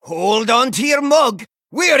Hold on to your mug.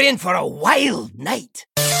 We're in for a wild night.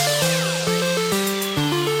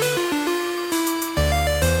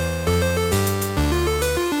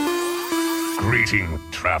 Greeting,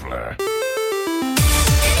 traveler.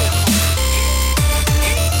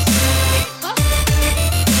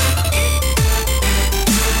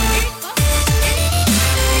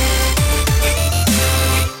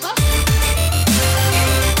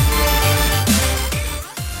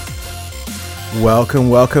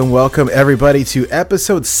 Welcome everybody to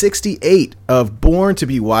episode 68 of Born to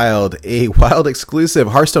be Wild, a Wild exclusive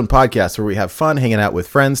Hearthstone podcast where we have fun hanging out with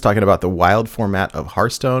friends, talking about the Wild format of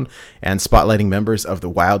Hearthstone and spotlighting members of the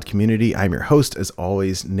Wild community. I'm your host, as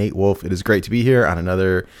always, Nate Wolf. It is great to be here on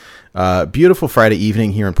another beautiful Friday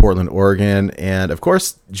evening here in Portland, Oregon, and of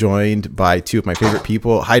course, joined by two of my favorite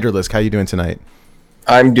people. Hydralisk, how are you doing tonight?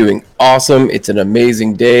 I'm doing awesome. It's an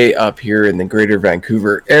amazing day up here in the greater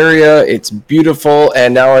Vancouver area. It's beautiful,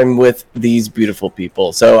 and now I'm with these beautiful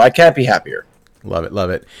people, so I can't be happier. Love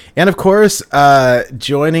it. And of course,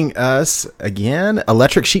 joining us again,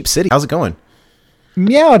 Electric Sheep City. How's it going?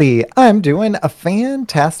 Meowdy, I'm doing a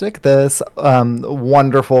fantastic this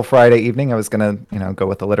wonderful Friday evening. I was gonna, go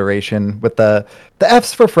with alliteration with the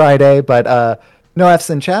F's for Friday, but no F's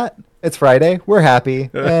in chat. It's Friday. We're happy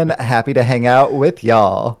and happy to hang out with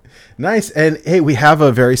y'all. Nice. And hey, we have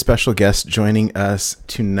a very special guest joining us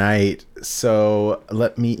tonight. So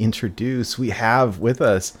let me introduce. We have with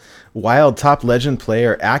us Wild top legend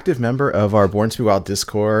player, active member of our Born to be Wild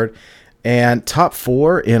Discord, and top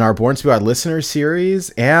 4 in our Born to be Wild listener series,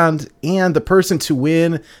 and the person to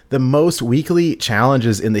win the most weekly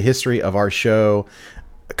challenges in the history of our show.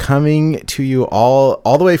 Coming to you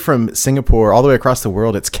all the way from Singapore, all the way across the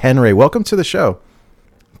world, it's Ken Ray. Welcome to the show.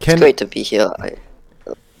 Ken, it's great to be here.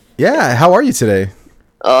 Yeah, how are you today?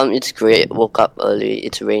 It's great. Woke up early.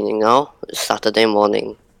 It's raining now. It's Saturday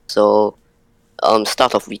morning, so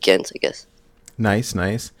start of weekends, I guess. Nice.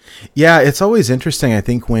 Yeah, it's always interesting. I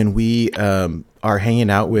think when we are hanging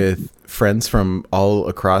out with friends from all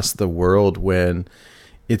across the world, when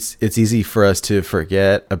it's easy for us to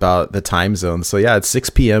forget about the time zone. So yeah, it's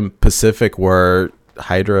 6 p.m. Pacific where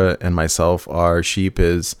Hydra and myself are. Sheep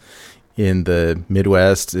is in the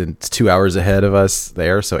Midwest, and it's 2 hours ahead of us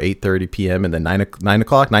there. So 8:30 p.m. and then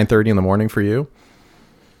 9:30 in the morning for you.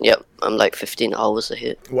 Yep, I'm like 15 hours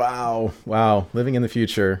ahead. Wow, living in the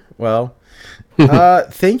future. Well,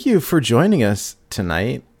 thank you for joining us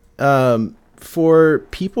tonight. For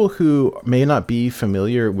people who may not be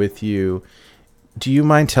familiar with you, do you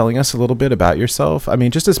mind telling us a little bit about yourself? I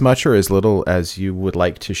mean, just as much or as little as you would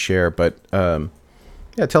like to share, but tell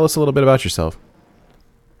us a little bit about yourself.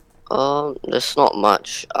 There's not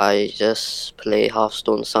much. I just play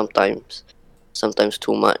Hearthstone sometimes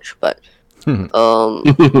too much, but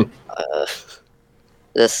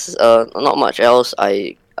there's not much else.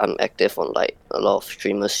 I'm active on like a lot of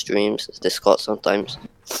streamers' streams, Discord sometimes,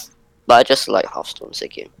 but I just like Hearthstone as a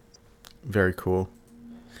game. Very cool.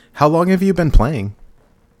 How long have you been playing?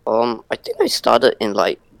 I think I started in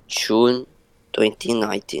like June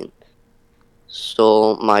 2019.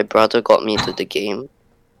 So my brother got me into the game,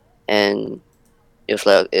 and it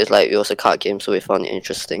was a card game, so we found it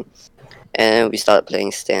interesting, and we started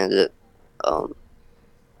playing standard.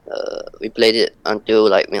 We played it until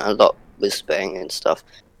like we unlocked Whizbang and stuff.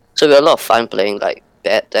 So we had a lot of fun playing like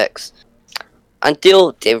bad decks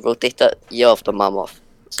until they rotated Year of the Mammoth.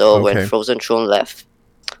 So when Frozen Throne left,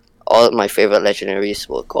 all my favorite legendaries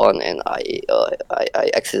were gone, and I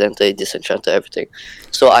accidentally disenchanted everything.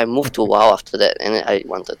 So I moved to WoW after that, and then I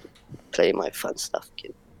wanted to play my fun stuff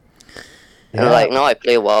again. Yeah. And like now I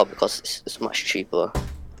play WoW because it's much cheaper.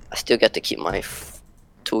 I still get to keep my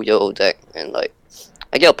 2-year-old deck, and like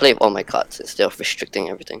I get to play with all my cards instead of restricting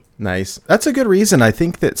everything. Nice. That's a good reason. I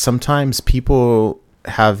think that sometimes people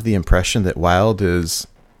have the impression that Wild is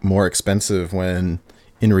more expensive when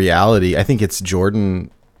in reality, I think it's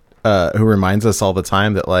Jordan who reminds us all the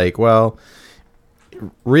time that, like, well,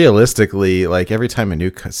 realistically, like every time a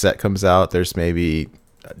new set comes out, there's maybe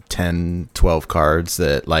 10, 12 cards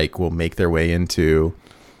that like will make their way into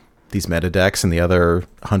these meta decks, and the other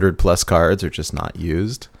 100 plus cards are just not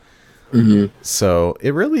used. Mm-hmm. So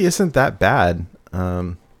it really isn't that bad,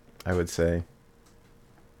 I would say.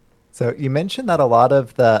 So you mentioned that a lot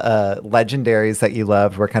of the legendaries that you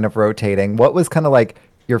loved were kind of rotating. What was kind of like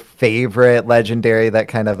your favorite legendary that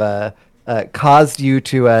kind of caused you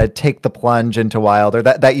to take the plunge into Wild, or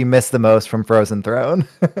that you missed the most from Frozen Throne?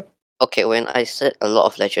 Okay, when I said a lot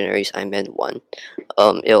of legendaries, I meant one.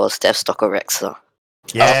 It was Deathstalker Rexxar.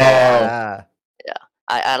 Yeah. Yeah.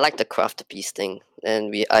 I like the craft piece thing,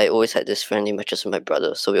 and I always had this friendly matches with my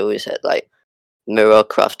brother, so we always had like mirror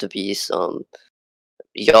craft beast,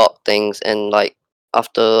 York things, and like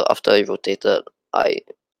after I rotated, I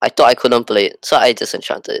thought I couldn't play it, so I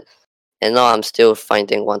disenchanted it, and now I'm still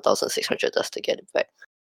finding 1,600 dust to get it back.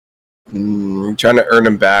 Trying to earn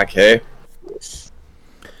them back, hey?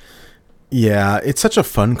 Yeah, it's such a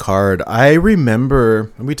fun card. I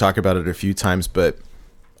remember, we talked about it a few times, but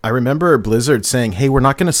I remember Blizzard saying, hey, we're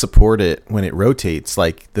not going to support it when it rotates.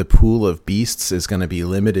 Like, the pool of beasts is going to be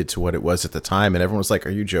limited to what it was at the time. And everyone was like, are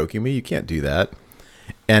you joking me? You can't do that.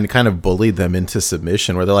 And kind of bullied them into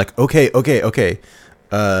submission where they're like, okay.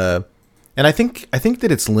 And I think that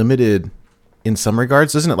it's limited in some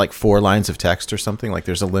regards. Isn't it like 4 lines of text or something? Like,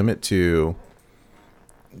 there's a limit to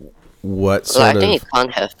what sort of... I think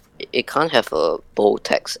it can't have a bold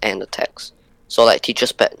text and a text. So like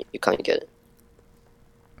teacher's pet, you can't get it.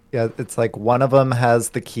 Yeah, it's like one of them has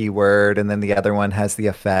the keyword and then the other one has the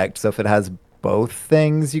effect. So if it has both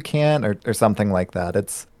things, you can, or something like that.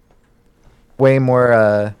 It's way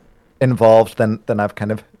more involved than I've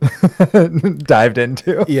kind of dived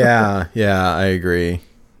into. Yeah, I agree.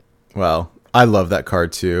 Well, I love that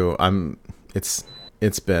card too. It's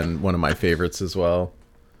been one of my favorites as well.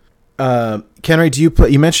 Kenry, do you play?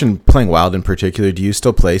 You mentioned playing Wild in particular. Do you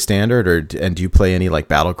still play Standard, and do you play any like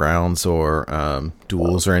Battlegrounds or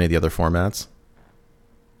Duels or any of the other formats?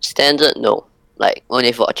 Standard, no. Like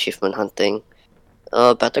only for achievement hunting.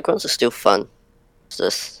 Battlegrounds is still fun.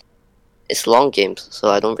 It's long games, so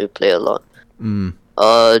I don't really play a lot.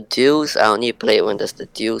 Duels, I only play when there's the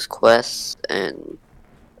Duels quest and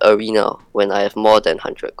Arena when I have more than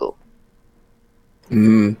 100 gold.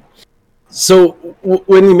 So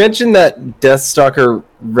when you mentioned that Deathstalker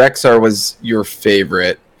Rexxar was your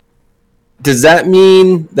favorite, does that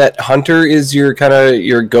mean that Hunter is your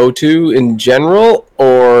go-to in general,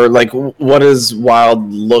 or like what does Wild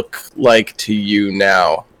look like to you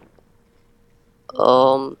now?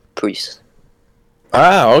 Priest.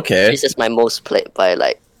 Okay. Priest is my most played by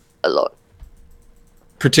like a lot.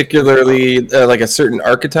 Particularly like a certain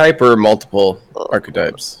archetype or multiple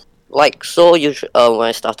archetypes? Like, so usually, when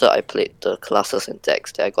I started, I played the classes and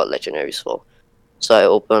decks that I got legendaries for. So I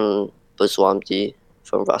opened Bazwamdi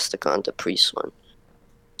from Rastakhan, the priest one.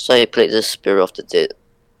 So I played the Spirit of the Dead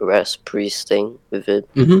Rest priest thing with it.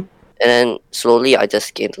 And then slowly I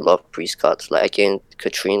just gained a lot of priest cards. Like I gained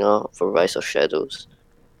Katrina from Rise of Shadows.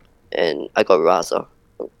 And I got Raza.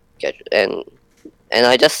 And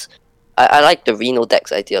I like the Reno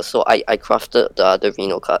decks idea. So I crafted the other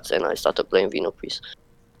Reno cards and I started playing Reno priest.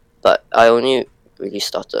 But I only really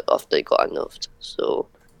started after it got unnerved. So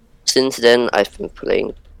since then, I've been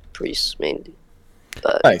playing Priest mainly.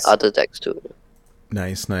 But nice. Other decks too.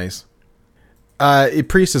 Nice.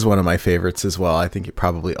 Priest is one of my favorites as well. I think it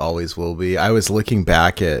probably always will be. I was looking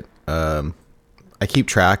back at... I keep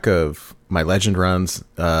track of my Legend runs,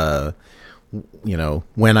 when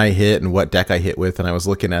I hit and what deck I hit with. And I was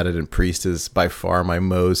looking at it, and Priest is by far my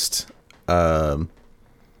most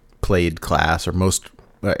played class, or most...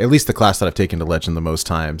 at least the class that I've taken to Legend the most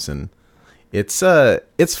times, and it's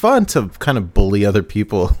fun to kind of bully other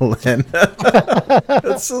people. And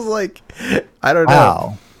it's just like, I don't know.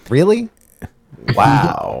 Wow, really?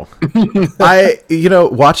 Wow.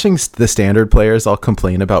 Watching the Standard players all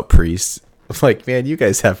complain about Priests, I'm like, man, you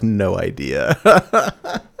guys have no idea.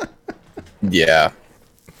 Yeah.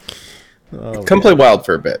 Come play Wild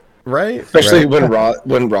for a bit, right? Especially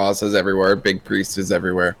when Roz is everywhere, Big Priest is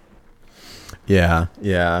everywhere. Yeah.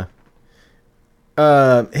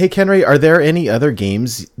 Hey, Kenry, are there any other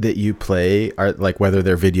games that you play, like whether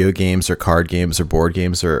they're video games or card games or board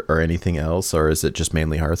games or anything else, or is it just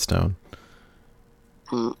mainly Hearthstone?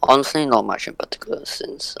 Honestly, not much in particular,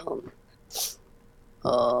 since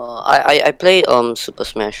I play Super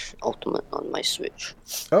Smash Ultimate on my Switch.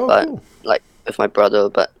 Oh, but cool. Like with my brother,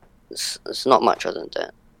 but it's not much other than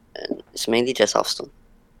that, and it's mainly just Hearthstone.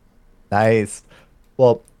 Nice.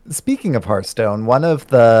 Well, speaking of Hearthstone, one of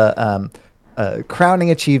the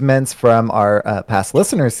crowning achievements from our past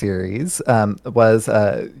listener series was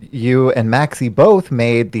you and Maxi both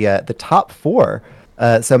made the top 4.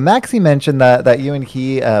 So Maxi mentioned that you and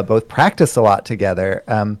he both practiced a lot together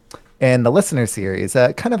in the listener series.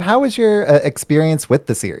 Kind of how was your experience with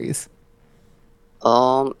the series?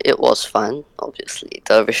 It was fun, obviously.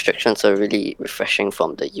 The restrictions are really refreshing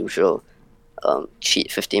from the usual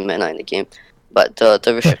cheat 15 mana in the game. But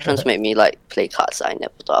the restrictions made me like play cards I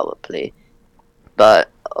never thought I would play. But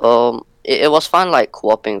it was fun, like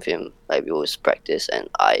co-oping with him. Like we always practice, and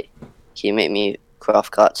he made me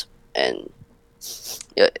craft cards, and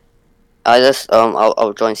yeah,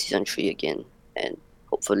 I'll join season 3 again, and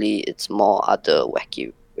hopefully it's more other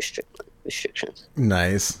wacky restrictions.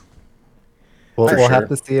 Nice. We'll have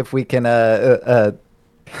to see if we can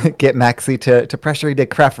get Maxi to pressure you to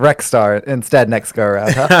craft Rexstar instead next go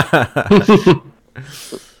around.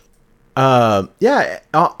 Huh? Yeah.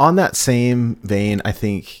 On that same vein, I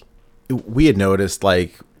think we had noticed,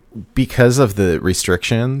 like, because of the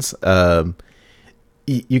restrictions,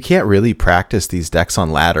 you can't really practice these decks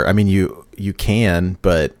on ladder. I mean, you can,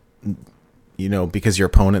 but because your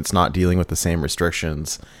opponent's not dealing with the same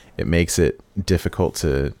restrictions, it makes it difficult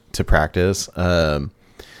to practice.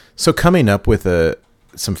 So coming up with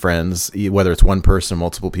some friends, whether it's one person or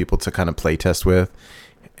multiple people to kind of play test with,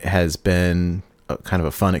 has been kind of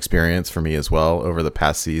a fun experience for me as well over the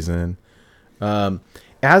past season.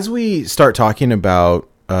 As we start talking about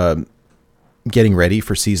getting ready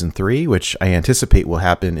for season 3, which I anticipate will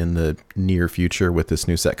happen in the near future with this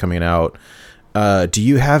new set coming out, do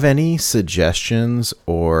you have any suggestions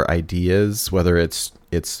or ideas, whether it's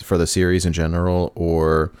for the series in general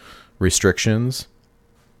or restrictions?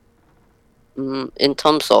 In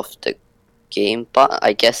terms of the game, but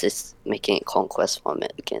I guess it's making it conquest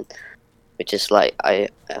format again, which is like I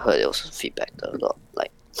heard it was feedback a lot.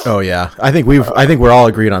 Like, oh yeah, I think we're all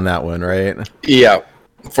agreed on that one, right? Yeah,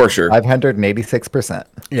 for sure. 586%.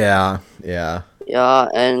 Yeah. Yeah,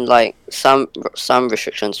 and like some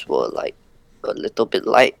restrictions were like a little bit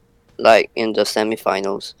light. Like in the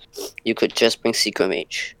semifinals, you could just bring Secret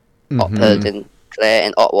Mage, Paladin, Claire,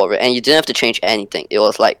 and Odd Warrior, and you didn't have to change anything. It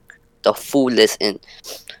was like the full list in.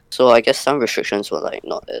 So I guess some restrictions were like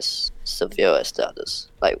not as severe as the others,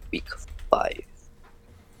 like week 5,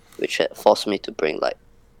 which had forced me to bring like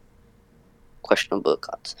questionable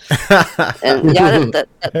cards. And yeah,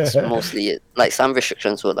 that's mostly it. Like some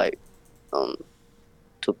restrictions were like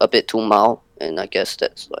a bit too mild, and I guess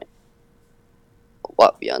that's like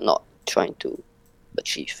what we are not trying to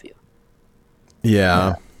achieve here.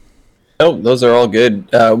 Yeah. Oh, those are all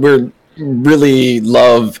good. We're really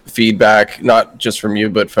love feedback, not just from you,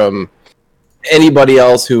 but from anybody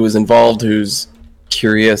else who is involved, who's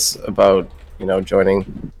curious about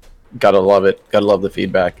joining. Gotta love it. Gotta love the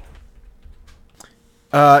feedback.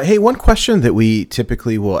 Hey, one question that we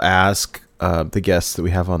typically will ask the guests that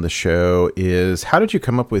we have on the show is, how did you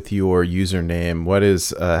come up with your username?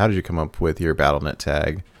 How did you come up with your BattleNet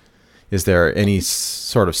tag? Is there any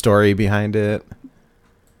sort of story behind it?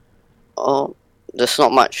 Oh, there's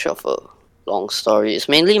not much of a long story. It's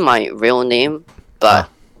mainly my real name, but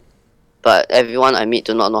everyone I meet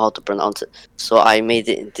do not know how to pronounce it. So I made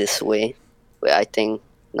it in this way, where I think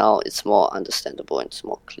now it's more understandable and it's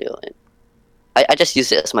more clear. And I just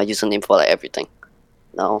use it as my username for like everything.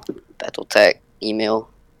 Now, battle tag, email.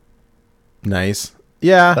 Nice.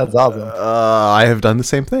 Yeah, that's awesome. I have done the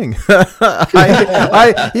same thing.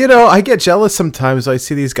 I get jealous sometimes. I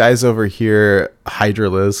see these guys over here,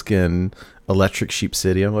 Hydralisk and Electric Sheep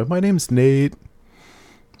City. I'm like, my name's Nate.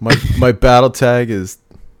 My battle tag is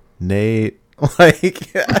Nate.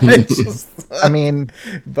 Like, I mean,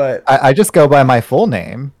 but I just go by my full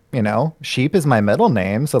name. Sheep is my middle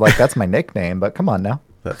name, so like that's my nickname. But come on now.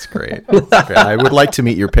 That's great. I would like to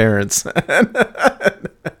meet your parents.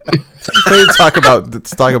 Let's talk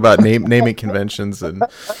about naming conventions and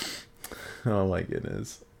oh my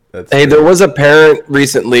goodness. There was a parent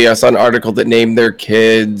recently. I saw an article that named their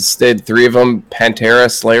kids. They had 3 of them: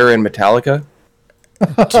 Pantera, Slayer, and Metallica.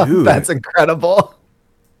 Dude, that's incredible.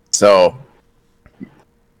 So,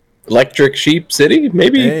 Electric Sheep City,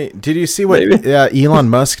 maybe. Hey, did you see what? Maybe? Yeah, Elon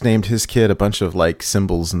Musk named his kid a bunch of like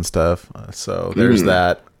symbols and stuff. So there's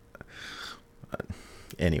that.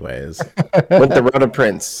 Anyways, went the route of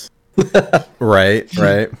Prince. Right.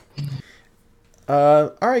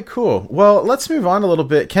 All right, cool. Well, let's move on a little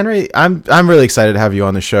bit. Kenry, I'm really excited to have you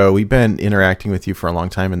on the show. We've been interacting with you for a long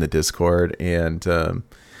time in the Discord, and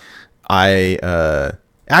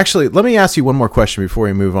actually, let me ask you one more question before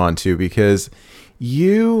we move on too, because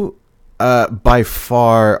you by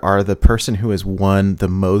far are the person who has won the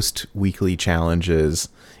most weekly challenges.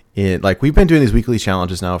 We've been doing these weekly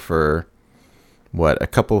challenges now for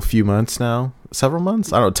a few months now, several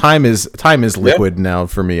months. I don't know. Time is liquid now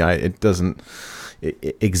for me. It doesn't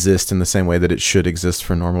exist in the same way that it should exist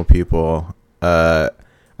for normal people.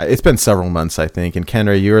 It's been several months, I think. And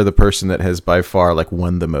Kenry, you're the person that has by far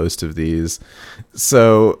won the most of these.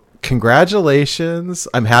 So congratulations.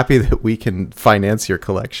 I'm happy that we can finance your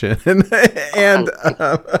collection. And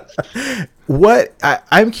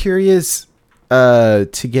I'm curious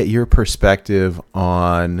to get your perspective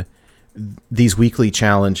on these weekly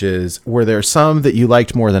challenges. Were there some that you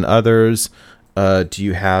liked more than others? Do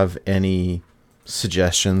you have any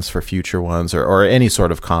suggestions for future ones, or any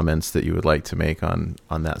sort of comments that you would like to make on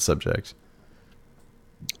that subject?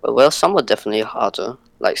 Well, some were definitely harder.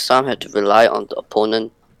 like some had to rely on the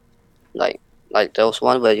opponent. Like there was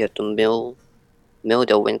one where you had to mill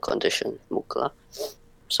their win condition, Mukla.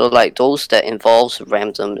 So like those that involves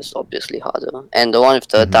random is obviously harder. And the one with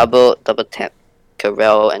the double tap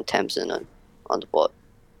Karel and Tamsin on the board.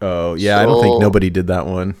 Oh yeah, I don't think nobody did that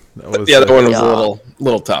one. That one was a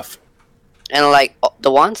little tough. And like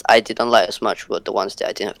the ones I didn't like as much were the ones that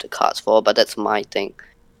I didn't have the cards for, but that's my thing.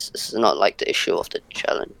 It's not like the issue of the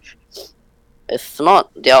challenge. If not,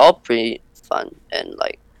 they are all pretty fun, and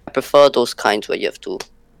like I prefer those kinds where you have to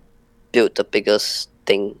build the biggest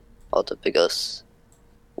thing or the biggest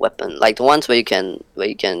weapon, like the ones where you can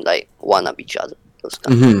like one up each other. Those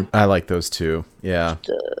kinds. I like those too. Yeah.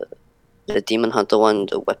 The Demon Hunter one,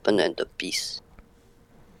 the weapon, and the beast.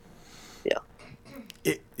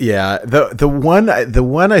 Yeah, the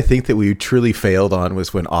one I think that we truly failed on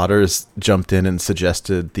was when Otters jumped in and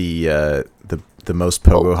suggested the most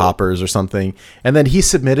pogo hoppers or something, and then he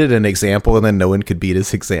submitted an example, and then no one could beat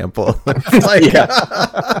his example. Like,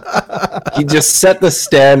 he just set the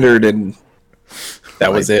standard, and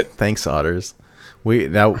that was it. Thanks, Otters.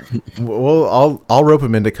 I'll rope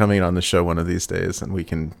him into coming on the show one of these days, and we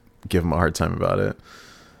can give him a hard time about it.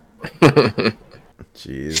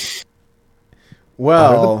 Jeez.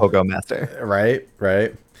 Well, the Pogo Master.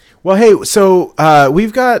 Right. Well, hey, so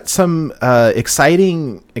we've got some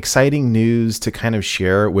exciting news to kind of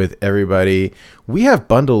share with everybody. We have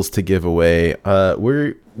bundles to give away.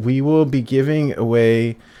 We will be giving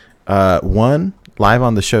away one live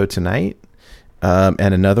on the show tonight, and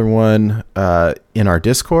another one in our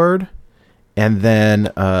Discord, and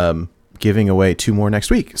then giving away 2 more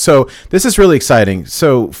next week. So this is really exciting.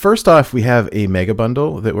 So first off, we have a mega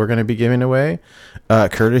bundle that we're going to be giving away,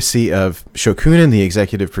 courtesy of Shokunin, the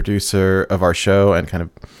executive producer of our show, and kind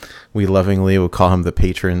of we lovingly will call him the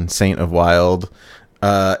patron saint of Wild.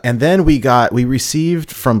 And then we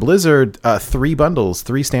received from Blizzard 3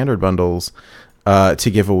 standard bundles to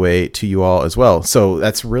give away to you all as well. So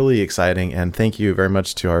that's really exciting, and thank you very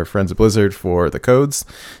much to our friends at Blizzard for the codes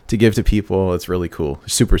to give to people. It's really cool.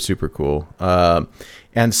 Super, super cool.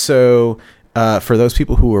 And so for those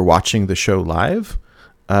people who are watching the show live,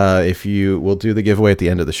 we'll do the giveaway at the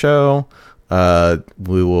end of the show.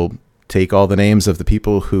 We will take all the names of the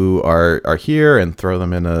people who are here and throw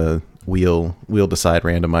them in a wheel decide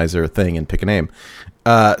randomizer thing and pick a name.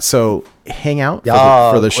 So hang out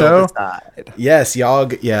for the show. Yes,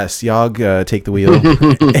 Yogg, take the wheel.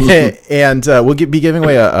 And we'll be giving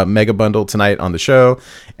away a mega bundle tonight on the show.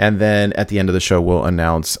 And then at the end of the show, we'll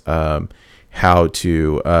announce how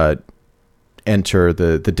to enter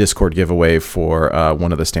the Discord giveaway for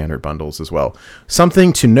one of the standard bundles as well.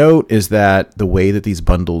 Something to note is that the way that these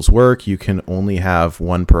bundles work, you can only have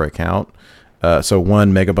one per account. So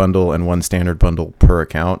 1 mega bundle and 1 standard bundle per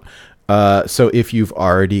account. So if you've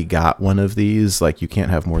already got one of these, like, you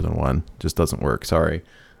can't have more than one. Just doesn't work. Sorry.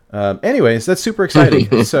 Anyways, that's super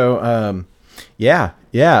exciting. So, yeah.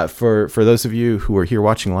 For those of you who are here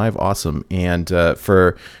watching live, awesome. And I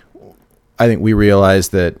think we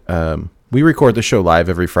realized that we record the show live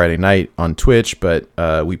every Friday night on Twitch, but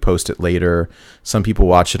we post it later. Some people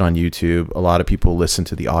watch it on YouTube. A lot of people listen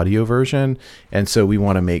to the audio version. And so we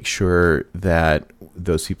want to make sure that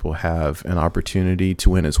those people have an opportunity to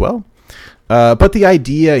win as well. But the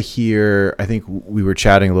idea here, I think we were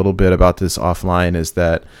chatting a little bit about this offline, is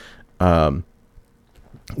that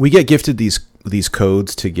we get gifted these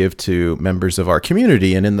codes to give to members of our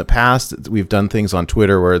community. And in the past, we've done things on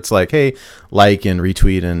Twitter where it's like, hey, like and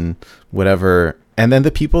retweet and whatever. And then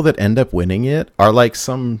the people that end up winning it are like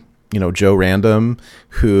some, Joe Random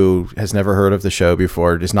who has never heard of the show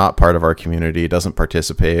before, is not part of our community, doesn't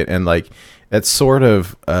participate. And like, that sort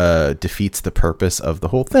of defeats the purpose of the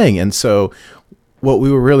whole thing. And so what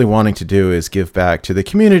we were really wanting to do is give back to the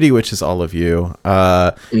community, which is all of you.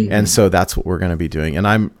 And so that's what we're going to be doing. And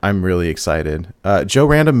I'm really excited. Joe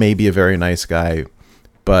Random may be a very nice guy,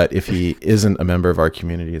 but if he isn't a member of our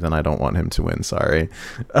community, then I don't want him to win. Sorry.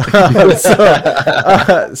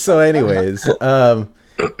 So anyways,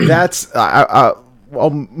 I'll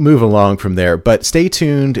move along from there, but stay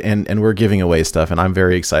tuned, and we're giving away stuff, and I'm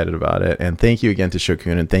very excited about it. And thank you again to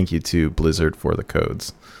Shokunin, and thank you to Blizzard for the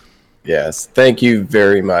codes. Yes, thank you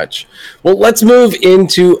very much. Well, let's move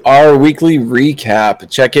into our weekly recap.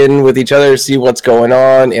 Check in with each other, see what's going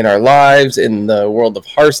on in our lives, in the world of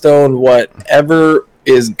Hearthstone, whatever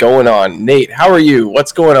is going on. Nate, how are you?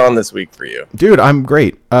 What's going on this week for you? Dude, I'm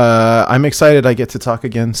great. I'm excited I get to talk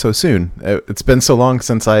again so soon. It's been so long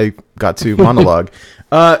since I got to monologue.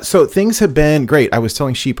 So things have been great. I was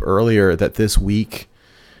telling Sheep earlier that this week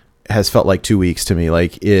has felt like 2 weeks to me.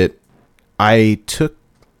 Like I took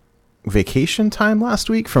vacation time last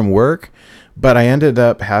week from work, but I ended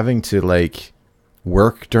up having to like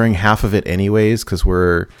work during half of it anyways, because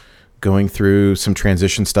we're going through some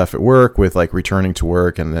transition stuff at work with like returning to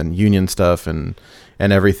work and then union stuff and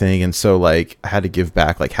everything. And so like I had to give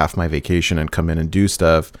back like half my vacation and come in and do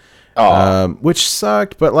stuff, which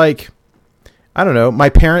sucked. But like, I don't know, my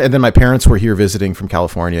parents were here visiting from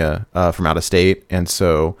California, from out of state. And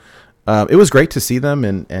so it was great to see them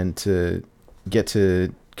and to get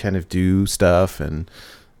to kind of do stuff. And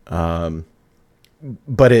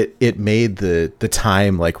but it made the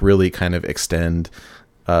time like really kind of extend.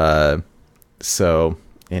 So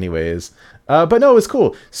anyways, but no, it was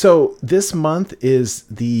cool. So this month is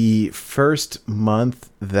the first month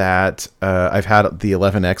that I've had the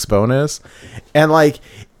 11x bonus, and like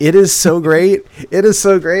it is so great. It is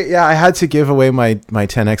so great. Yeah, I had to give away my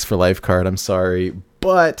 10x for life card. I'm sorry,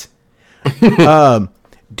 but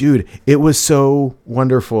dude, it was so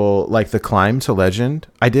wonderful. Like the climb to legend,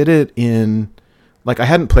 I did it in. Like I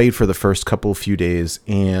hadn't played for the first few days,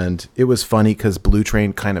 and it was funny because Blue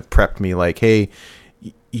Train kind of prepped me like, hey,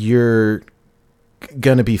 you're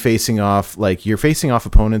going to be facing off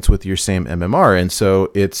opponents with your same MMR. And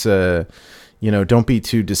so it's, don't be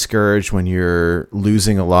too discouraged when you're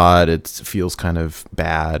losing a lot. It feels kind of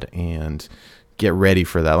bad, and get ready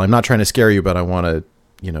for that. I'm not trying to scare you, but I want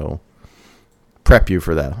to, prep you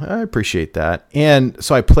for that. I appreciate that. And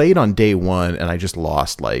so I played on day one, and I just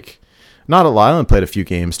lost like, not a lot. I only played a few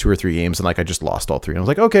games, 2 or 3 games, and like I just lost all 3. And I was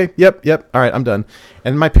like, okay, yep, all right, I'm done.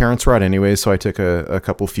 And my parents were out anyway, so I took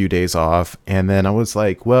a few days off. And then I was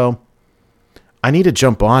like, well, I need to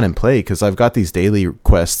jump on and play because I've got these daily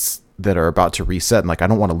quests that are about to reset, and like I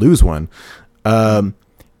don't want to lose one. And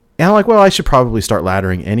I'm like, well, I should probably start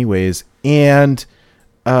laddering anyways. And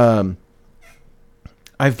I've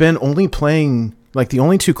been only playing like the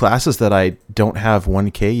only 2 classes that I don't have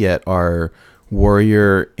 1K yet are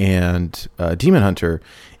Warrior and Demon Hunter,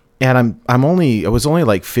 and I was only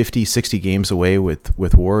like 50-60 games away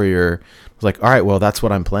with Warrior. I was like, all right, well, that's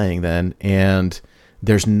what I'm playing then, and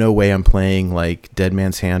there's no way I'm playing like Dead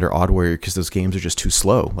Man's Hand or Odd Warrior because those games are just too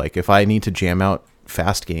slow. Like if I need to jam out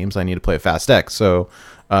fast games, I need to play a fast deck. So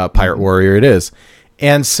Pirate Warrior it is.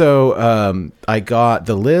 And so I got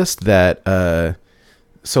the list that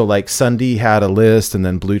so like Sunday had a list, and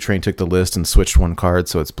then Blue Train took the list and switched one card,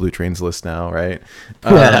 so it's Blue Train's list now, right?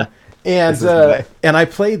 Yeah. And I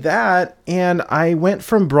played that, and I went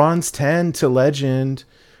from Bronze 10 to Legend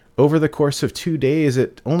over the course of 2 days.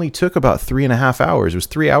 It only took about 3.5 hours. It was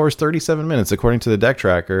 3 hours 37 minutes according to the deck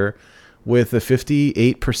tracker, with a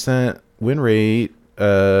 58% win rate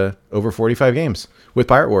over 45 games with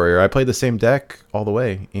Pirate Warrior. I played the same deck all the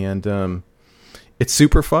way, and it's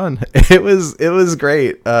super fun. It was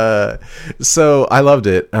great. So I loved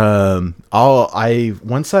it.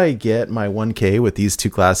 Once I get my 1K with these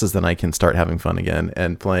 2 classes, then I can start having fun again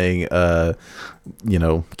and playing,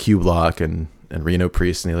 Cube Lock and Reno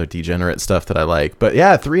Priest and the other degenerate stuff that I like. But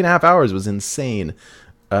yeah, 3.5 hours was insane.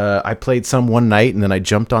 I played some one night, and then I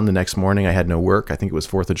jumped on the next morning. I had no work. I think it was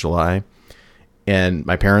 4th of July, and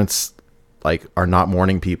my parents like are not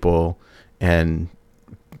morning people, and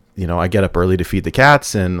I get up early to feed the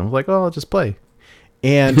cats, and I'm like, oh, I'll just play.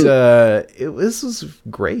 And this was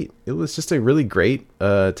great. It was just a really great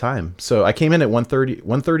time. So I came in at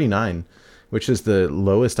 139, which is the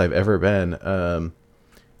lowest I've ever been.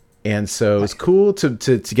 And so it was cool to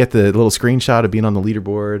get the little screenshot of being on the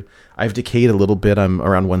leaderboard. I've decayed a little bit. I'm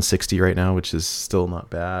around 160 right now, which is still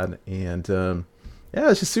not bad. And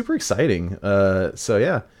it's just super exciting. So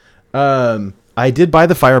yeah, I did buy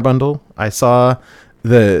the Fire Bundle. I saw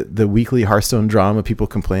the weekly Hearthstone drama, people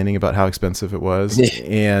complaining about how expensive it was,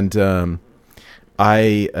 and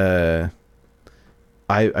I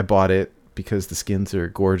bought it because the skins are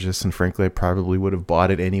gorgeous, and frankly I probably would have bought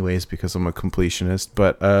it anyways because I'm a completionist,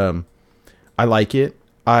 but I like it.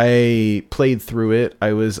 I played through it.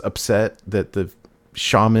 I was upset that the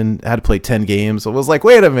shaman had to play 10 games. I was like,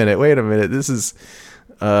 wait a minute, this is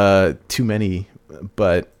too many.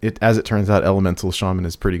 But as it turns out, Elemental Shaman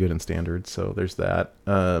is pretty good in Standard, so there's that.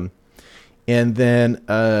 And then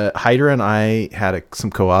Hydra and I had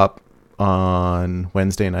some co-op on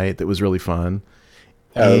Wednesday night that was really fun.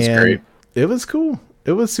 That was great. It was cool.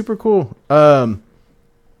 It was super cool. Here,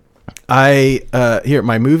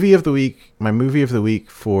 my movie of the week. My movie of the week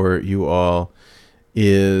for you all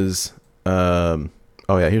is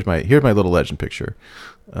here's my little legend picture.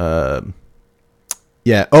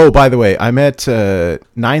 Yeah. Oh, by the way, I'm at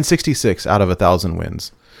 966 out of 1,000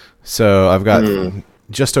 wins. So I've got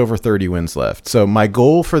just over 30 wins left. So my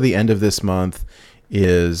goal for the end of this month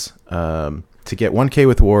is to get 1K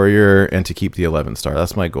with Warrior and to keep the 11 star.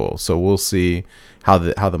 That's my goal. So we'll see how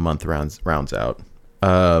the month rounds out.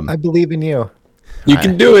 I believe in you. You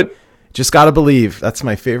can do it. Just gotta believe. That's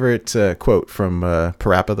my favorite quote from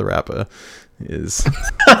Parappa the Rappa. Is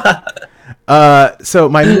so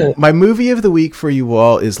my movie of the week for you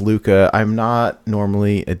all is Luca. I'm not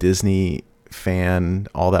normally a Disney fan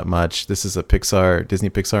all that much. This is a Disney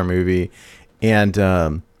Pixar movie,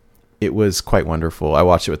 and it was quite wonderful. I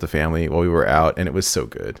watched it with the family while we were out, and it was so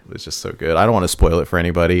good. It was just so good. I don't want to spoil it for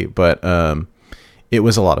anybody, but it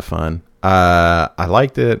was a lot of fun. I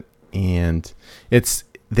liked it, and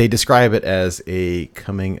they describe it as a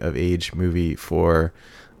coming of age movie for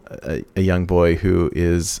a young boy who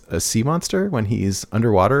is a sea monster when he's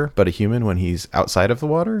underwater, but a human when he's outside of the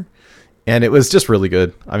water. And it was just really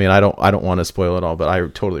good. I mean, I don't want to spoil it all, but I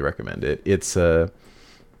totally recommend it. It's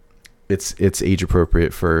age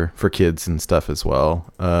appropriate for kids and stuff as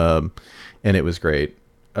well. And it was great.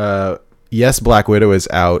 Yes, Black Widow is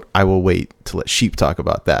out. I will wait to let Sheep talk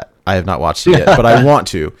about that. I have not watched it yet, but I want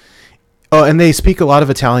to. Oh, and they speak a lot of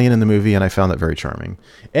Italian in the movie, and I found that very charming.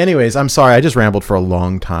 Anyways, I'm sorry. I just rambled for a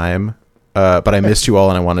long time, but I missed you all,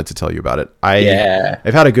 and I wanted to tell you about it.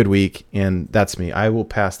 I've had a good week, and that's me. I will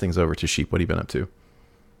pass things over to Sheep. What have you been up to?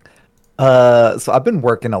 So I've been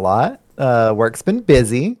working a lot. Work's been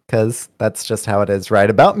busy, because that's just how it is right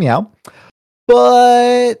about Meow.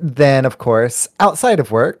 But then, of course, outside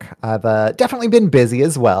of work, I've definitely been busy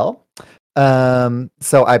as well.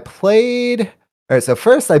 So I played... All right, so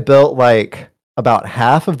first I built like about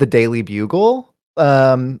half of the Daily Bugle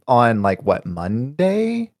on like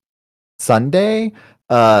Sunday.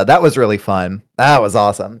 That was really fun. That was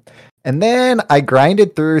awesome. And then I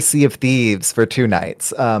grinded through Sea of Thieves for 2 nights.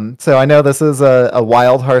 So I know this is a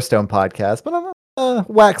wild Hearthstone podcast, but I'm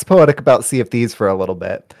wax poetic about Sea of Thieves for a little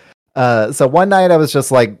bit. So one night I was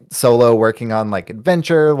just like solo working on like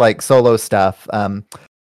adventure, like solo stuff.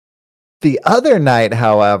 The other night,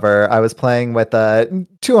 however, I was playing with 2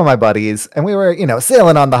 of my buddies, and we were,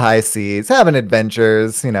 sailing on the high seas, having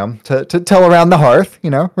adventures, to tell around the hearth,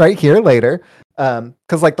 right here later.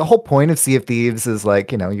 Because like the whole point of Sea of Thieves is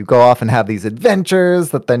like, you go off and have these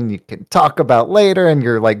adventures that then you can talk about later, and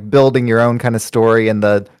you're like building your own kind of story and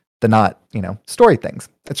the not, story things.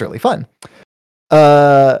 It's really fun.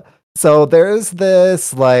 So there's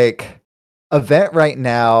this like event right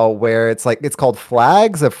now where it's called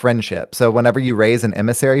Flags of Friendship. So whenever you raise an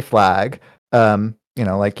emissary flag,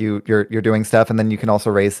 like you're doing stuff, and then you can also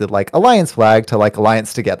raise the like alliance flag to like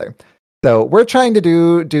alliance together. So we're trying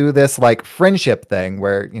to do this like friendship thing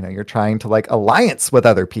where you're trying to like alliance with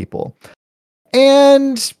other people,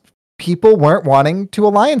 and people weren't wanting to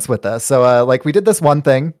alliance with us. So like we did this one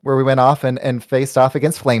thing where we went off and faced off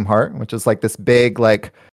against Flameheart, which is like this big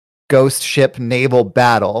like ghost ship naval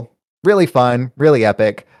battle. Really fun, really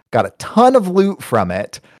epic. Got a ton of loot from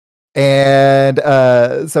it. And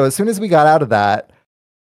so as soon as we got out of that,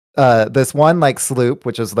 this one like sloop,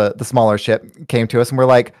 which is the smaller ship, came to us and we're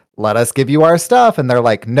like, let us give you our stuff. And they're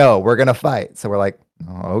like, no, we're going to fight. So we're like,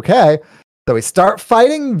 okay. So we start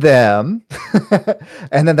fighting them.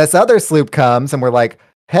 And then this other sloop comes and we're like,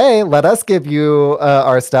 hey, let us give you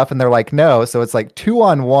our stuff. And they're like, no. So it's like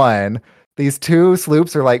 2-on-1. These 2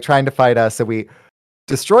 sloops are like trying to fight us. So we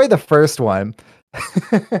destroy the first one.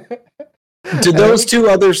 Did those 2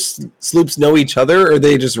 other sloops know each other, or are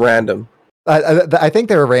they just random? I think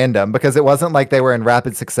they were random, because it wasn't like they were in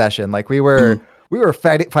rapid succession. Like we were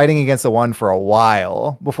fighting against the one for a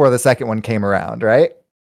while before the second one came around, right?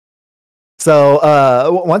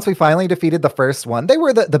 So once we finally defeated the first one, they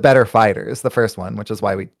were the better fighters, the first one, which is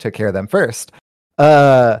why we took care of them first.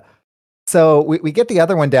 So we get the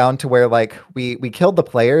other one down to where like we killed the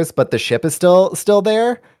players, but the ship is still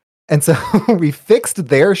there. And so we fixed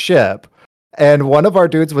their ship, and one of our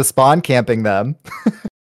dudes was spawn camping them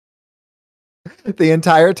the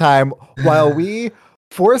entire time while we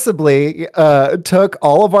forcibly took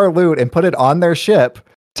all of our loot and put it on their ship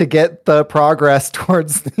to get the progress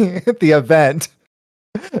towards the event.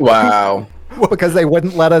 Wow. Because they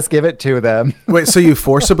wouldn't let us give it to them. Wait, so you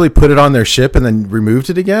forcibly put it on their ship and then removed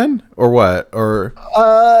it again? Or what? Or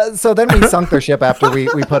so then we sunk their ship after we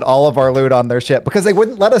put all of our loot on their ship, because they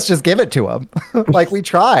wouldn't let us just give it to them. Like we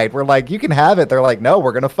tried. We're like, you can have it. They're like, no,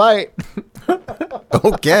 we're going to fight.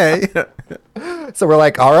 Okay. So we're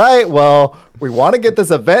like, all right, well, we want to get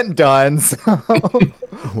this event done. So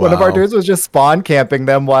one of our dudes was just spawn camping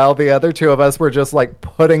them while the other 2 of us were just like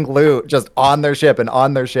putting loot just on their ship and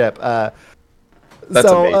on their ship. That's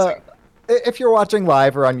amazing. If you're watching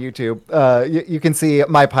live or on YouTube, you can see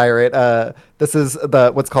my pirate. This is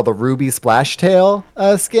what's called the Ruby Splashtail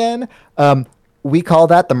skin. we call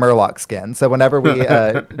that the Murloc skin. So whenever we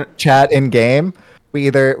chat in game, we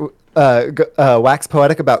either wax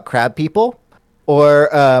poetic about crab people, or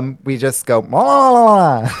we just go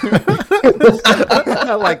like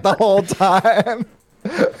the whole time.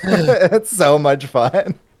 It's so much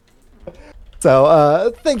fun.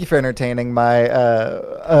 So thank you for entertaining my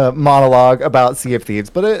monologue about Sea of Thieves,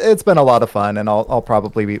 but it's been a lot of fun, and I'll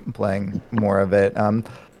probably be playing more of it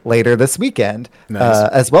later this weekend,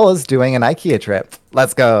 as well as doing an IKEA trip.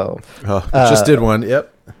 Let's go. Just did one.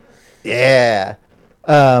 Yep. Yeah.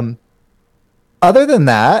 Other than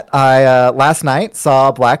that, I last night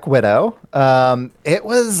saw Black Widow. It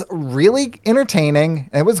was really entertaining.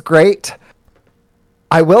 It was great.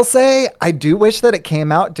 I will say, I do wish that it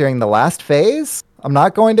came out during the last phase. I'm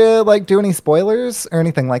not going to do any spoilers or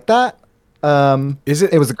anything like that.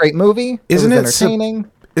 It was a great movie. Isn't it was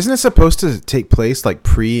entertaining? Isn't it supposed to take place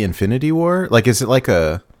pre-Infinity War? Is it like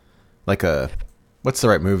a what's the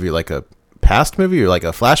right movie? Like a past movie or like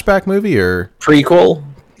a flashback movie or prequel?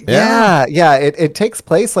 Yeah. It takes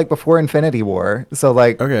place before Infinity War. So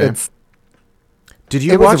okay. Did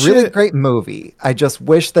you it watch was a really great movie. I just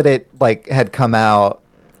wish that it had come out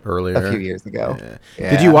earlier, a few years ago. Yeah.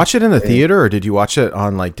 Did you watch it in the theater or did you watch it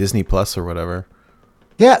on Disney Plus or whatever?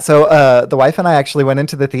 Yeah, so the wife and I actually went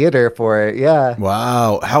into the theater for it. Yeah.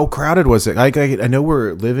 Wow, how crowded was it? I know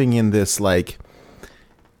we're living in this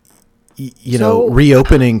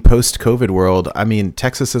reopening post-COVID world. I mean,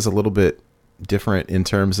 Texas is a little bit different in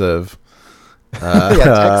terms of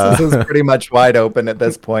Texas is pretty much wide open at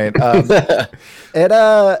this point.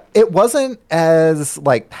 It wasn't as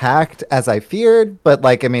packed as I feared, but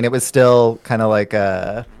it was still kind of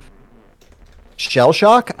a shell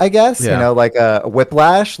shock, I guess. Yeah. A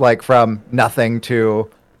whiplash, from nothing to,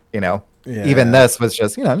 even this was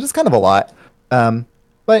just kind of a lot. But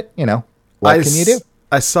what can you do?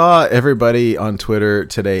 I saw everybody on Twitter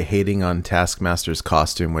today hating on Taskmaster's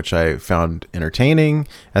costume, which I found entertaining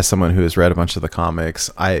as someone who has read a bunch of the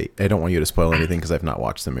comics. I don't want you to spoil anything because I've not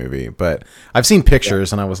watched the movie, but I've seen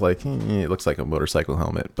pictures and I was like, it looks like a motorcycle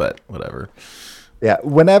helmet, but whatever. Yeah.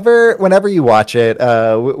 Whenever you watch it,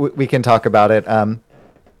 we can talk about it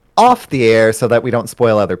off the air so that we don't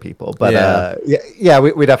spoil other people. But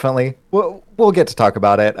we definitely, we'll get to talk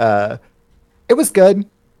about it. It was good.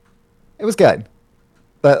 It was good.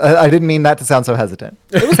 But I didn't mean that to sound so hesitant.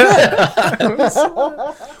 It was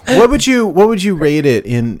good. What would you rate it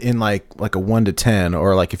in like a 1 to 10,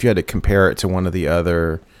 or if you had to compare it to one of the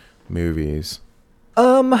other movies?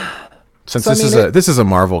 Since this is a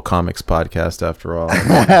Marvel Comics podcast after all.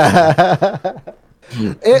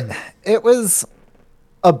 it was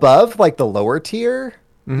above the lower tier.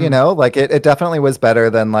 Mm-hmm. It definitely was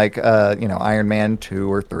better than Iron Man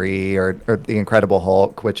 2 or 3 or The Incredible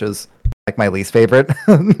Hulk, which is my least favorite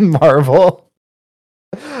Marvel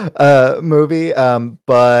movie.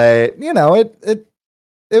 But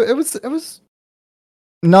it was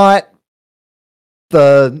not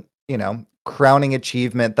the crowning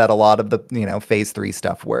achievement that a lot of the phase 3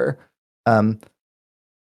 stuff were.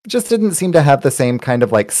 Just didn't seem to have the same kind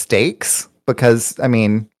of stakes, because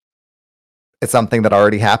it's something that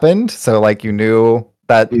already happened, so you knew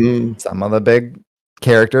that some of the big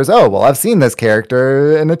characters, I've seen this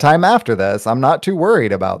character in a time after this, I'm not too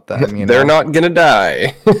worried about them. They're not gonna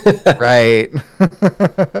die. Right.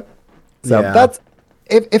 So that's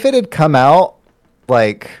if it had come out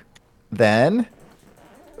then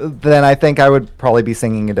I think I would probably be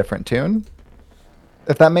singing a different tune,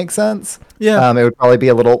 if that makes sense. Yeah. It would probably be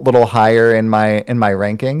a little higher in my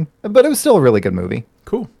ranking, but it was still a really good movie.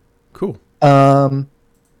 Cool.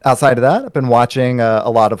 Outside of that, I've been watching a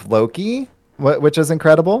lot of Loki, which is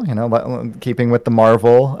incredible. Keeping with the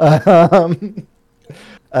Marvel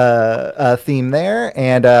theme there.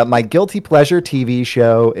 And my guilty pleasure TV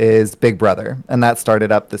show is Big Brother, and that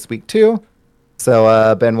started up this week too. So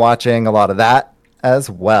I've been watching a lot of that as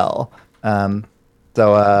well. Like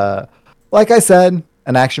I said,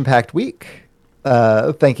 an action-packed week.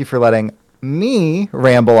 Thank you for letting me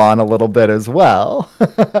ramble on a little bit as well.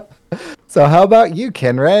 So how about you,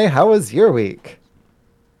 Kenray? How was your week?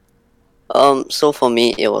 So for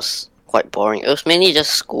me, it was quite boring. It was mainly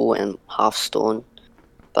just school and Hearthstone.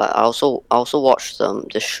 But I also watched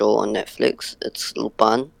this show on Netflix. It's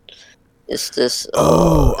Lupin. It's this.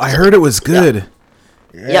 I heard it was good.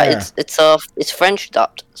 Yeah, it's French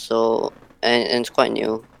dubbed, so and it's quite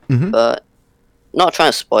new. Mm-hmm. But not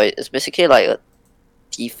trying to spoil it. It's basically like a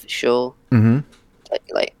thief show. Mm-hmm. But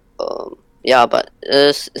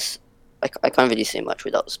it's I can't really say much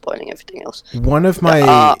without spoiling everything else. One of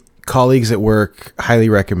my colleagues at work highly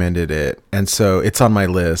recommended it, and so it's on my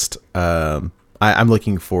list. I'm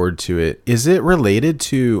looking forward to it. Is it related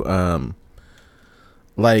to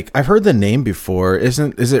like I've heard the name before? Is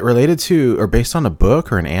it related to or based on a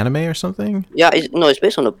book or an anime or something? Yeah, it's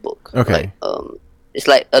based on a book. Okay. Like, it's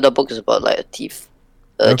like the book is about like a thief,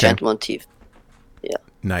 gentleman thief. Yeah.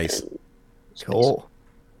 Nice. Cool.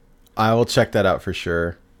 I will check that out for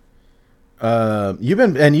sure. You've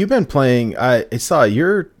been playing. I saw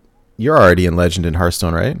you're already in Legend in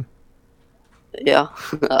Hearthstone, right? Yeah,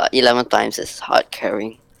 11 times is hard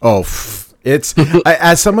carrying. Oh, it's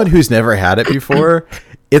as someone who's never had it before,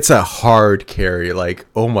 it's a hard carry. Like,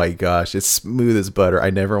 oh my gosh, it's smooth as butter. I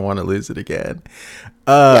never want to lose it again.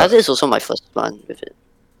 Yeah, this is also my first one with it.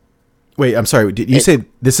 Wait, I'm sorry. Did you say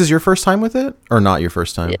this is your first time with it, or not your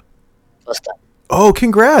first time? Yeah, first time. Oh,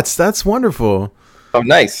 congrats! That's wonderful. Oh,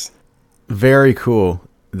 nice. Very cool.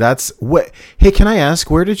 That's what. Hey, can I ask,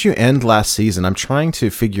 where did you end last season? I'm trying to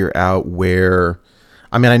figure out where.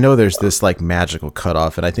 I mean, I know there's this like magical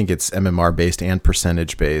cutoff, and I think it's MMR based and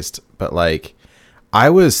percentage based. But like, I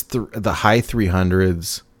was the high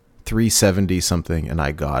 300s, 370 something, and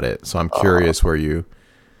I got it. So I'm curious where you.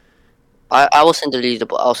 I was in the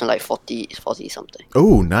leaderboard. I was in like 40 something.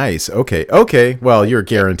 Oh, nice. Okay. Well, you're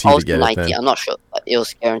guaranteed to get 90, it then. I'm not sure, but it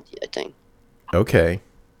was guaranteed, I think. Okay.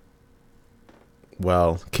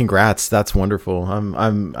 Well, congrats. That's wonderful.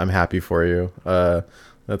 I'm happy for you.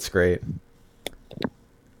 That's great.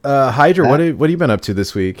 Hydra, what have you been up to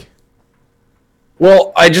this week?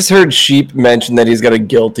 Well, I just heard Sheep mention that he's got a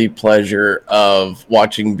guilty pleasure of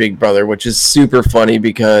watching Big Brother, which is super funny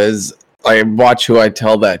because I watch who I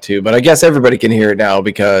tell that to. But I guess everybody can hear it now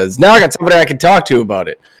because now I got somebody I can talk to about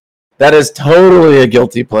it. That is totally a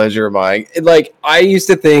guilty pleasure of mine. Like, I used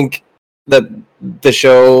to think that the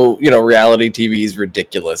show, reality TV is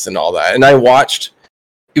ridiculous and all that. And I watched,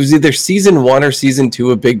 it was either season 1 or season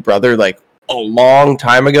 2 of Big Brother, like a long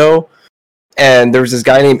time ago. And there was this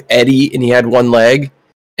guy named Eddie, and he had one leg.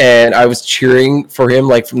 And I was cheering for him,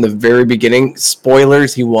 like from the very beginning.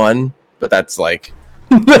 Spoilers, he won, but that's like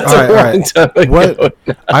that's all right. What?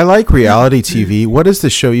 I like reality TV. What is the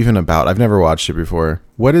show even about? I've never watched it before.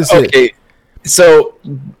 What is it? Okay, so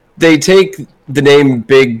they take the name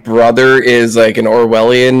Big Brother is like an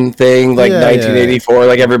Orwellian thing, like 1984,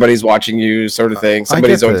 like everybody's watching you sort of thing.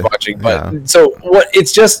 Somebody's always watching. But so what?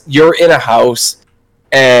 It's just you're in a house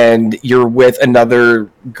and you're with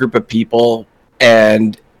another group of people,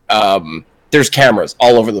 and there's cameras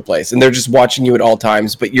all over the place, and they're just watching you at all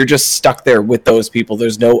times. But you're just stuck there with those people.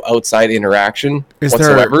 There's no outside interaction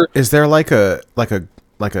whatsoever. Is there like a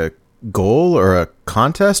goal or a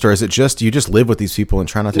contest, or is it just you just live with these people and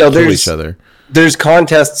try not to kill each other? There's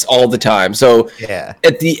contests all the time. So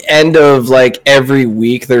at the end of like every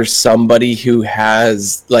week, there's somebody who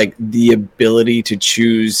has like the ability to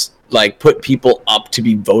choose, like put people up to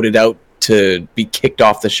be voted out to be kicked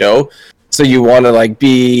off the show. So you want to like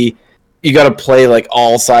you got to play like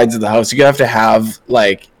all sides of the house. You have to have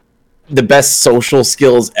like the best social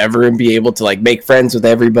skills ever and be able to like make friends with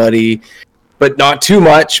everybody, but not too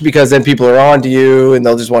much because then people are on to you and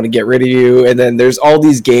they'll just want to get rid of you. And then there's all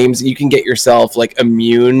these games and you can get yourself like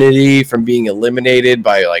immunity from being eliminated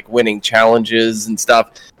by like winning challenges and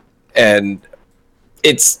stuff. And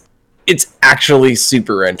it's actually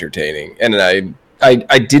super entertaining. And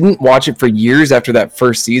I didn't watch it for years after that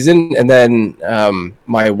first season. And then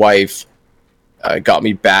my wife got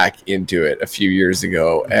me back into it a few years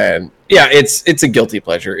ago. And yeah, it's a guilty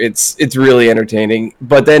pleasure. It's really entertaining.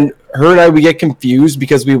 But then her and I, we get confused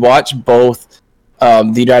because we watch both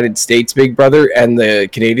the United States Big Brother and the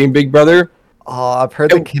Canadian Big Brother. Oh, I've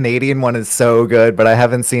heard the Canadian one is so good, but I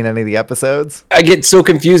haven't seen any of the episodes. I get so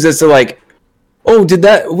confused as to like, oh,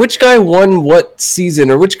 which guy won what season,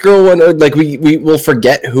 or which girl won? Or like we will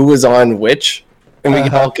forget who was on which, and we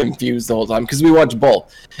get all confused the whole time because we watch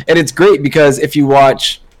both. And it's great because if you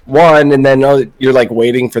watch one and then you're like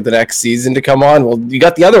waiting for the next season to come on, well, you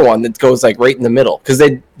got the other one that goes like right in the middle because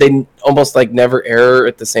they almost like never air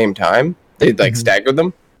at the same time. They like stagger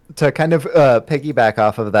them. To kind of piggyback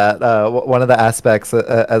off of that, one of the aspects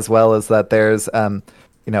as well is that there's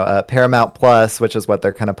Paramount Plus, which is what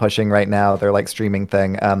they're kind of pushing right now. They're like streaming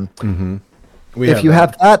thing. If you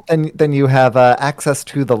have that, then you have access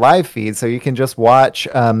to the live feed, so you can just watch.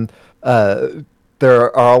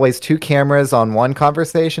 There are always 2 cameras on one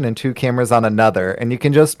conversation and 2 cameras on another, and you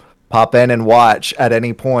can just pop in and watch at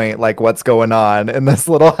any point, like what's going on in this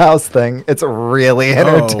little house thing. It's really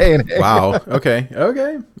entertaining. Oh, wow. Okay.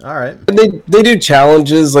 All right. And they do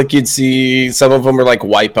challenges, like you'd see. Some of them are like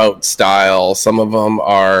Wipeout style. Some of them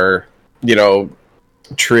are,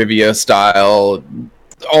 trivia style.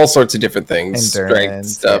 All sorts of different things. Strength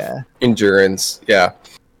stuff. Yeah. Endurance. Yeah.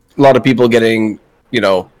 a lot of people getting,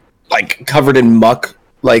 like covered in muck,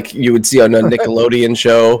 like you would see on a Nickelodeon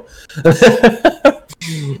show.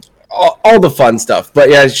 all the fun stuff. But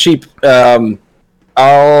yeah, Sheep. I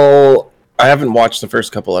haven't watched the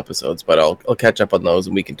first couple episodes, but I'll catch up on those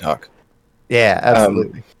and we can talk. Yeah,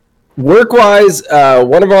 absolutely. Work-wise,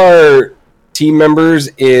 one of our team members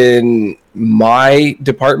in my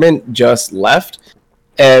department just left,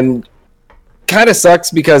 and kind of sucks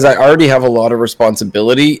because I already have a lot of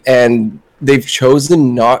responsibility, and they've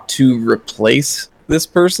chosen not to replace this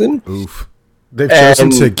person. Oof. They've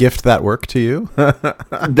chosen to gift that work to you?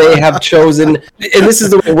 They have chosen, and this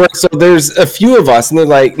is the way it works. So there's a few of us, and they're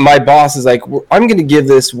like, my boss is like, I'm going to give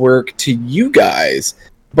this work to you guys,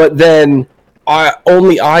 but then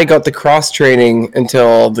I got the cross training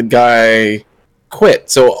until the guy quit.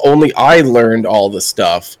 So only I learned all the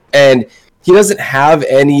stuff, and he doesn't have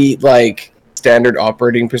any like standard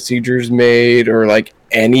operating procedures made or like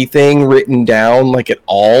anything written down like at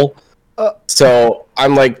all. So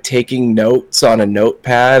I'm like taking notes on a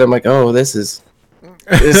notepad. I'm like, oh, this isn't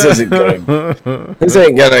good. This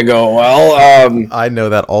ain't gonna go well. I know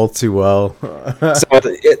that all too well. So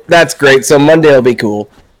that's great. So Monday will be cool.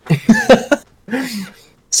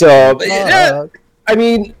 So, I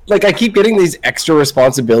mean, like I keep getting these extra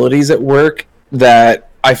responsibilities at work that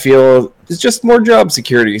I feel is just more job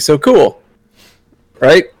security. So cool,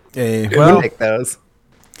 right? Hey, Well, take those.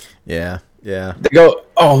 Yeah. They go,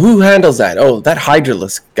 oh, who handles that? Oh, that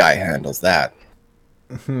Hydralisk guy handles that.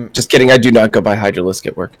 Just kidding. I do not go by Hydralisk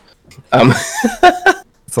at work.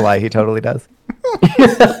 It's a lie. He totally does.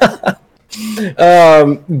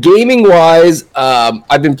 Gaming wise,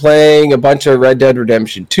 I've been playing a bunch of Red Dead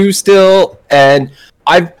Redemption 2 still, and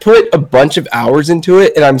I've put a bunch of hours into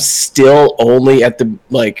it, and I'm still only at the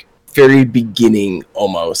like very beginning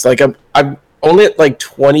almost. Like I'm only at like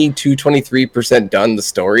 23% done the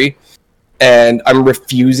story, and I'm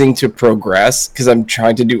refusing to progress because I'm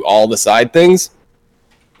trying to do all the side things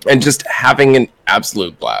and just having an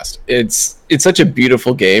absolute blast. It's such a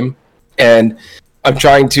beautiful game, and I'm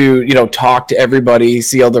trying to, talk to everybody,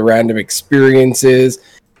 see all the random experiences.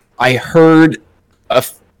 I heard a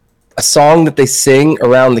song that they sing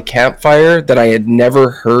around the campfire that I had never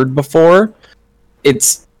heard before.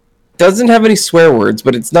 It doesn't have any swear words,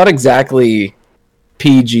 but it's not exactly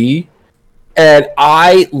PG. And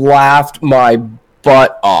I laughed my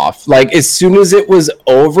butt off. Like, as soon as it was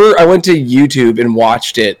over, I went to YouTube and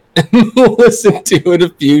watched it and listened to it a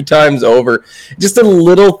few times over. Just the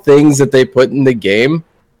little things that they put in the game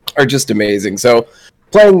are just amazing. So,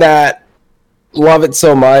 playing that, love it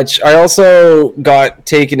so much. I also got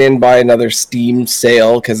taken in by another Steam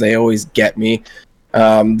sale because they always get me.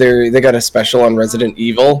 They got a special on Resident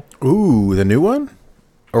Evil. Ooh, the new one?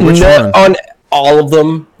 Or which one? On all of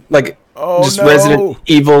them. Like, Resident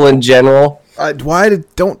Evil in general.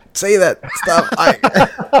 Don't say that stuff.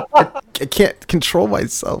 I can't control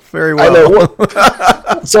myself very well. I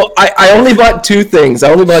know. So I only bought two things.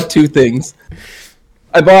 I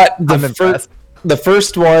bought the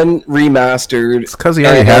first one remastered. It's because he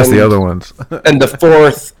already has the other ones. And the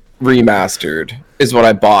fourth remastered is what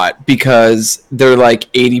I bought because they're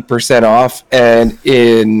like 80% off, and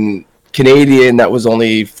in Canadian that was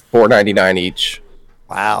only $4.99 each.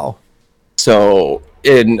 Wow. So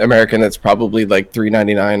in American, that's probably like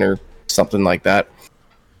 $3.99 or something like that.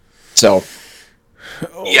 So,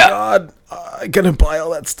 God, I'm gonna buy all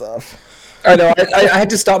that stuff. I know. I had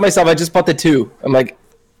to stop myself. I just bought the two. I'm like,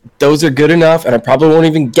 those are good enough, and I probably won't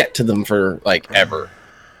even get to them for like ever.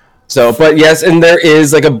 So, but yes, and there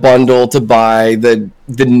is like a bundle to buy the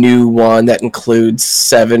new one that includes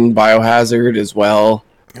 7 Biohazard as well.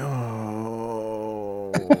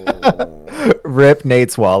 Oh. Rip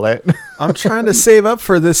Nate's wallet. I'm trying to save up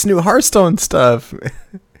for this new Hearthstone stuff.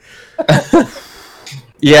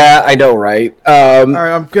 Yeah, I know, right? All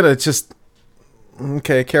right, I'm gonna just...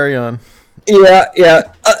 Okay, carry on. Yeah.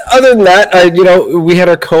 Other than that, we had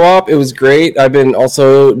our co-op. It was great. I've been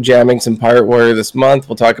also jamming some Pirate Warrior this month.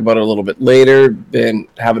 We'll talk about it a little bit later. Been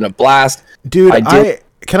having a blast. Dude,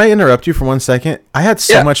 can I interrupt you for 1 second? I had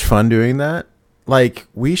so much fun doing that. Like,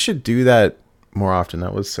 we should do that more often.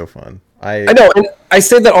 That was so fun. I know, and I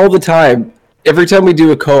say that all the time. Every time we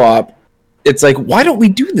do a co-op, it's like, why don't we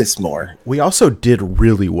do this more? We also did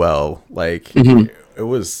really well. Like, it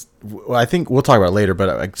was... I think we'll talk about it later, but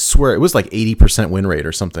I swear it was like 80% win rate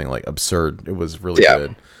or something like absurd. It was really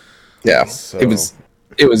good. Yeah, so. It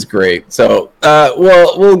was great. So,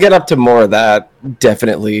 we'll get up to more of that.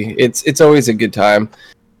 Definitely, it's always a good time.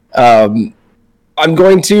 I'm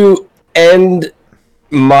going to end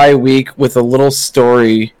my week with a little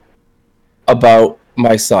story about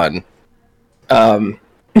my son.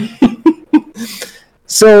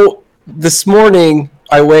 So this morning,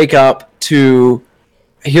 I wake up to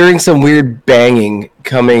hearing some weird banging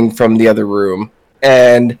coming from the other room,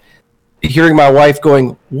 and hearing my wife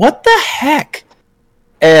going, "What the heck?"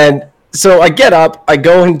 And so I get up, I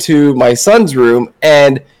go into my son's room,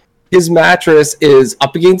 and his mattress is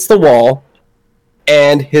up against the wall,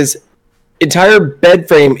 and his entire bed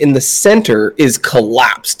frame in the center is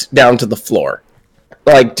collapsed down to the floor.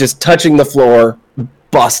 Like, just touching the floor,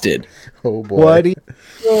 busted. Oh boy.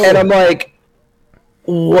 And I'm like,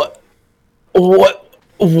 what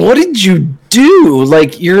did you do?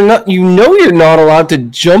 Like, you're not allowed to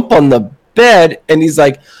jump on the bed. And he's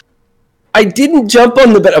like, I didn't jump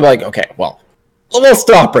on the bed. I'm like, okay, well, we'll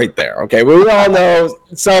stop right there. Okay, we all know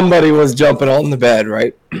somebody was jumping on the bed,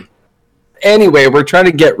 right? Anyway, we're trying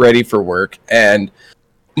to get ready for work, and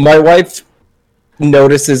my wife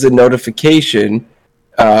notices a notification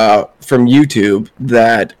from YouTube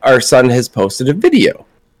that our son has posted a video.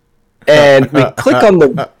 And we click on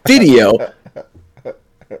the video.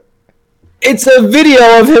 It's a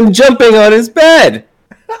video of him jumping on his bed.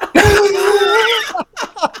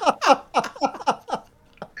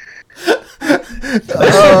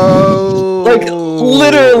 Oh, like,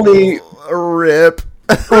 literally, rip.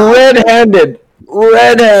 red-handed.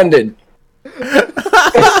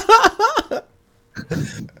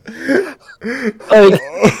 Like,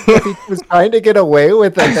 He was trying to get away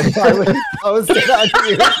with it. That's why we posted on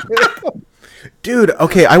YouTube. Dude,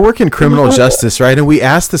 okay, I work in criminal justice, right? And we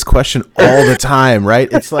ask this question all the time,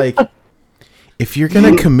 right? It's like, if you're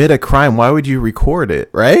going to commit a crime, why would you record it,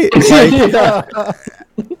 right? Like,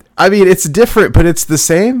 I mean, it's different, but it's the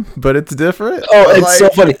same, but it's different. Oh, it's so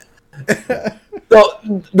funny.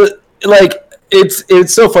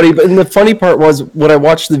 It's so funny, but the funny part was when I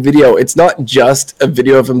watched the video, it's not just a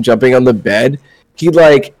video of him jumping on the bed. He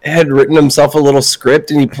had written himself a little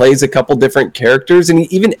script, and he plays a couple different characters, and he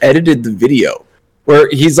even edited the video where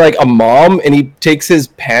he's like a mom, and he takes his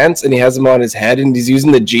pants and he has them on his head, and he's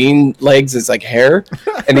using the jean legs as like hair,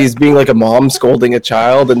 and he's being like a mom scolding a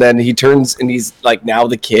child, and then he turns and he's like now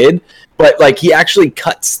the kid. But like he actually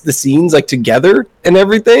cuts the scenes like together and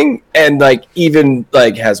everything, and like even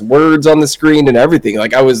like has words on the screen and everything.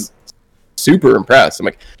 Like, I was super impressed. I'm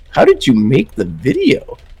like, how did you make the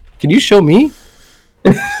video? Can you show me?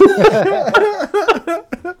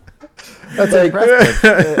 That's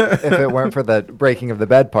impressive. If it weren't for the breaking of the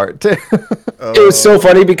bed part, too. It was so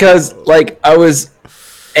funny because like I was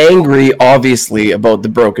angry, obviously, about the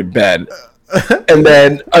broken bed, and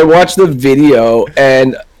then I watched the video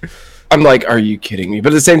and I'm like, are you kidding me?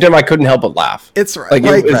 But at the same time, I couldn't help but laugh. It's right.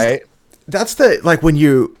 Right. That's like when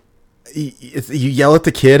you yell at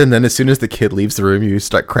the kid, and then as soon as the kid leaves the room, you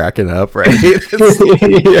start cracking up, right?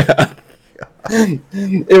 Yeah.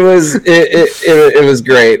 It was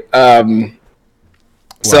great. Wow.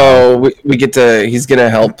 So we get to, he's gonna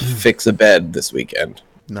help fix a bed this weekend.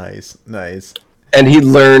 Nice. And he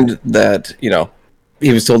learned that,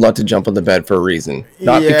 he was told not to jump on the bed for a reason.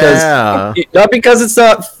 Not because it's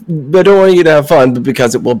not, I don't want you to have fun, but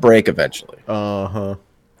because it will break eventually. Uh-huh.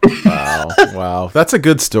 Wow. That's a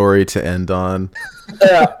good story to end on.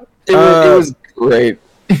 Yeah. It was great.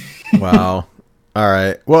 Wow. All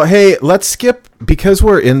right. Well, hey, let's skip, because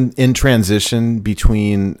we're in transition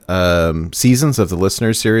between seasons of the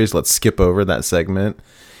listener series. Let's skip over that segment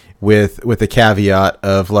with a caveat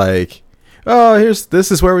of like, oh,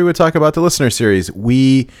 this is where we would talk about the listener series.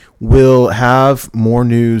 We will have more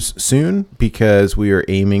news soon because we are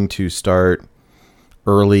aiming to start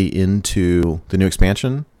early into the new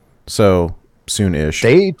expansion. So soon-ish.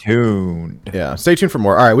 Stay tuned. Yeah, stay tuned for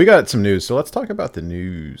more. All right, we got some news. So let's talk about the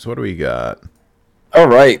news. What do we got? All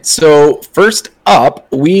right. So first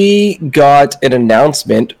up, we got an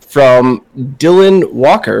announcement from Dylan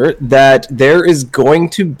Walker that there is going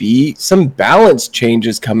to be some balance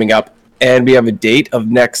changes coming up, and we have a date of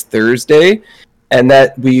next Thursday, and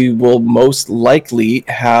that we will most likely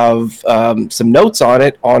have some notes on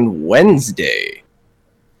it on Wednesday.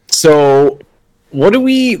 So what are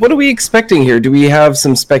we expecting here? Do we have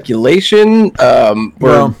some speculation?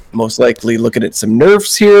 We're most likely looking at some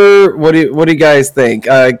nerfs here. What do you guys think?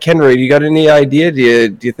 Kenray, you got any idea? Do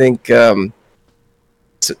you think there's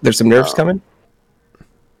some nerfs coming?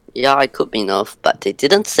 Yeah, it could be nerf, but they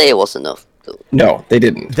didn't say it was enough. No, they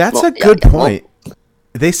didn't. That's a good point.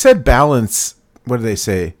 They said balance. What do they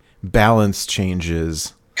say? Balance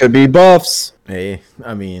changes. Could be buffs. Hey,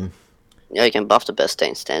 I mean... Yeah, you can buff the best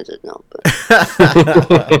staying standard now, but...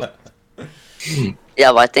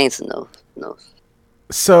 yeah, but I think it's no.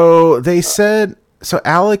 So they said... So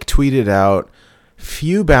Alec tweeted out,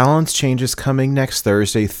 few balance changes coming next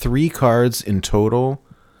Thursday, 3 cards in total.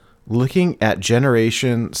 looking at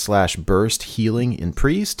generation/burst healing in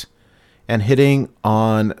Priest, and hitting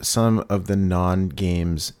on some of the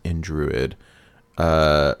non-games in Druid,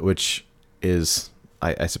 which is,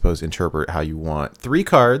 I suppose, interpret how you want. 3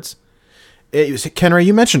 cards. Kenray,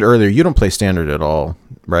 you mentioned earlier you don't play Standard at all,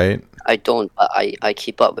 right? I don't, but I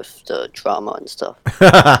keep up with the drama and stuff. So,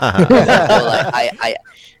 like,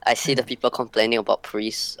 I see the people complaining about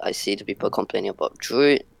Priest. I see the people complaining about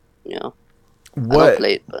Druid. You know, I don't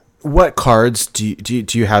play it, but what cards do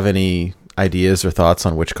you have any ideas or thoughts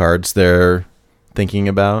on which cards they're thinking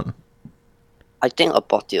about? I think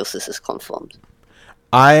Apotheosis is confirmed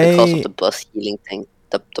because of the burst healing thing.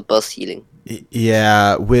 The burst healing.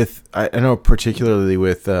 Yeah, with I know particularly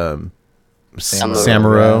with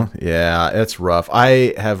Samuro. Yeah, it's rough.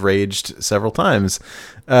 I have raged several times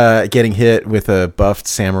getting hit with a buffed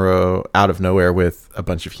Samuro out of nowhere with a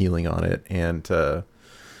bunch of healing on it, and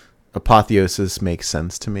Apotheosis makes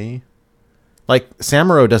sense to me. Like,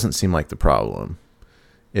 Samuro doesn't seem like the problem.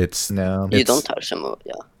 You don't touch Samuro,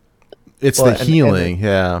 yeah. It's the healing,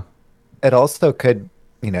 yeah. It also could,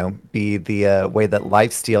 be the way that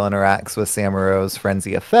Lifesteal interacts with Samuro's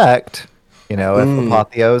Frenzy effect. If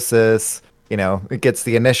Apotheosis, it gets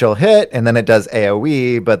the initial hit and then it does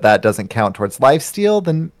AoE, but that doesn't count towards Lifesteal,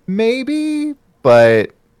 then maybe.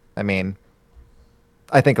 But, I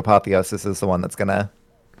think Apotheosis is the one that's gonna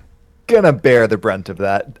bear the brunt of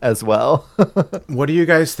that as well. What do you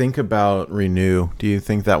guys think about Renew? Do you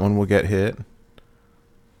think that one will get hit?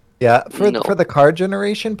 Yeah, for the card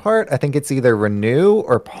generation part, I think it's either Renew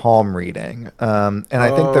or Palm Reading. And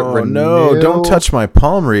I think that Renew... No, don't touch my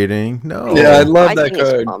Palm Reading. No. Yeah, I love that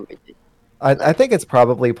card. I think it's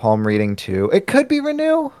probably Palm Reading too. It could be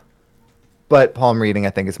Renew, but Palm Reading I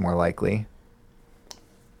think is more likely.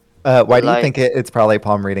 Why do you think it's probably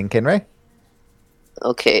Palm Reading, Kinray?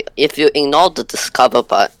 Okay, if you ignore the Discover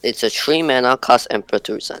part, it's a 3 mana cast Emperor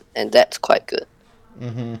to Resent, and that's quite good.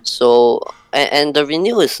 Mm-hmm. So, and the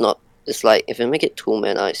Renew is not, it's like, if you make it 2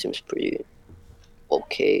 mana, it seems pretty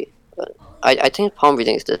okay. But I think Palm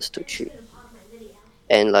Reading is just too cheap.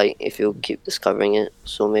 And like, if you keep discovering it,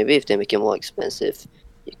 so maybe if they make it more expensive,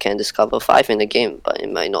 you can discover 5 in the game, but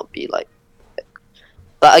it might not be like...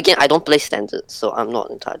 But again, I don't play Standard, so I'm not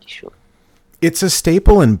entirely sure. It's a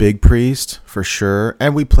staple in Big Priest, for sure.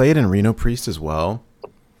 And we play it in Reno Priest as well.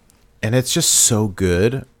 And it's just so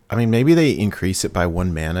good. Maybe they increase it by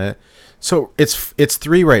 1 mana. So it's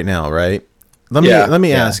 3 right now, right? Let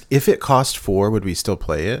me ask, if it cost 4, would we still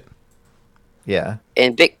play it? Yeah.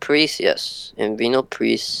 In Big Priest, yes. In Reno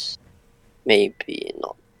Priest, maybe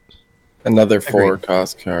not. Another 4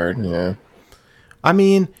 cost card, yeah.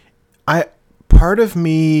 Part of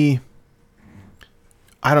me,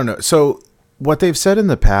 I don't know. So what they've said in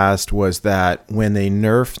the past was that when they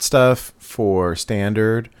nerf stuff for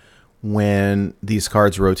Standard, when these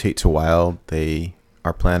cards rotate to Wild, they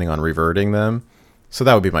are planning on reverting them. So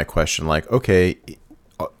that would be my question. Like, okay,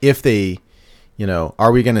 if they,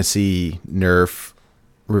 are we going to see nerf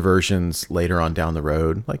reversions later on down the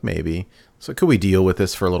road? Like, maybe. So could we deal with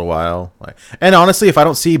this for a little while? And honestly, if I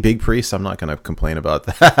don't see Big Priest, I'm not going to complain about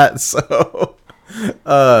that. So...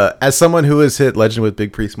 as someone who has hit Legend with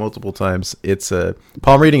Big Priest multiple times, it's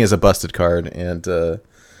Palm Reading is a busted card, and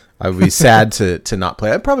I would be sad to not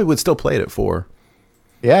play. I probably would still play it at 4.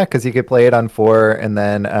 Yeah, because you could play it on 4 and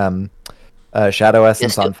then Shadow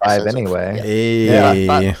Essence on 5 anyway. Hey.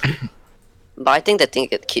 Yeah, but I think the thing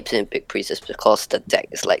that keeps it in Big Priest is because the deck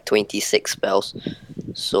is like 26 spells,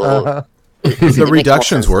 so the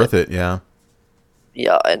reduction's worth it. Yeah.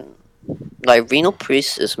 Yeah, and like Reno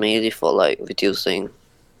Priest is mainly for like reducing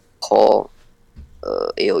core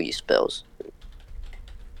AoE spells.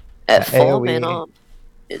 At 4 mana,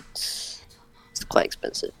 it's quite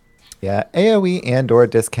expensive. Yeah, AoE and or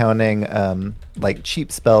discounting like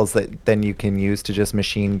cheap spells that then you can use to just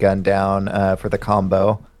machine gun down for the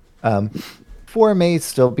combo. 4 may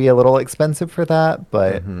still be a little expensive for that,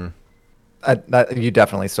 but you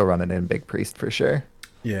definitely still run it in Big Priest for sure.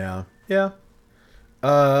 Yeah.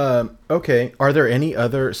 Okay. Are there any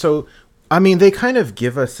other? So, they kind of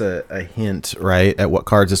give us a hint, right, at what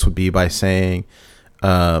cards this would be by saying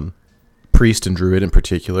Priest and Druid in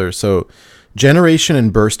particular. So, Generation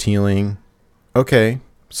and Burst Healing. Okay.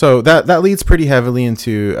 So that leads pretty heavily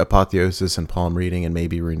into Apotheosis and Palm Reading and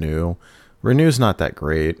maybe Renew. Renew's not that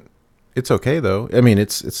great. It's okay though.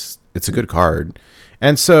 It's a good card.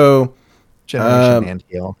 And so Generation and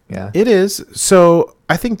Heal. Yeah. It is. So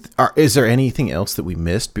I think, is there anything else that we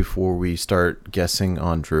missed before we start guessing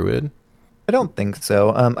on Druid? I don't think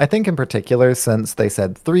so. I think in particular, since they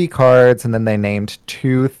said 3 cards and then they named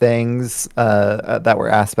 2 things that were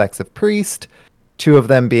aspects of Priest, two of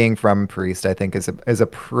them being from Priest, I think is a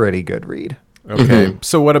pretty good read. Okay,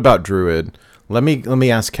 so what about Druid? Let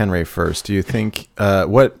me ask Kenray first. Do you think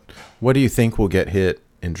what do you think will get hit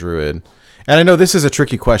in Druid? And I know this is a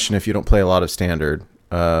tricky question if you don't play a lot of Standard.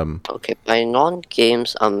 Okay, by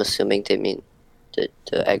non-games, I'm assuming they mean the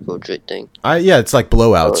aggro Druid thing. Yeah, it's like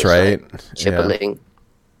blowouts, So it's right? like Chipperling.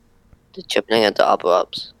 The Chipperling and the Arbor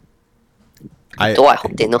Ups. I Though I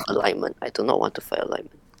hope they know alignment. I do not want to fight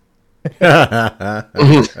alignment. I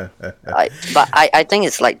think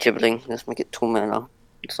it's like Gibberling. Let's make it 2 mana or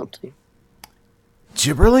something.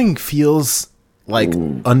 Gibberling feels like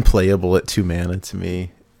unplayable at 2 mana to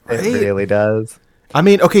me. It really does. I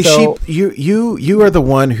mean, okay, So- Sheep, you are the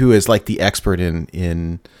one who is like the expert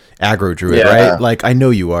in aggro Druid, Yeah. right? Like I know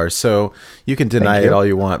you are, so you can deny Thank it you. all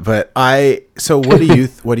you want. But so what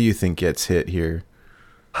do you think gets hit here?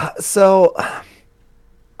 So,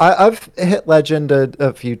 I've hit Legend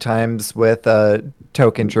a few times with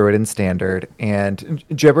Token Druid in Standard, and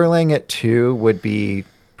Gibberling at 2 would be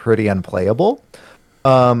pretty unplayable.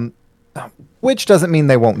 Which doesn't mean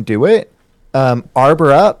they won't do it.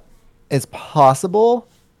 Arbor Up is possible.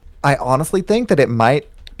 I honestly think that it might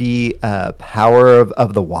be Power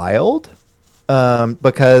of the Wild.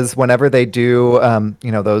 Because whenever they do,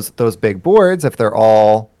 those big boards, if they're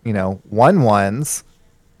all, 1/1s,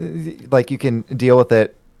 like you can deal with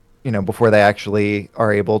it, before they actually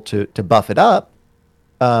are able to buff it up.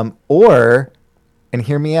 Or, and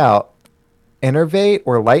hear me out, Innervate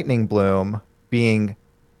or Lightning Bloom being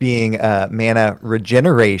mana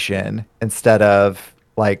regeneration instead of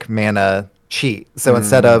like mana cheat. So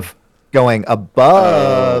instead of going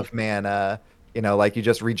above mana, like you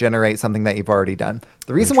just regenerate something that you've already done.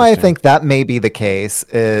 The reason why I think that may be the case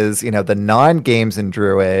is, the non-games in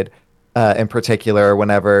Druid, in particular,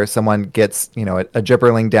 whenever someone gets, a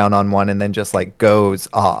Gibberling down on 1 and then just like goes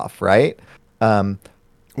off, right?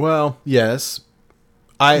 Well, yes.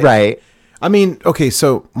 Right. I mean, okay,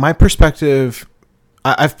 so my perspective,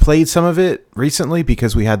 I've played some of it recently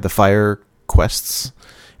because we had the fire quests.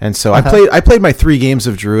 And so I played my 3 games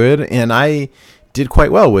of Druid, and I did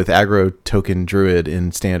quite well with aggro token Druid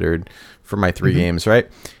in Standard for my 3 games, right?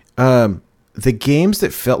 The games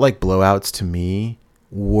that felt like blowouts to me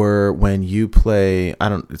were when you play,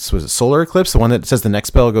 was it Solar Eclipse, the one that says the next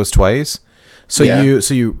spell goes twice? So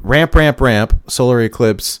you ramp, Solar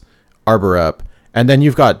Eclipse, Arbor Up, and then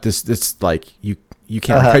you've got this like you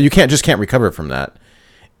can't you can't recover from that.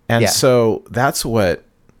 And so that's what.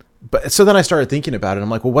 But so then I started thinking about it. I'm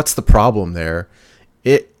like, well, what's the problem there?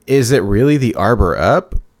 Is it really the Arbor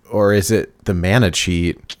Up, or is it the mana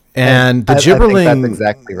cheat? And the Gibberling, I think that's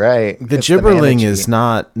exactly right. The Gibberling is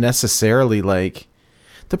not necessarily like.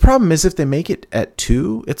 The problem is if they make it at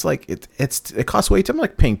 2, it's like it costs way too. I'm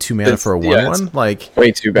like paying 2 mana for a 1/1, like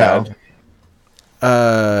way too bad.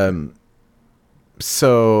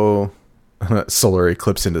 So Solar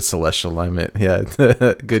Eclipse into Celestial Alignment, yeah,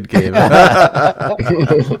 good game.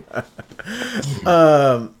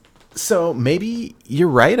 So maybe you're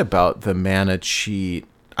right about the mana cheat.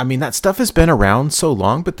 I mean, that stuff has been around so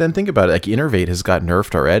long, but then think about it. Like Innervate has got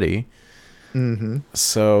nerfed already.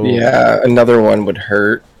 So yeah, another one would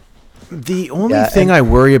hurt. The only thing I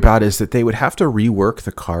worry about is that they would have to rework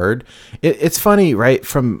the card. It's funny, right?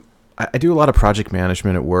 I do a lot of project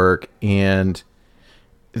management at work, and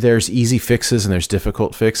there's easy fixes and there's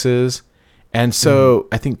difficult fixes. And so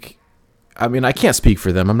I can't speak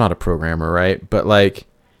for them. I'm not a programmer, right? But like,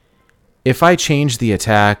 if I change the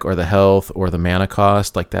attack or the health or the mana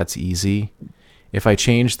cost, like that's easy. If I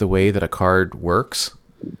change the way that a card works,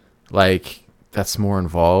 like that's more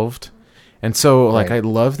involved. And so like I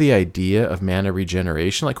love the idea of mana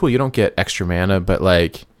regeneration. Like, cool, you don't get extra mana, but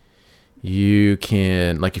like you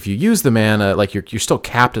can, like if you use the mana, like you're still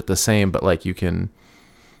capped at the same, but like you can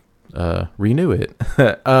renew it.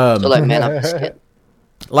 So like Mana Biscuit.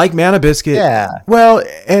 Like Mana Biscuit. Yeah. Well,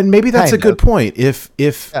 and maybe that's a good point. If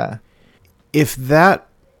that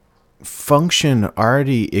function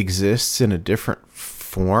already exists in a different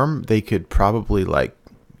form, they could probably like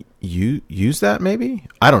use that. Maybe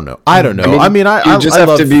I don't know. I mean, you just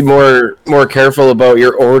have to be more careful about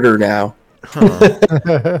your order now.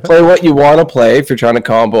 Play what you want to play. If you're trying to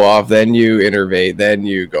combo off, then you innervate, then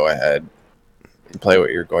you go ahead and play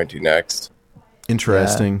what you're going to next.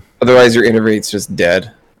 Interesting. Otherwise, your innervate's just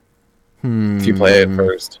dead. If you play it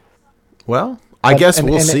first. Well, I guess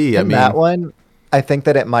we'll see. I mean, that one, I think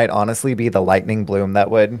that it might honestly be the Lightning Bloom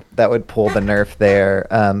that would pull the nerf there,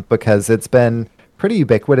 because it's been pretty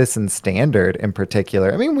ubiquitous in Standard in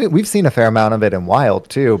particular. I mean, we've seen a fair amount of it in Wild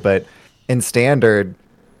too, but in Standard,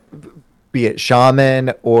 be it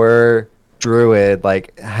Shaman or Druid,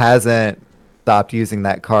 like hasn't stopped using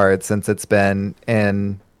that card since it's been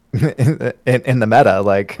in the meta,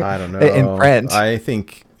 like I don't know, in print. I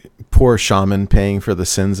think poor Shaman paying for the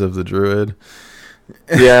sins of the Druid.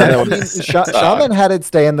 Yeah, that was, Shaman had its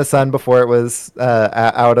day in the sun before it was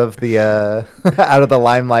out of the out of the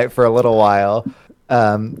limelight for a little while,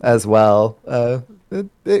 as well.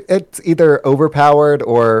 It's either overpowered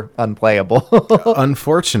or unplayable.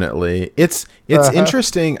 Unfortunately, it's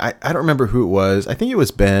interesting. I don't remember who it was. I think it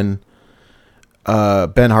was Ben.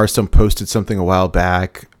 Ben Hearthstone posted something a while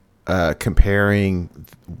back comparing.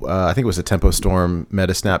 I think it was a Tempo Storm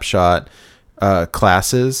meta snapshot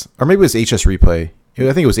classes, or maybe it was HS Replay.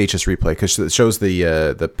 I think it was HS Replay because it shows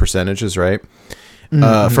the percentages, right?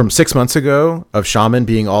 From 6 months ago of Shaman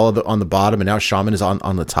being on the bottom, and now Shaman is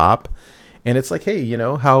on the top. And it's like, hey, you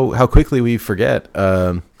know how quickly we forget.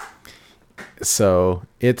 So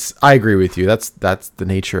I agree with you. That's the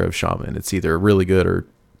nature of Shaman. It's either really good or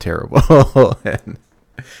terrible. And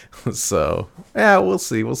so yeah, we'll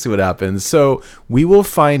see what happens. So we will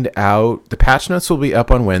find out. The patch notes will be up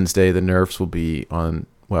on Wednesday. The nerfs will be on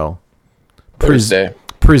Thursday.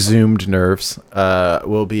 Presumed nerfs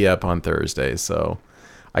will be up on Thursday. So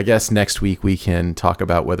I guess next week we can talk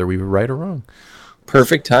about whether we were right or wrong.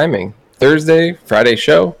 Perfect timing. Thursday, Friday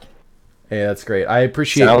show. Hey, that's great.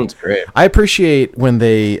 Sounds great. I appreciate when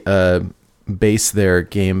they base their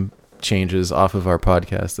game changes off of our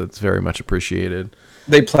podcast. That's very much appreciated.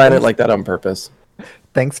 They plan it like that on purpose.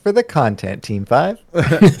 Thanks for the content, Team 5.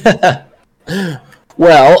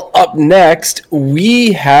 Well, up next,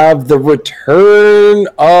 we have the return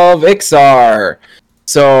of Ixar.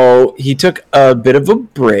 So he took a bit of a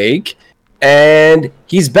break, and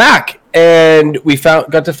he's back. And we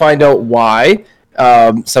got to find out why.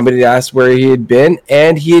 Somebody asked where he had been,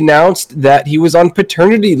 and he announced that he was on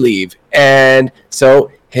paternity leave. And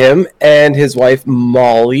so him and his wife,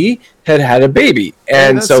 Molly, had a baby.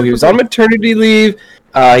 And so he was on maternity leave.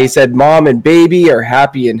 He said mom and baby are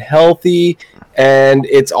happy and healthy, and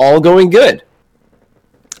it's all going good.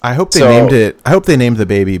 I hope they named the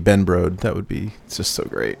baby Ben Brode. That would be just so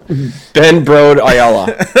great. Ben Brode Ayala.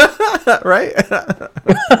 Right?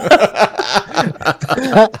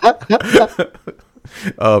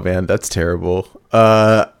 Oh man, that's terrible. Put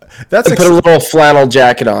a little flannel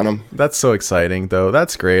jacket on him. That's so exciting, though.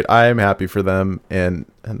 That's great. I am happy for them, and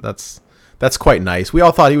that's quite nice. We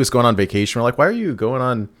all thought he was going on vacation. We're like, why are you going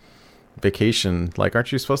on vacation? Like,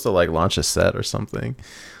 aren't you supposed to like launch a set or something?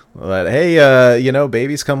 But hey,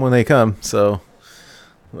 babies come when they come. So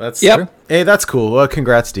that's true. Hey, that's cool. Well,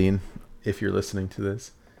 congrats, Dean, if you're listening to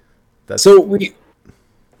this.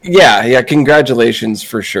 Congratulations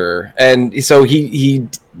for sure. And so he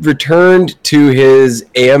returned to his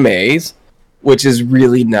AMAs, which is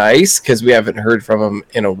really nice because we haven't heard from him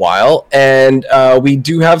in a while. And we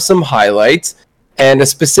do have some highlights. And a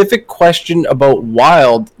specific question about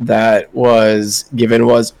Wild that was given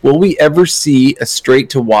was, will we ever see a straight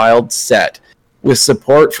to Wild set with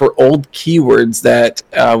support for old keywords that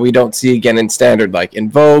we don't see again in Standard, like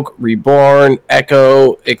Invoke, Reborn,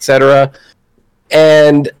 Echo, etc.?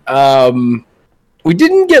 And we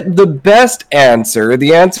didn't get the best answer.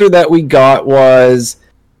 The answer that we got was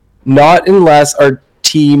not unless our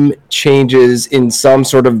team changes in some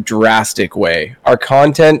sort of drastic way. Our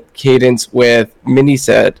content cadence with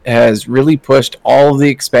Miniset has really pushed all of the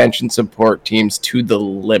expansion support teams to the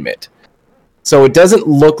limit. So it doesn't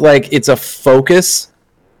look like it's a focus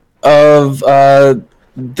of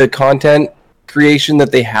the content creation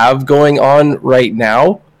that they have going on right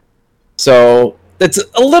now. So it's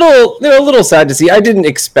a little sad to see. I didn't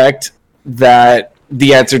expect that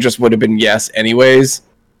the answer just would have been yes anyways.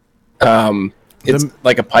 It's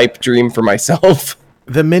like a pipe dream for myself.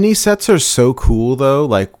 The mini sets are so cool though.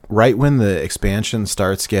 Like right when the expansion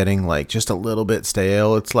starts getting like just a little bit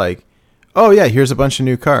stale, it's like, oh yeah, here's a bunch of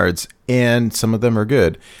new cards, and some of them are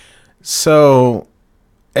good. So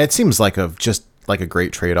it seems like a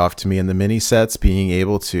great trade-off to me. And the mini sets being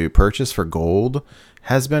able to purchase for gold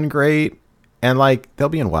has been great. And like they'll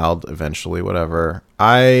be in Wild eventually, whatever.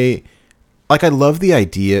 I love the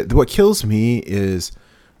idea. What kills me is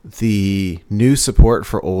the new support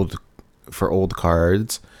for old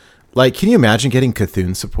cards. Like, can you imagine getting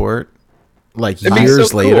Cthulhu support like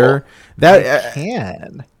years later? That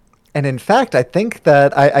can. And in fact, I think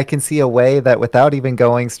that I can see a way that without even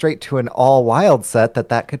going straight to an all Wild set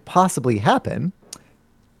that could possibly happen.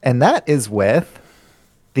 And that is with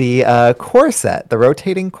the core set, the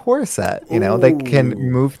rotating core set. You know, they can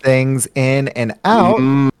move things in and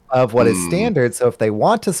out of what is standard. So if they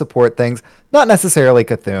want to support things, not necessarily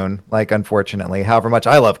Cthulhu, like unfortunately, however much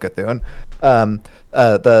I love Cthulhu, The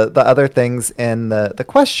other things in the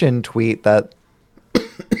question tweet that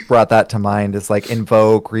brought that to mind is like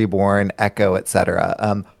Invoke, Reborn, Echo,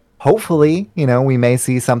 etc. Hopefully, we may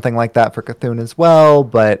see something like that for Cthulhu as well,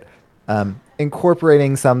 but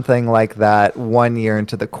incorporating something like that 1 year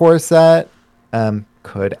into the core set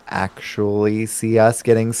could actually see us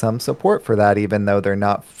getting some support for that, even though they're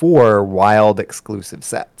not for Wild exclusive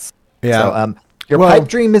sets. Yeah. So, your pipe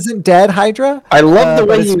dream isn't dead, Hydra. I love the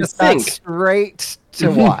way it's you just think. not straight to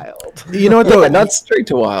Wild. You know what though? Not straight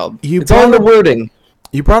to Wild. It's on the wording.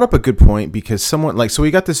 You brought up a good point because so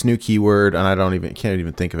we got this new keyword and I can't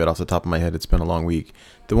even think of it off the top of my head. It's been a long week.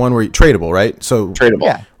 The one where tradable, right? So tradable.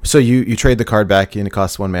 Yeah. So you trade the card back and it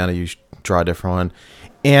costs 1 mana. You draw a different one,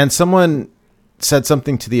 and someone said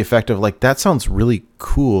something to the effect of like, "That sounds really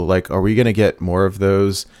cool. Like, are we gonna get more of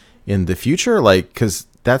those in the future? Like, because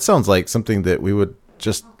that sounds like something that we would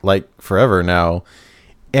just like forever now."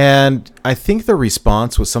 And I think the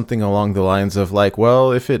response was something along the lines of like,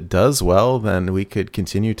 well, if it does well, then we could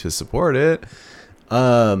continue to support it.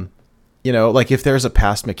 Like if there's a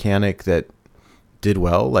past mechanic that did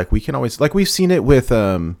well, like we can always, like we've seen it with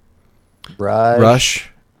Rush,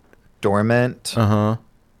 Dormant.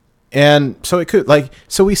 And so it could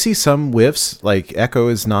so we see some whiffs, like Echo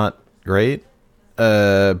is not great,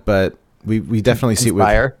 but we definitely see it with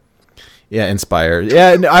Inspire.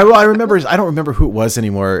 Yeah, and I remember. I don't remember who it was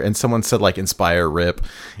anymore. And someone said like Inspire rip,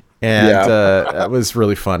 and that was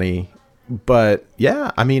really funny. But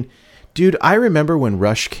yeah, I mean, dude, I remember when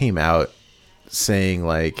Rush came out saying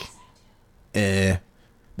like, this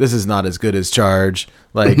is not as good as Charge.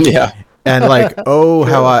 Like, and like,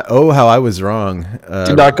 how I was wrong.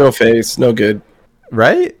 Did not go face. No good.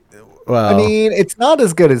 Right. Well, I mean, it's not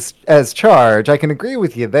as good as Charge. I can agree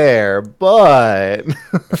with you there, but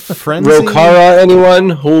Frenzy, Rokara, anyone?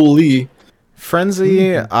 Holy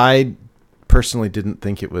Frenzy! I personally didn't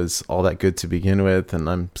think it was all that good to begin with, and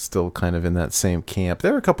I'm still kind of in that same camp.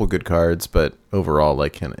 There are a couple good cards, but overall,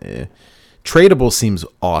 like, tradable seems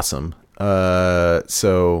awesome.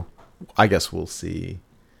 So I guess we'll see.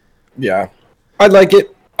 Yeah, I'd like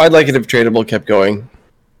it. I'd like it if tradable kept going.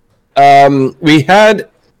 We had.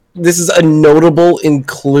 This is a notable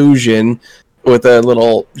inclusion with a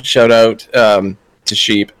little shout out to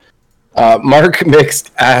Sheep. Mark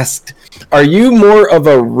Mixed asked, "Are you more of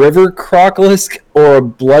a River Crocolisk or a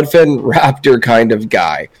Bloodfen Raptor kind of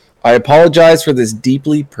guy? I apologize for this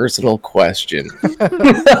deeply personal question."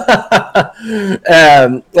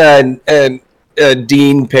 and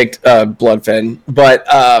Dean picked Bloodfen, but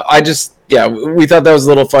we thought that was a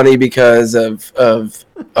little funny because of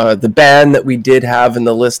the ban that we did have in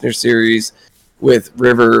the listener series with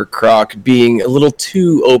River Croc being a little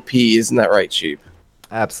too OP. Isn't that right, Sheep?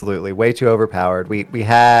 Absolutely, way too overpowered. We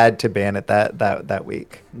had to ban it that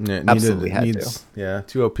week. Yeah, absolutely had to. Yeah,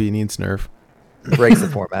 too OP, needs nerf. Breaks the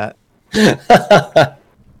format.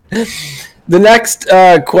 The next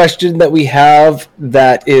question that we have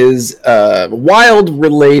that is Wild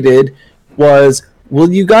related was,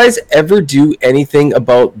 will you guys ever do anything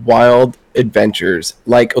about Wild adventures?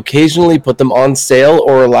 Like occasionally put them on sale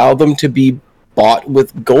or allow them to be bought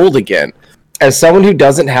with gold again? As someone who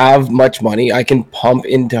doesn't have much money I can pump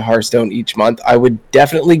into Hearthstone each month, I would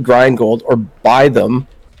definitely grind gold or buy them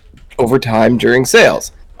over time during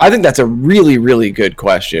sales. I think that's a really, really good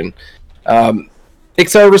question.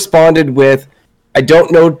 Ixar responded with, I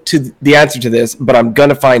don't know the answer to this, but I'm going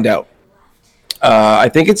to find out. I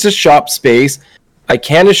think it's a shop space. I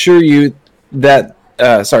can assure you that,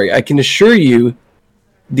 I can assure you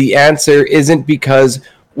the answer isn't because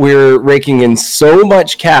we're raking in so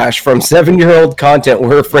much cash from 7-year-old content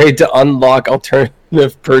we're afraid to unlock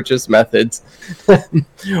alternative purchase methods.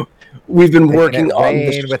 We've been working on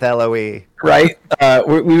with LOE. Right?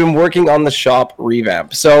 We've been working on the shop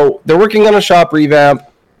revamp. So they're working on a shop revamp.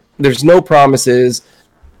 There's no promises.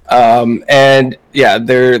 And yeah,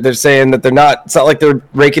 they're saying that it's not like they're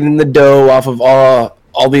raking in the dough off of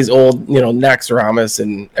all these old, Naxxramas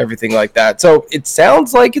and everything like that. So it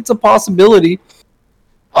sounds like it's a possibility.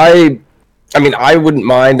 I mean, I wouldn't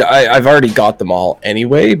mind. I've already got them all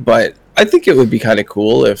anyway, but I think it would be kind of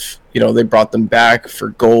cool if, they brought them back for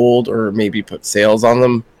gold or maybe put sales on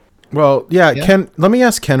them. Well, yeah. Ken, let me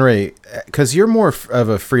ask Kenray, because you're more of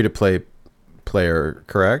a free-to-play player,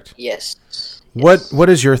 correct? Yes. What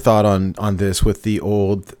is your thought on this with the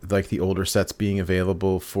older sets being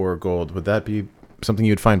available for gold? Would that be something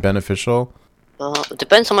you'd find beneficial? It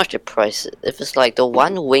depends how much the price is. If it's like the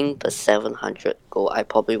one wing for 700 gold, I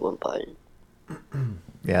probably won't buy it.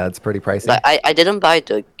 Yeah, it's pretty pricey. Like I didn't buy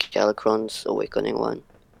the Galakrond's Awakening one.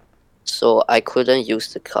 so I couldn't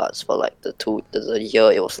use the cards for like the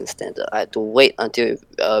year it was in standard. I had to wait until it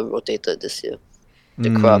rotated this year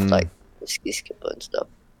to craft like Ski Skipper and stuff.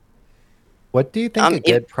 What do you think a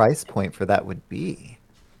good price point for that would be?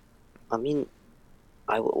 I mean,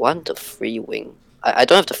 I would want the free wing. I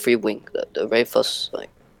don't have the free wing. The very first like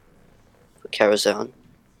for Karazhan.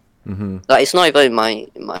 Like it's not even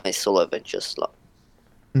in my solo adventure slot.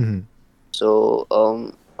 So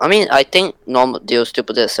I mean, I think they'll still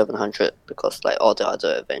put it at 700 because like all the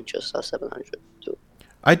other adventures are 700 too.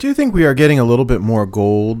 I do think we are getting a little bit more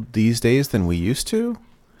gold these days than we used to.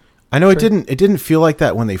 I know it didn't feel like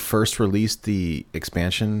that when they first released the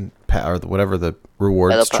expansion or whatever the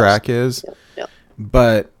rewards track is. Yeah.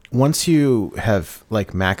 But once you have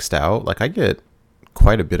like maxed out, like I get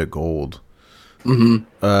quite a bit of gold.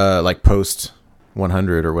 Like post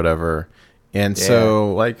 100 or whatever. And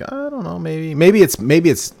so like I don't know, maybe it's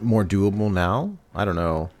more doable now. I don't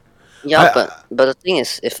know. Yeah, but the thing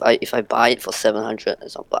is, if I buy it for 700, for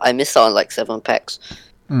example, I miss out on like 7 packs,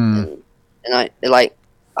 and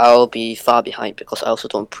I'll be far behind because I also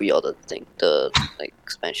don't pre-order the like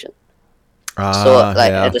expansion. So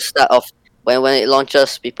like at the start of when it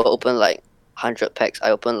launches, people open like 100 packs. I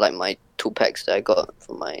open like my 2 packs that I got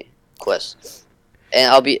from my quest,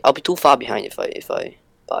 and I'll be too far behind if I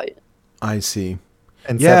buy it. I see.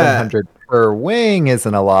 And 700 per wing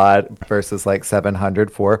isn't a lot versus like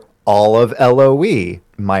 700 for all of LOE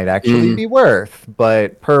might actually be worth,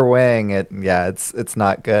 but per wing, it's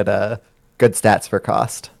not good stats for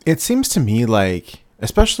cost. It seems to me like,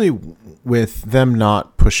 especially with them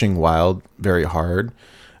not pushing Wild very hard,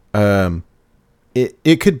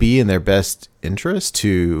 it could be in their best interest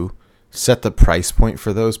to set the price point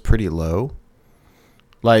for those pretty low.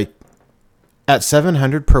 Like at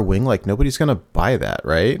 700 per wing, like nobody's gonna buy that,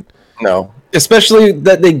 right? No, especially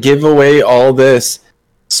that they give away all this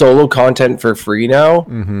solo content for free now.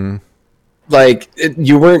 Like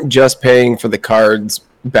you weren't just paying for the cards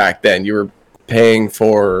back then; you were paying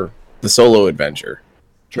for the solo adventure,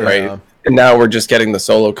 right? And now we're just getting the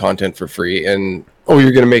solo content for free, and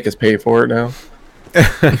you're gonna make us pay for it now.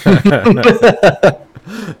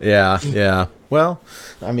 Yeah. Well,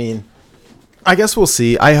 I mean, I guess we'll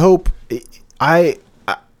see. I hope. I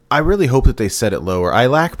really hope that they set it lower. I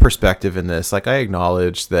lack perspective in this. Like I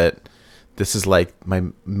acknowledge that this is like my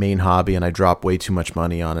main hobby, and I drop way too much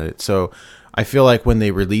money on it. So I feel like when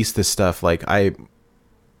they release this stuff, like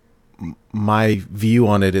my view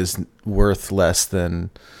on it is worth less than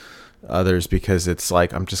others because it's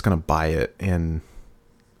like I'm just gonna buy it, and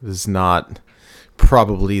this is not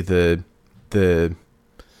probably the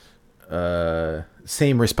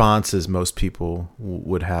same response as most people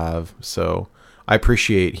would have. So I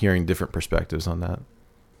appreciate hearing different perspectives on that.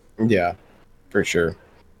 Yeah, for sure.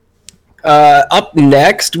 Up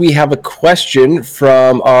next, we have a question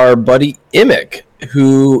from our buddy Imic,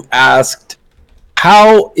 who asked,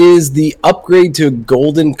 how is the upgrade to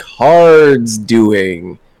golden cards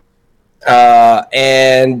doing?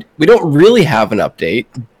 And we don't really have an update,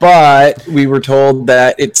 but we were told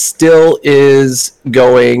that it still is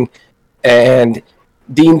going, and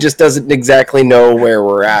Dean just doesn't exactly know where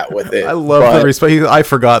we're at with it. I love the response. I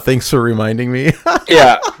forgot. Thanks for reminding me.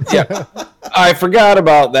 yeah. I forgot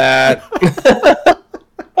about that.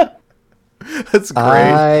 That's great.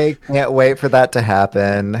 I can't wait for that to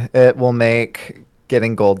happen. It will make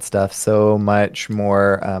getting gold stuff so much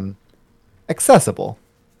more accessible.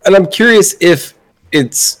 And I'm curious if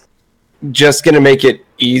it's just going to make it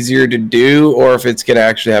easier to do, or if it's going to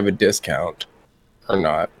actually have a discount or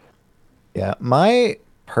not. Yeah, my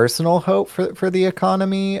personal hope for the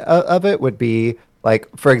economy of it would be, like,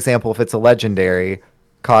 for example, if it's a legendary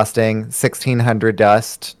costing 1,600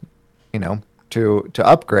 dust, to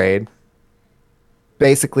upgrade,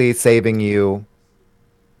 basically saving you,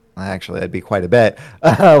 actually, that'd be quite a bit,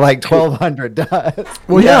 like 1,200 dust.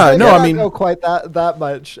 Well, yeah, no, I mean, go quite that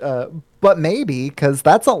much, but maybe, because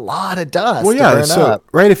that's a lot of dust. Well, yeah, to burn up.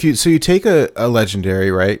 right. If you take a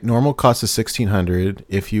legendary, right? Normal cost is 1,600.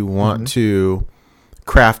 If you want to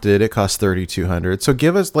craft it, it costs 3,200. So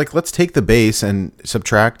give us let's take the base and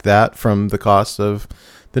subtract that from the cost of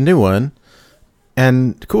the new one,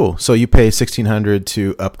 and cool. So you pay 1,600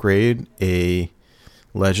 to upgrade a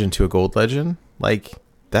legend to a gold legend. Like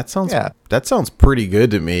that sounds pretty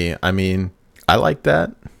good to me. I mean, I like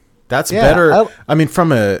that. That's better. I mean,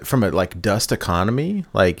 from a like dust economy,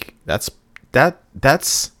 like that's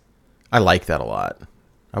I like that a lot.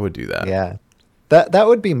 I would do that. Yeah, that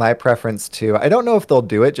would be my preference too. I don't know if they'll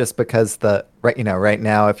do it just because right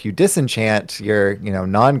now, if you disenchant your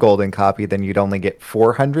non-golden copy, then you'd only get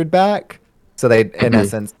 400 back. So they'd in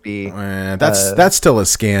essence be. That's still a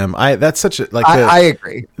scam. That's such a like. I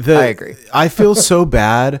agree. I agree. I feel so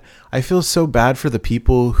bad. I feel so bad for the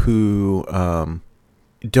people who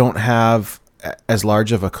don't have as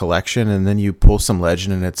large of a collection, and then you pull some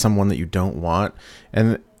legend and it's someone that you don't want,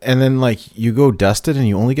 and then like you go dust it and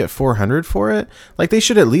you only get 400 for it. Like they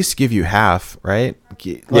should at least give you half, right?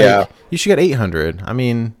 Like, you should get 800. I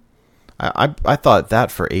mean, I thought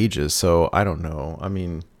that for ages, so I don't know. I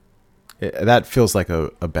mean, that feels like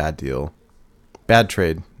a bad deal, bad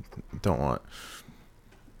trade. Don't want.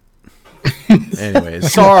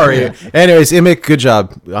 Anyways, sorry. Anyways, Imic, good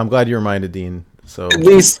job. I'm glad you reminded Dean. So at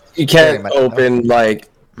least you can't open like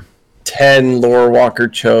 10 Lore Walker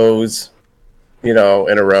Chos, in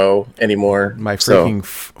a row anymore. My freaking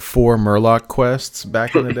 4 Murloc quests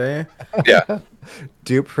back in the day. Yeah.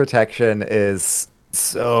 Dupe protection is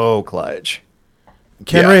so clutch.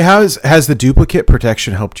 Kenray, has the duplicate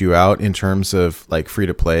protection helped you out in terms of like free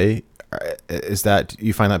to play? Is that,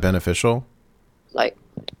 you find that beneficial? Like,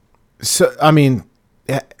 so I mean,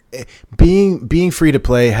 being free to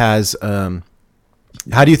play has how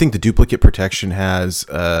do you think the duplicate protection has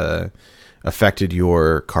affected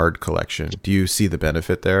your card collection? Do you see the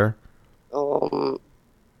benefit there? Not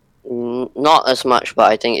as much,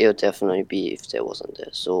 but I think it would definitely be if there wasn't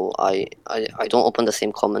this. So I don't open the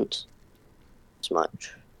same comments as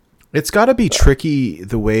much. It's got to be tricky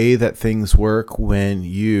the way that things work when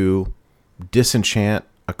you disenchant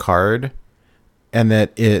a card, and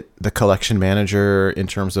that the collection manager, in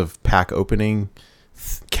terms of pack opening,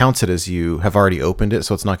 counts it as you have already opened it,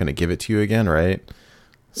 so it's not going to give it to you again, right?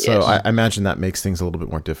 So yes. I imagine that makes things a little bit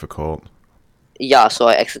more difficult. Yeah, so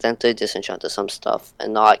I accidentally disenchanted some stuff,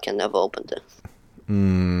 and now I can never open it.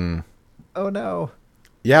 Oh no.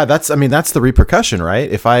 Yeah, that's the repercussion, right?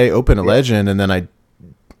 If I open a legend and then I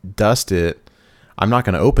dust it, I'm not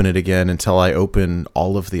going to open it again until I open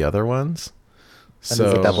all of the other ones. And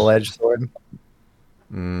it's a double-edged sword.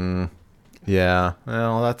 Yeah,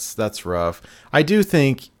 well, that's rough. I do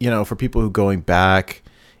think, for people who going back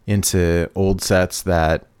into old sets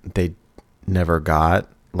that they never got,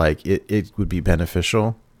 like it would be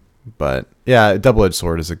beneficial. But yeah, double-edged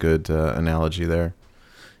sword is a good analogy there.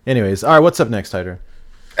 Anyways, all right, what's up next, Hyder?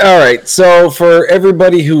 All right, so for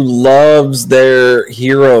everybody who loves their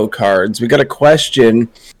hero cards, we got a question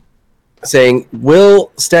saying,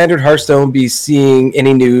 will Standard Hearthstone be seeing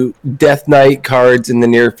any new Death Knight cards in the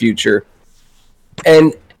near future?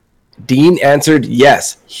 And Dean answered,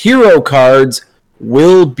 yes, hero cards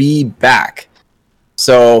will be back.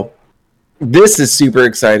 So this is super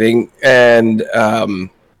exciting. And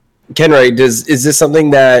Kenray, is this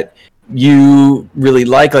something that you really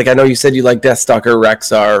like? Like, I know you said you like Deathstalker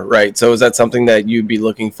Rexxar, right? So is that something that you'd be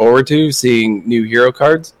looking forward to, seeing new hero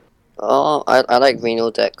cards? Oh, I like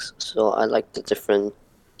Reno decks, so I like the different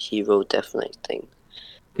hero Death Knight thing.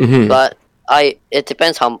 Mm-hmm. But it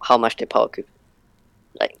depends how much they power creep.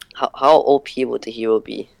 Like, how OP would the hero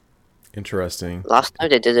be? Interesting. Last time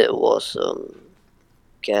they did it was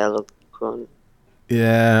Galakrond.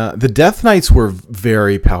 Yeah, the Death Knights were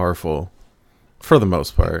very powerful, for the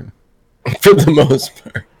most part. For the most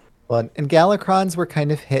part. Well, and Galakrons were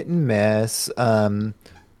kind of hit and miss.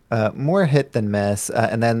 More hit than miss.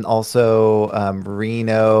 And then also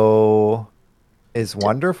Reno is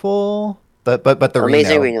wonderful. But the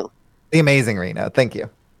Amazing Reno. The Amazing Reno. Thank you.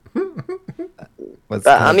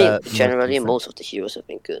 Generally most of the heroes have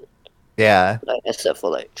been good. Yeah. Like, except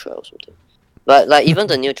for like Trail or something. But like even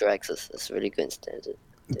the new Jiraxxus is really good in Standard.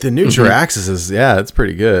 The new Jiraxxus is, it's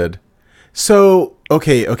pretty good. So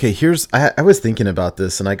okay, here's I was thinking about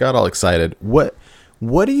this and I got all excited. What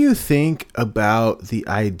do you think about the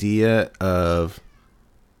idea of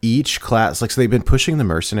each class? Like, so they've been pushing the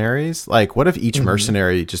mercenaries. Like, what if each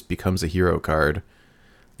mercenary just becomes a hero card?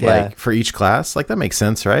 Like, for each class? Like, that makes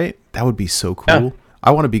sense, right? That would be so cool. Yeah. I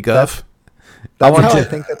want to be Guff. That's how I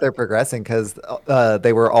think that they're progressing, because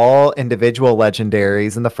they were all individual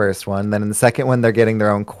legendaries in the first one. Then in the second one, they're getting their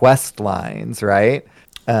own quest lines, right?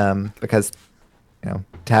 Because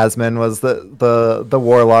Tasman was the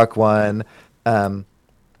warlock one.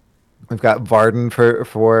 We've got Varden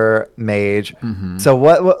for mage. Mm-hmm. So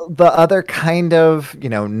what the other kind of,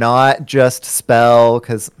 not just spell,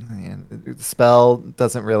 because spell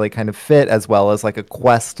doesn't really kind of fit as well as like a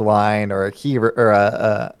quest line or a hero or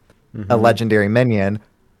a legendary minion.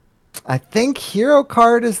 I think hero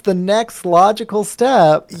card is the next logical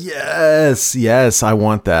step. Yes, I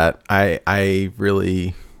want that. I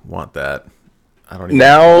really want that. I don't even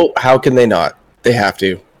now. How can they not? They have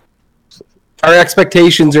to. Our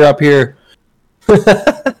expectations are up here.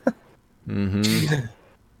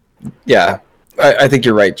 Yeah. I think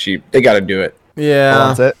you're right, Cheap. They got to do it. Yeah.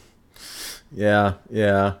 Balance it. Yeah.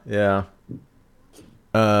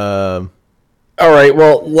 All right.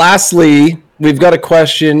 Well, lastly, we've got a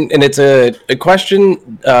question, and it's a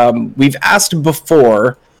question we've asked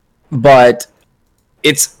before, but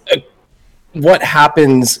it's what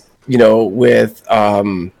happens, with.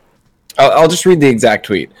 I'll just read the exact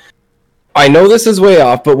tweet. I know this is way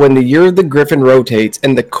off, but when the Year of the Griffin rotates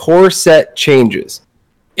and the core set changes,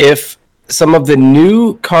 if some of the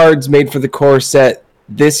new cards made for the core set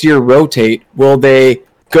this year rotate, will they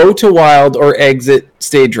go to Wild or exit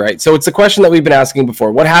Stage Right? So it's a question that we've been asking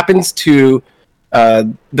before. What happens to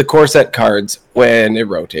the core set cards when it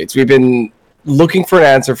rotates? We've been looking for an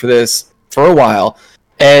answer for this for a while,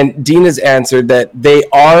 and Dean has answered that they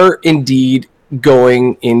are indeed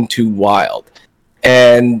going into Wild.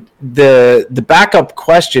 And the backup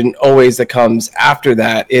question always that comes after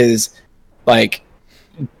that is, like,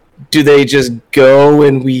 do they just go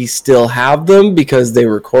and we still have them because they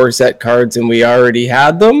were core set cards and we already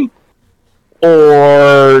had them?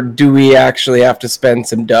 Or do we actually have to spend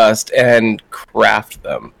some dust and craft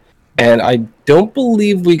them? And I don't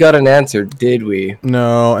believe we got an answer, did we?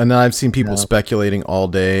 No, and I've seen people speculating all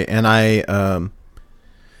day, and I don't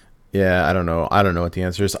know. I don't know what the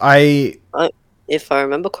answer is. If I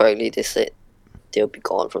remember correctly, they said they'll be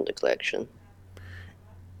gone from the collection.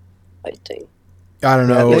 I think. I don't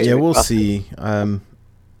know. Yeah, we'll see. I'm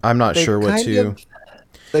not sure what to.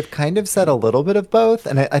 They've kind of said a little bit of both,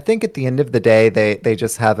 and I think at the end of the day, they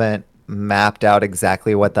just haven't mapped out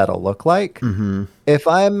exactly what that'll look like. Mm-hmm. If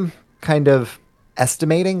I'm kind of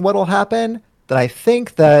estimating what'll happen, then I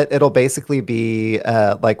think that it'll basically be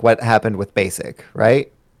like what happened with Basic,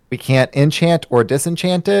 right? We can't enchant or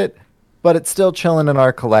disenchant it, but it's still chilling in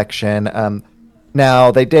our collection.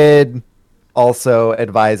 Now, they did also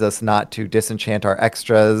advise us not to disenchant our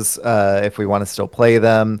extras if we want to still play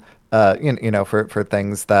them, for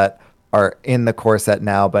things that are in the core set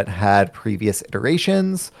now but had previous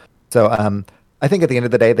iterations. So I think at the end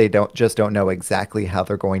of the day, they don't know exactly how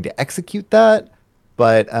they're going to execute that.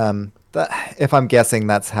 But if I'm guessing,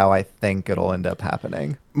 that's how I think it'll end up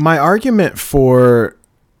happening. My argument for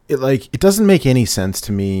it doesn't make any sense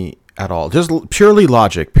to me at all. Just purely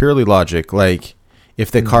logic. Like,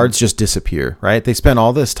 if the cards just disappear, right? They spend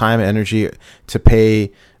all this time and energy to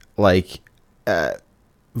pay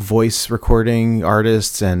voice recording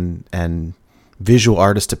artists and visual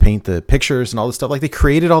artists to paint the pictures and all this stuff. Like, they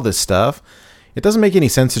created all this stuff. It doesn't make any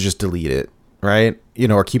sense to just delete it, right?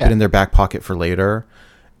 Or keep it in their back pocket for later.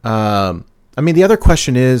 The other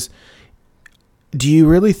question is, do you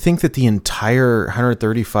really think that the entire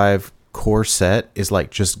 135 core set is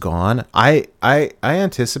just gone? I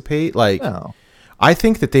anticipate No. I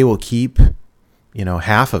think that they will keep,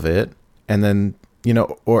 half of it, and then,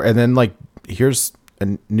 here's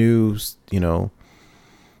a new, the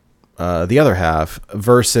other half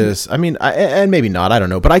versus, and maybe not, I don't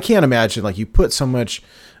know, but I can't imagine, you put so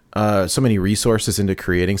many resources into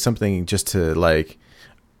creating something just to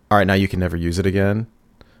all right, now you can never use it again.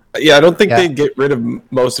 Yeah, I don't think they'd get rid of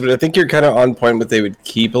most of it. I think you're kind of on point, but they would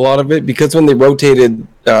keep a lot of it because when they rotated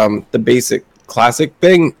the basic classic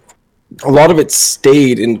thing, a lot of it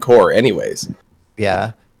stayed in core anyways.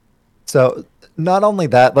 Yeah. So not only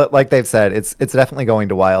that, but like they've said, it's definitely going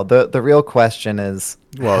to Wild. The real question is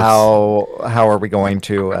how are we going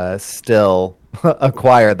to still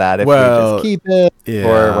acquire that if we just keep it or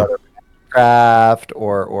whether we craft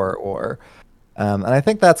or and I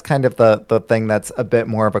think that's kind of the thing that's a bit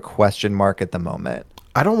more of a question mark at the moment.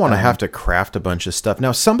 I don't want to have to craft a bunch of stuff.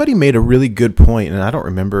 Now, somebody made a really good point, and I don't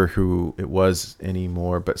remember who it was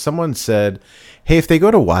anymore, but someone said, hey, if they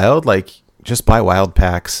go to Wild, just buy Wild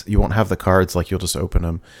packs. You won't have the cards, you'll just open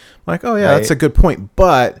them. I'm like, oh, yeah, that's a good point.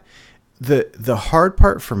 But the hard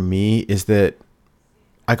part for me is that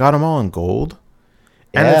I got them all in gold.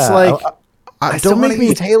 And it's I don't make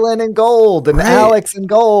me Talon in gold and Alex in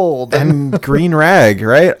gold and green rag,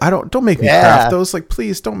 right? Don't make me craft those.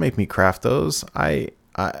 Please don't make me craft those.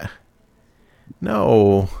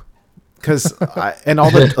 No, because and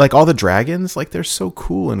all the dragons, they're so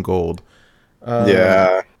cool in gold.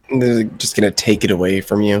 They're just gonna take it away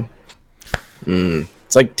from you.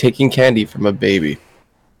 It's like taking candy from a baby.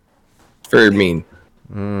 It's very mean.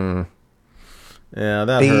 Yeah,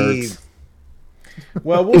 that hurts.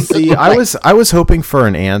 Well, we'll see. I was hoping for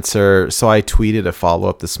an answer, so I tweeted a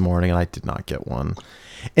follow-up this morning, and I did not get one.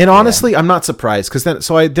 And honestly, I'm not surprised because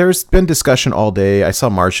there's been discussion all day. I saw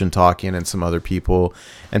Martian talking and some other people,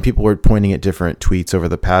 and people were pointing at different tweets over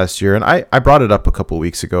the past year. And I brought it up a couple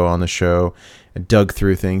weeks ago on the show, and dug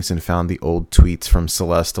through things and found the old tweets from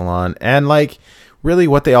Celestalon. And really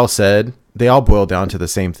what they all said they all boil down to the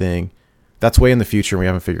same thing. That's way in the future. We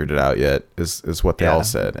haven't figured it out yet. Is what they all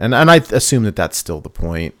said, and I assume that that's still the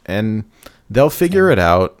point, and they'll figure it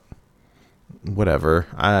out. Whatever.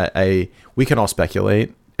 We can all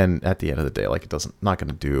speculate, and at the end of the day, like, not going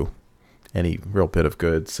to do any real bit of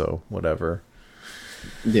good. So whatever.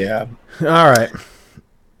 Yeah. All right.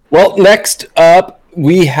 Well, next up,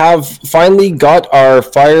 we have finally got our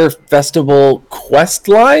Fire Festival quest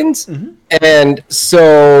lines. Mm-hmm. And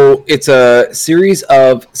so it's a series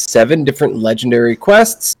of 7 different legendary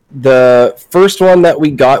quests. The first one that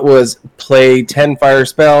we got was play 10 fire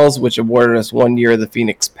spells, which awarded us 1 year of the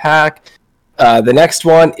Phoenix Pack. The next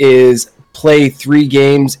one is play 3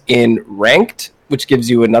 games in Ranked, which gives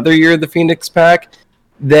you another year of the Phoenix Pack.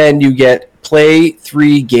 Then you get play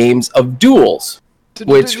 3 games of duels,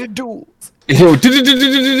 which duels,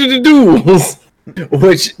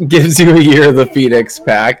 which gives you a year of the Phoenix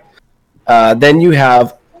Pack. Then you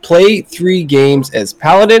have play 3 games as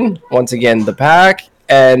Paladin, once again the pack,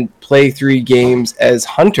 and play 3 games as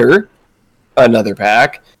Hunter, another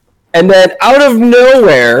pack. And then out of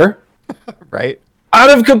nowhere, right? Out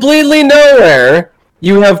of completely nowhere,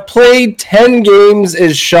 you have played 10 games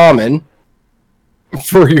as Shaman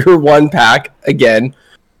for your 1 pack again,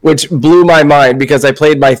 which blew my mind because I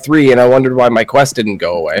played my 3 and I wondered why my quest didn't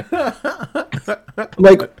go away.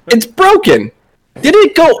 Like, it's broken. Did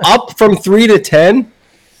it go up from 3 to 10?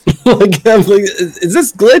 Like, I'm like, is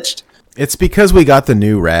this glitched? It's because we got the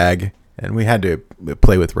new Rag, and we had to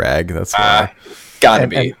play with Rag. That's why. Gotta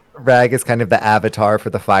be. And Rag is kind of the avatar for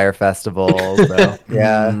the Fire Festival. So,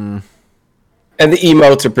 yeah. And the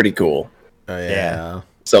emotes are pretty cool. Oh, yeah.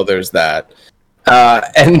 So there's that.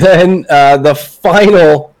 And then the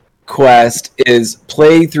final quest is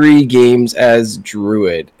play 3 games as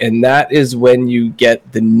Druid. And that is when you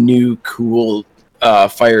get the new cool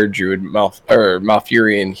Fire Druid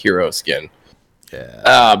Malfurion hero skin.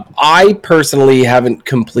 Yeah. I personally haven't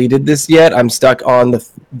completed this yet. I'm stuck on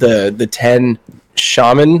the 10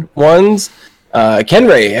 Shaman ones.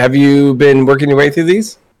 Kenray, have you been working your way through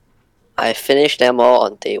these? I finished them all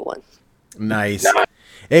on day 1. Nice.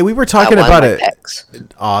 Hey, we were talking about it. Packs.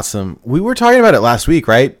 Awesome. We were talking about it last week,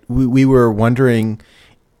 right? We were wondering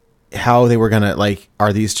how they were gonna, like,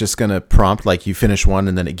 are these just gonna prompt like you finish one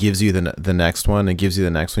and then it gives you the next one and gives you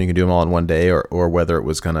the next one, you can do them all in one day, or whether it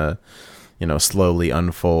was gonna, slowly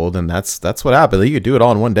unfold. And that's what happened. You could do it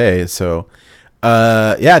all in one day. So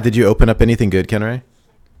did you open up anything good, Kenray?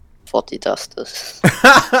 40 dusters.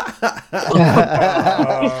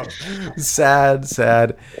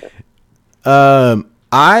 Sad.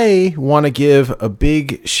 I want to give a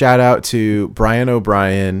big shout out to Brian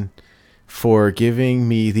O'Brien for giving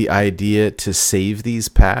me the idea to save these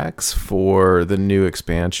packs for the new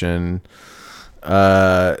expansion,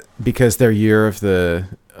 because they're year of the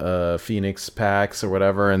Phoenix packs or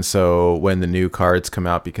whatever, and so when the new cards come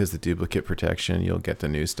out, because the duplicate protection, you'll get the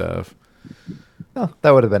new stuff. Oh,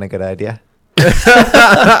 that would have been a good idea.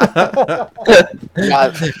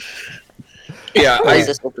 Yeah, I was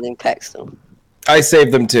just opening packs though. I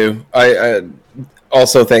saved them too. I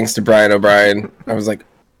also, thanks to Brian O'Brien, I was like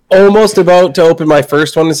almost about to open my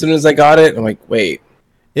first one as soon as I got it. I'm like, wait,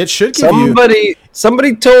 it should give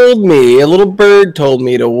somebody told me, a little bird told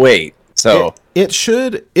me to wait. So it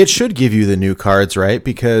should give you the new cards, right?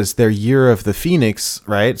 Because they're year of the Phoenix,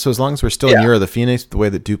 right? So as long as we're still in year of the Phoenix, the way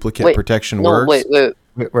that duplicate protection works. Wait.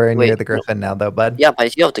 We're in year of the Griffin now, though, bud. Yeah, but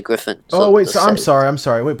it's year of the Griffin. So I'm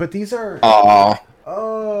sorry. Wait, but these are. Oh.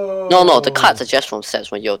 No, the cards are just from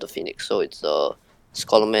sets when you're the Phoenix, so it's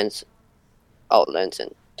Scholomance, Outlands,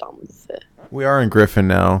 and Downfair. We are in Griffin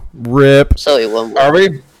now. RIP. So it won't. Are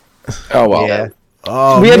we? Oh well. Yeah.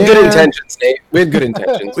 Oh, we had good intentions, Nate. We had good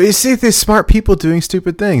intentions. We see these smart people doing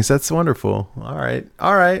stupid things. That's wonderful. All right.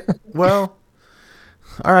 Well,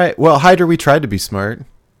 Hydra, we tried to be smart.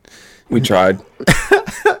 We tried.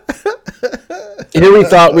 Here we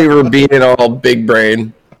thought we were being it all big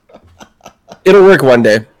brain. It'll work one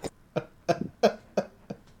day.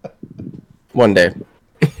 One day.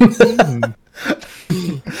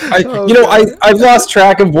 I've lost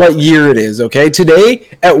track of what year it is, okay? Today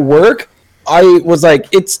at work, I was like,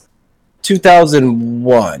 it's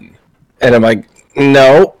 2001. And I'm like,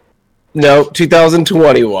 no,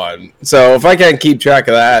 2021. So if I can't keep track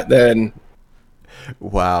of that, then...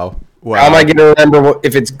 Wow. How am I going to remember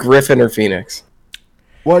if it's Griffin or Phoenix?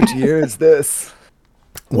 What year is this?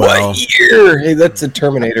 Well, what year? Hey, that's a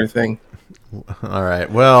Terminator thing. All right.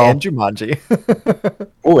 Well, And Jumanji.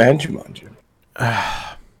 And Jumanji.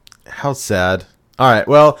 How sad. All right.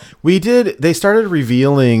 Well, they started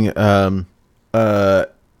revealing the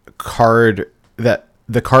card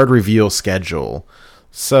reveal schedule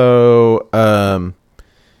So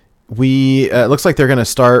we it looks like they're going to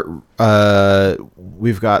start.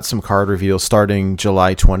 We've got some card reveals starting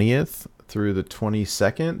July 20th through the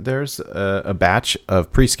 22nd. There's a batch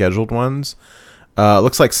of pre-scheduled ones.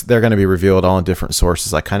 Looks like they're going to be revealed all in different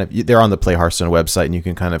sources. They're on the Play Hearthstone website, and you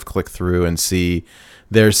can kind of click through and see.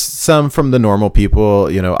 There's some from the normal people,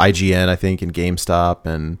 IGN, I think, and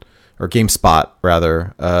GameStop or GameSpot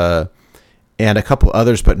rather, and a couple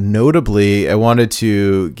others. But notably, I wanted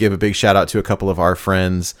to give a big shout out to a couple of our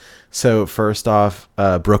friends. So first off,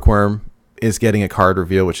 Brookworm is getting a card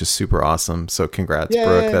reveal, which is super awesome. So congrats, Yay.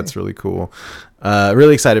 Brooke. That's really cool.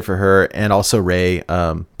 Really excited for her. And also Ray,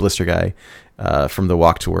 Blister Guy, from the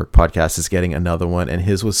Walk to Work podcast, is getting another one. And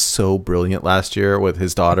his was so brilliant last year with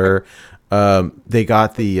his daughter. They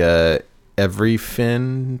got the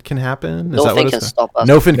Everything Can Happen. Is that what it's called?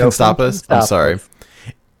 Nofin Can Stop Us. I'm sorry.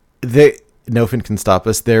 Nofin Can Stop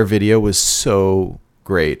Us. Their video was so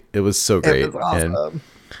great. It was so great. It was awesome. And,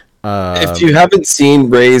 if you haven't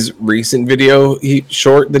seen Ray's recent video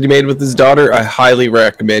short that he made with his daughter, I highly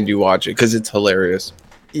recommend you watch it because it's hilarious.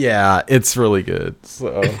 Yeah, it's really good.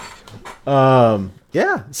 So,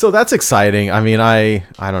 yeah, so that's exciting. I mean, I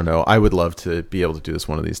don't know. I would love to be able to do this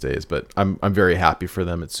one of these days, but I'm very happy for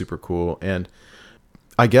them. It's super cool. And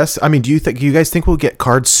I guess, I mean, do you guys think we'll get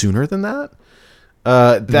cards sooner than that?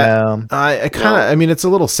 No. I kind of, I mean, it's a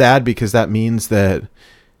little sad because that means that,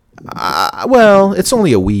 well, it's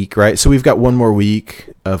only a week, right? So we've got one more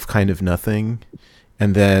week of kind of nothing,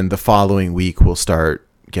 and then the following week we'll start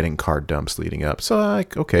getting card dumps leading up. So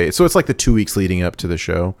okay, so it's like the 2 weeks leading up to the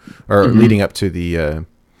show, or leading up to the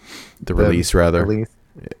release rather.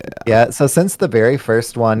 Yeah. So since the very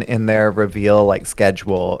first one in their reveal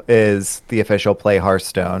schedule is the official Play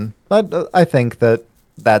Hearthstone, but I think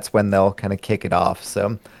that's when they'll kind of kick it off.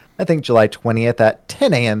 So I think July 20th at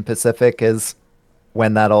 10 a.m. Pacific is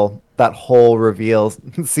when that whole reveal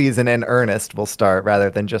season in earnest will start, rather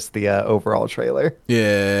than just the overall trailer.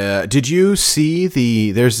 Yeah. Did you see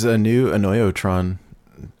there's a new Annoyotron?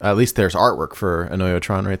 At least there's artwork for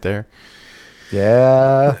Annoyotron right there.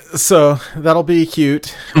 Yeah. So that'll be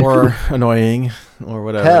cute or annoying or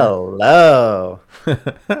whatever. Hello.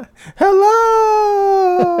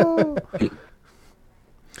 Hello.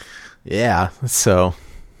 Yeah. So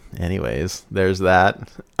anyways, there's that.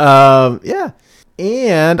 Yeah.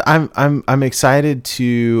 And I'm excited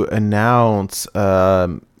to announce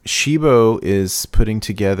Shibo is putting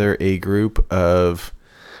together a group of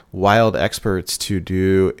wild experts to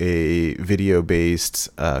do a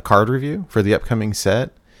video-based card review for the upcoming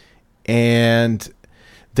set. And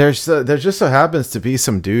there just so happens to be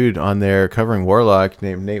some dude on there covering Warlock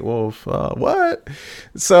named Nate Wolf. What?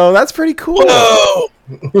 So that's pretty cool. Whoa!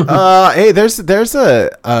 Hey, there's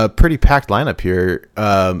a pretty packed lineup here.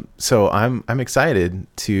 So I'm excited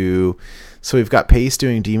to. So we've got Pace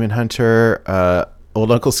doing Demon Hunter,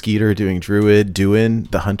 Old Uncle Skeeter doing Druid, Duin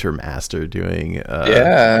the Hunter Master doing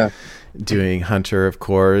doing Hunter, of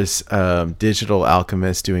course. Digital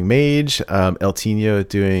Alchemist doing Mage. El Tino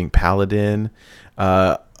doing Paladin.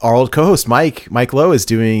 Our old co-host Mike Lowe is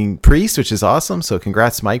doing Priest, which is awesome. So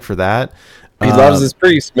congrats, Mike, for that. He loves his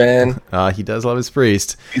priest, man. He does love his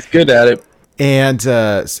priest. He's good at it. And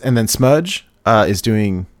then Smudge is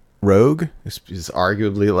doing Rogue. Is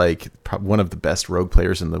arguably one of the best Rogue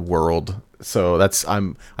players in the world. So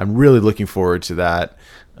I'm really looking forward to that.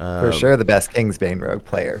 For sure, the best Kingsbane Rogue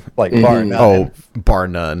player, bar none. Oh, bar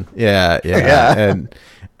none. Yeah. And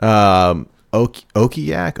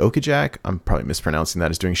Okijak, I'm probably mispronouncing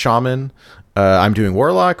that, is doing Shaman. I'm doing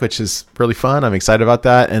Warlock, which is really fun. I'm excited about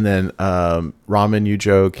that. And then Ramen You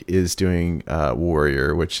Joke is doing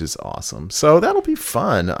Warrior, which is awesome. So that'll be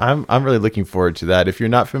fun. I'm really looking forward to that. If you're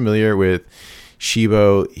not familiar with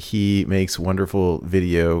Shibo, he makes wonderful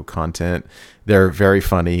video content. They're very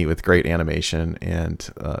funny with great animation and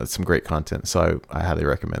some great content. So I highly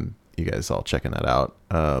recommend you guys all checking that out.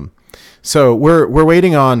 So we're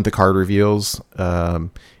waiting on the card reveals,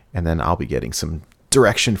 and then I'll be getting some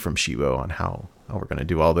direction from Shibo on how we're going to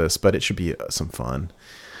do all this, but it should be some fun.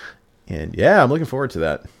 And yeah, I'm looking forward to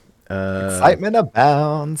that. Excitement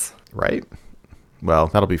abounds. Right? Well,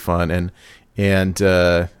 that'll be fun. And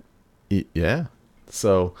yeah.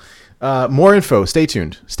 So more info. Stay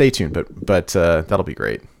tuned. But that'll be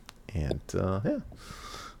great. And yeah.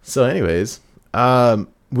 So anyways,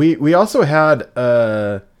 we also had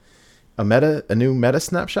a new meta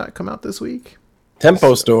snapshot come out this week.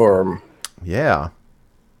 Tempo Storm. Yeah.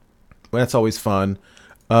 Well, that's always fun.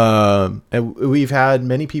 And we've had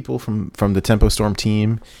many people from the Tempo Storm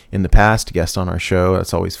team in the past guest on our show.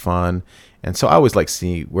 That's always fun. And so I always like to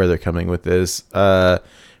see where they're coming with this.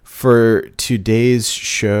 for today's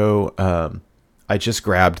show, I just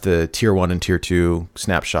grabbed the tier 1 and tier 2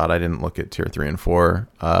 snapshot. I didn't look at tier 3 and 4.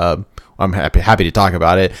 I'm happy to talk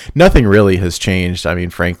about it. Nothing really has changed. I mean,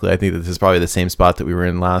 frankly, I think that this is probably the same spot that we were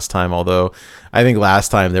in last time, although I think last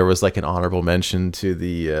time there was like an honorable mention to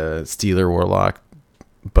the Steeler Warlock.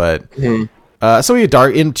 But so we had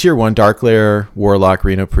in tier 1, Dark Lair, Warlock,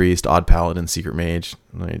 Reno Priest, Odd Paladin, Secret Mage.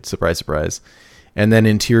 Right, surprise, surprise. And then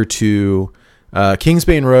in tier 2,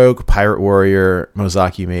 Kingsbane Rogue, Pirate Warrior,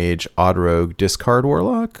 Mozaki Mage, Odd Rogue, Discard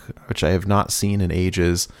Warlock, which I have not seen in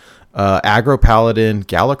ages, Aggro Paladin,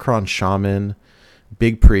 Galakron Shaman,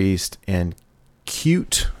 Big Priest, and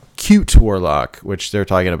Cute Warlock, which they're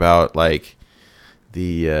talking about like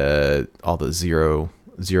the all the zero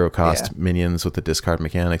cost minions with the discard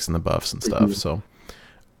mechanics and the buffs and stuff. So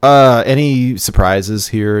any surprises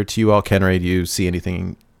here to you all? Kenray, do you see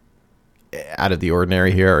anything out of the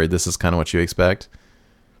ordinary here, or this is kind of what you expect?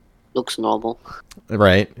 Looks normal.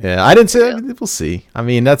 Right. Yeah. I didn't say we'll see. I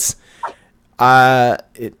mean, that's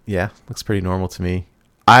looks pretty normal to me.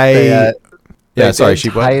 They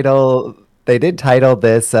did title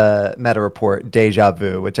this meta report Deja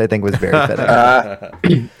Vu, which I think was very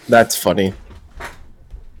fitting. That's funny.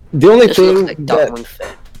 The only Just thing looks like Darkmoon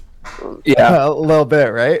Fed. A little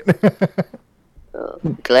bit, right?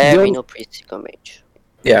 Glare, Reno Priest, Secret Mage.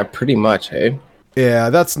 Yeah, pretty much, hey?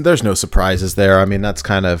 Yeah, there's no surprises there. I mean, that's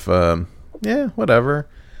kind of, whatever.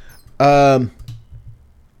 The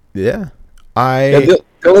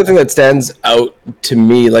only thing that stands out to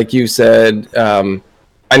me, like you said, I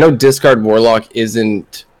know Discard Warlock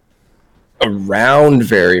isn't around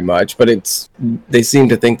very much, but they seem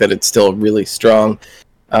to think that it's still really strong.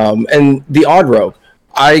 And the Odd Rogue,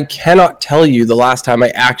 I cannot tell you the last time I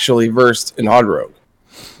actually versed an Odd Rogue,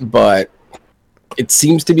 but it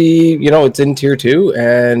seems to be, it's in tier 2,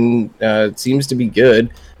 and it seems to be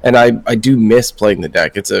good. And I do miss playing the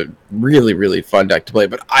deck. It's a really, really fun deck to play,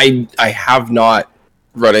 but I have not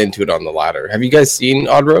run into it on the ladder. Have you guys seen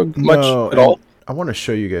Odd Rogue much at all? I want to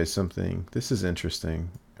show you guys something. This is interesting.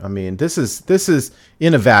 I mean, this is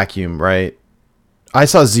in a vacuum, right? I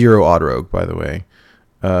saw 0 Odd Rogue, by the way.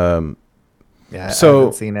 I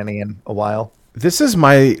haven't seen any in a while. This is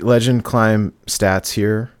my Legend Climb stats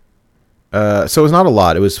here. So it was not a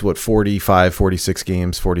lot. It was 45, 46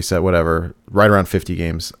 games, 47, whatever, right around 50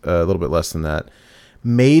 games, a little bit less than that.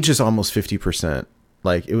 Mage is almost 50%.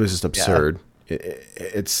 Like, it was just absurd.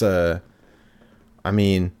 Yeah.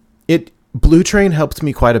 Blue Train helped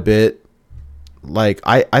me quite a bit. Like,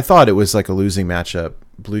 I thought it was like a losing matchup.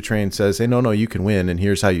 Blue Train says, hey, no, you can win, and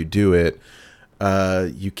here's how you do it.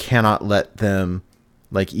 You cannot let them,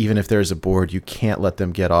 like, even if there's a board, you can't let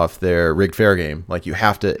them get off their rigged fair game. Like, you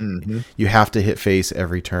have to hit face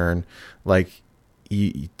every turn, like,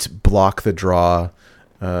 you to block the draw.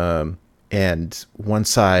 And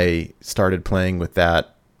once I started playing with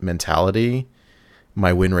that mentality,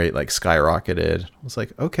 my win rate like skyrocketed. I was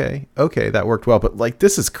like, okay, that worked well. But like,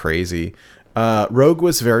 this is crazy. Rogue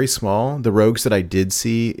was very small. The rogues that I did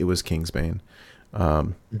see, it was Kingsbane.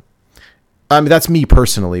 I mean, that's me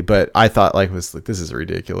personally, but I thought this is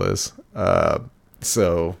ridiculous.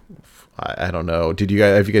 So I don't know.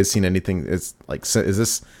 Have you guys seen anything? Is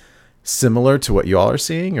this similar to what you all are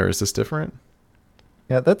seeing, or is this different?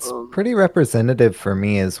 Yeah, that's pretty representative for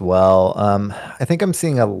me as well. I think I'm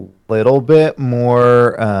seeing a little bit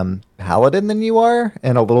more Paladin than you are,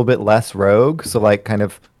 and a little bit less Rogue. So like, kind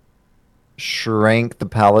of shrink the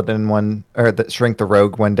Paladin one, or shrink the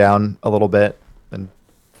Rogue one down a little bit, and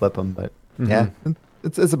flip them. But yeah,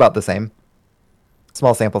 it's about the same.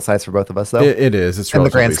 Small sample size for both of us, though. It is. It's in the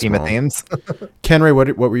grand scheme small. of things. Kenray,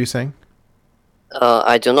 what were you saying?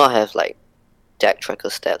 I do not have like deck tracker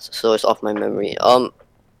stats, so it's off my memory.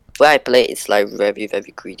 Where I play, it's like very,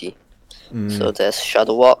 very greedy. So there's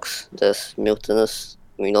Shadow Walks, there's Mutinous,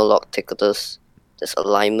 Reno Lock Ticketus, there's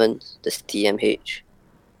Alignment, there's DMH,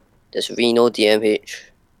 there's Reno DMH,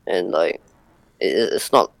 and like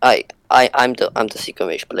it's not I'm the Secret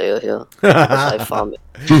Mage player here. I farm it.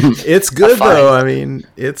 It's good though. I mean,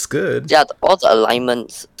 it's good. Yeah, all the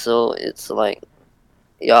alignments. So it's like,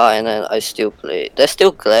 yeah, and then I still play. There's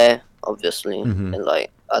still Glare, obviously, and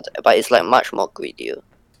like, but it's like much more greedier.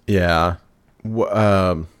 Yeah.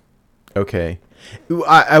 Okay.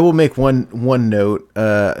 I will make one note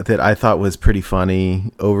that I thought was pretty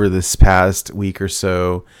funny over this past week or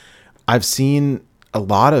so. I've seen a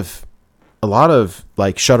lot of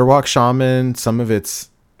like Shudderwalk Shaman, some of it's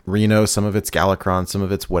Reno, some of it's Galakron, some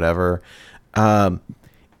of it's whatever.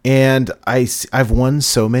 And I've won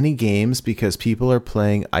so many games because people are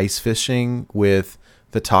playing ice fishing with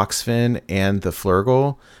the Toxfin and the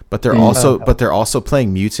Flurgle, but they're also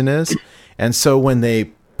playing Mutinous, and so when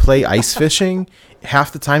they play ice fishing,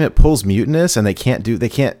 half the time it pulls Mutinous, and they can't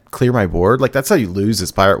clear my board. Like, that's how you lose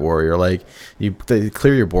as Pirate Warrior. Like, they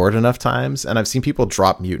clear your board enough times, and I've seen people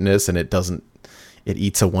drop Mutinous and it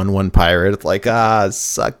eats a 1/1 pirate. It's like,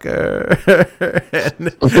 sucker.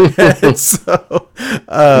 and so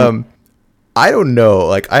I don't know.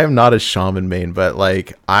 Like, I am not a shaman main, but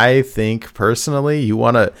like, I think personally you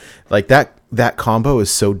want to, like, that combo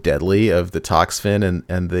is so deadly of the Toxfin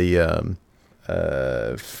and the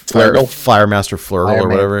Firemaster Flurgle or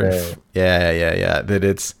whatever. Yeah. That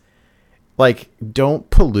it's like, don't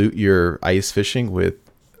pollute your ice fishing with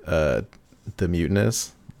the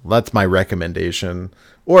Mutinous. That's my recommendation.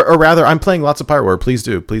 Or rather, I'm playing lots of Pirate War. Please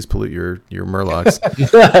pollute your Murlocs.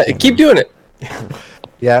 Keep doing it.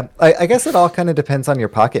 Yeah, I guess it all kind of depends on your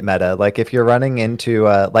pocket meta. Like, if you're running into,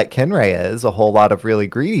 like Kenray is, a whole lot of really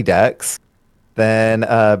greedy decks, then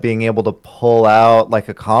being able to pull out like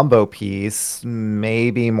a combo piece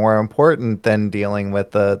may be more important than dealing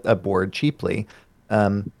with a board cheaply.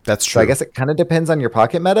 That's true. So I guess it kind of depends on your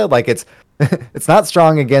pocket meta. Like, it's it's not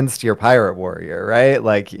strong against your Pirate Warrior, right?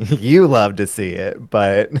 Like, you love to see it,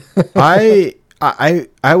 but I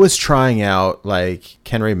was trying out, like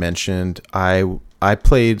Kenray mentioned, I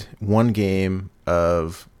played one game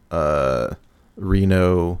of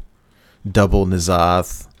Reno double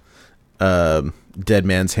N'Zoth Dead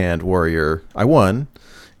Man's Hand Warrior. I won,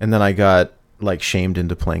 and then I got like shamed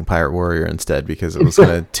into playing Pirate Warrior instead because it was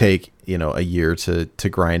going to take, a year to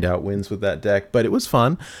grind out wins with that deck, but it was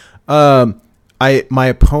fun. My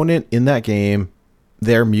opponent in that game,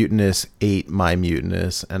 their Mutinous ate my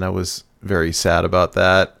Mutinous, and I was very sad about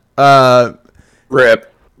that.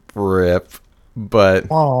 Rip. But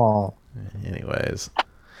oh, anyways,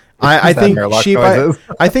 I think Sheep,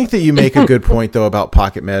 I think that you make a good point though about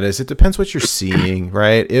pocket metas. It depends what you're seeing,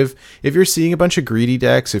 right? If you're seeing a bunch of greedy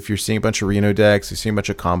decks, if you're seeing a bunch of Reno decks, you're seeing a bunch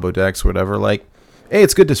of combo decks, whatever, like, hey,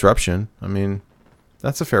 it's good disruption. I mean,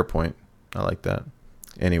 that's a fair point. I like that.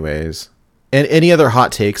 Anyways, and any other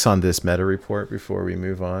hot takes on this meta report before we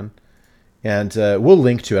move on? And we'll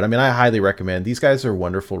link to it. I mean, I highly recommend. These guys are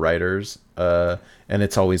wonderful writers, and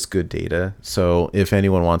it's always good data. So if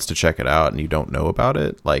anyone wants to check it out and you don't know about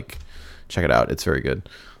it, like, check it out. It's very good.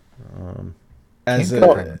 As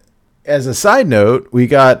a side note, we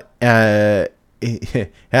got an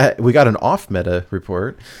off meta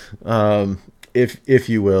report, if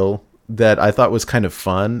you will, that I thought was kind of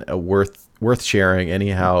fun, worth sharing.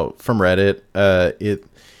 Anyhow, from Reddit,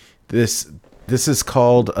 This is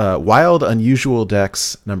called Wild Unusual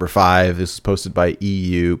Decks number 5. This is posted by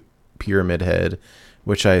EU Pyramid Head,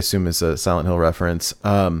 which I assume is a Silent Hill reference.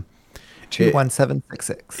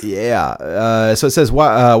 21766. Yeah. So it says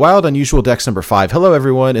Wild Unusual Decks number 5. Hello,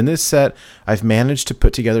 everyone. In this set, I've managed to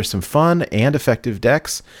put together some fun and effective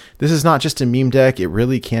decks. This is not just a meme deck. It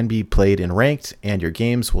really can be played in ranked, and your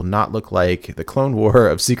games will not look like the Clone War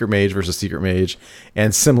of Secret Mage versus Secret Mage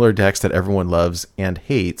and similar decks that everyone loves and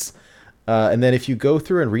hates. And then if you go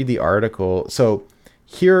through and read the article, so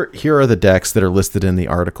here are the decks that are listed in the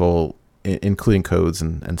article, including codes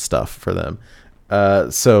and stuff for them.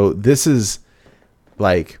 So this is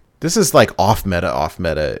like off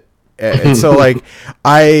meta. And so like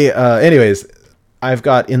anyways, I've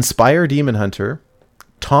got Inspire Demon Hunter,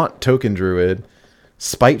 Taunt Token Druid,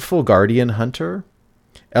 Spiteful Guardian Hunter,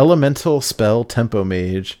 Elemental Spell Tempo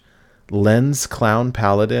Mage, Lens Clown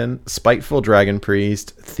Paladin, Spiteful Dragon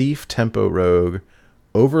Priest, Thief Tempo Rogue,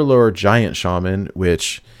 Overlord Giant Shaman,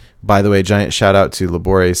 which, by the way, giant shout out to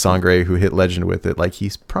Labore Sangre, who hit Legend with it like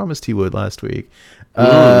he promised he would last week.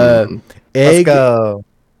 Egg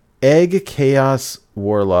Chaos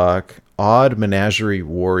Warlock, Odd Menagerie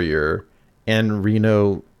Warrior, and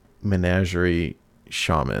Reno Menagerie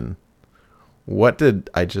Shaman. What did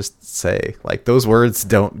I just say? Like, those words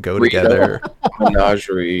don't go together.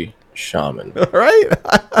 Menagerie Shaman. Right?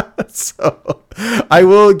 So I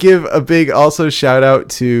will give a big also shout out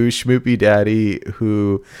to Schmoopy Daddy,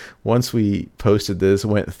 who once we posted this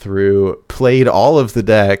went through, played all of the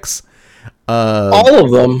decks. All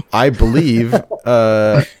of them, I believe.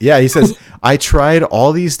 Yeah, he says, I tried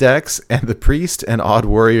all these decks, and the Priest and Odd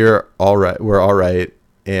Warrior were all right,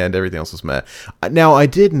 and everything else was meh. Now, I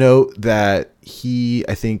did note that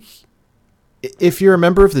I think, if you're a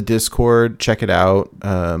member of the Discord, check it out.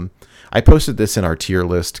 I posted this in our tier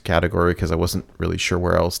list category because I wasn't really sure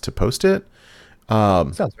where else to post it.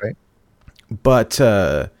 Sounds right. But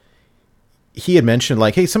he had mentioned,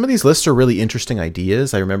 like, hey, some of these lists are really interesting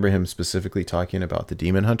ideas. I remember him specifically talking about the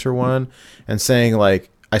Demon Hunter one and saying, like,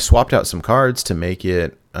 I swapped out some cards to make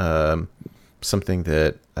it something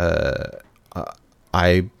that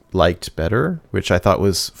I liked better, which I thought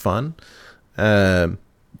was fun. And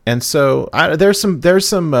so there's some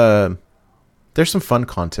fun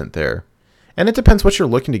content there. And it depends what you're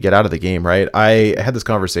looking to get out of the game, right? I had this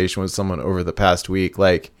conversation with someone over the past week.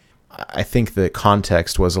 Like, I think the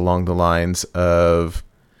context was along the lines of,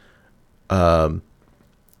 hey, I'm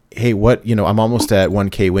almost at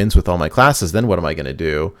 1K wins with all my classes. Then what am I going to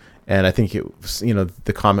do? And I think it was,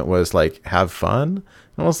 the comment was like, have fun.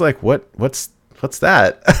 And I was like, what's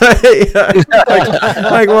that?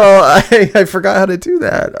 I forgot how to do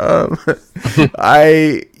that.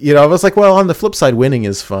 I was like, well, on the flip side, winning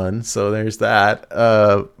is fun. So there's that.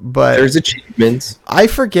 But there's achievements. I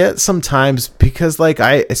forget sometimes because like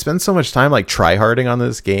I spend so much time like tryharding on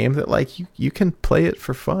this game that like you can play it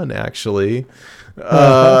for fun actually.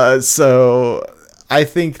 So I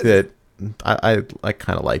think that I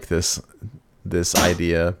kind of like this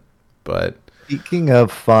idea, but. Speaking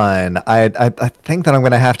of fun, I think that I'm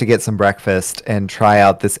going to have to get some breakfast and try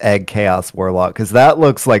out this Egg Chaos Warlock because that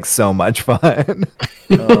looks like so much fun.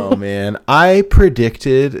 Oh, man. I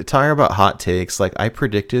predicted, talking about hot takes, like I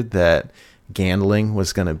predicted that Gandling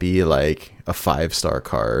was going to be like a 5-star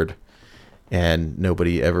card and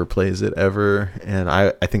nobody ever plays it ever. And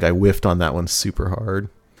I think I whiffed on that one super hard.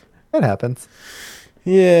 It happens.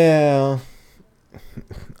 Yeah.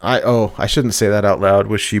 I shouldn't say that out loud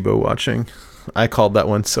with Shibo watching. I called that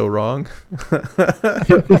one so wrong. But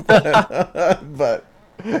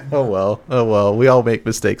oh well. We all make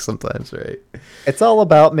mistakes sometimes, right? It's all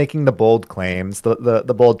about making the bold claims,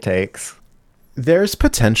 the bold takes. There's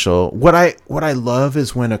potential. What I love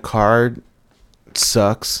is when a card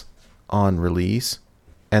sucks on release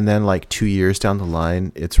and then like 2 years down the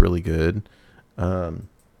line it's really good.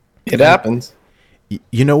 It happens.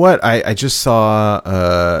 You know what? I just saw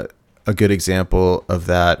a good example of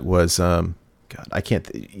that was God, I can't.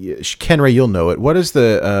 Kenray, you'll know it. What is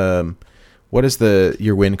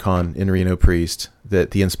your win con in Reno Priest?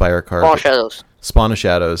 The Inspire card. Spawn of Shadows. Spawn of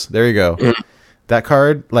Shadows. There you go. That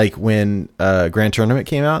card, like when Grand Tournament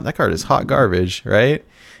came out, that card is hot garbage, right?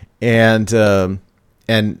 And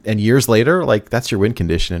years later, like that's your win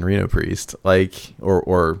condition in Reno Priest, like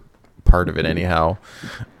or part of it anyhow.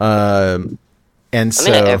 And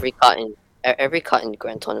so every cut in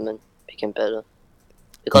Grand Tournament became better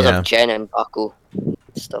because of Jen and Baku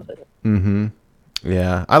stuff like that. Mm-hmm.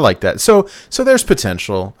 Yeah, I like that. So there's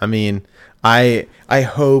potential. I mean, I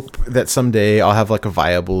hope that someday I'll have like a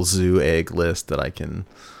viable zoo egg list that I can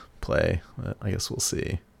play. I guess we'll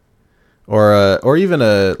see. Or even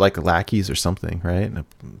like lackeys or something, right?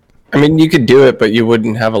 I mean, you could do it, but you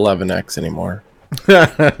wouldn't have 11x anymore.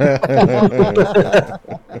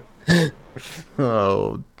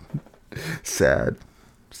 Oh, sad.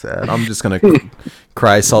 I'm just gonna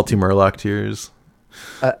cry salty Murloc tears.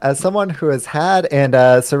 As someone who has had and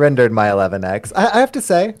surrendered my 11x, I have to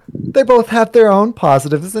say they both have their own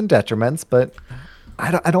positives and detriments, but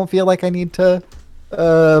I don't feel like I need to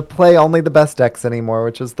play only the best decks anymore,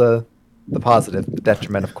 which is the positive. The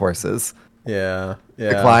detriment, of course, is the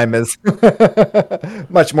climb is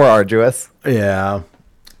much more arduous. Yeah.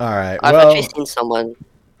 All right. I've actually seen someone.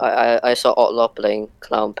 I saw Outlaw playing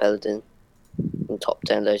Clown Paladin in top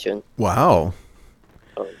 10 Legend. Wow.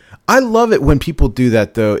 I love it when people do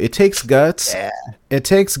that, though. It takes guts. Yeah. It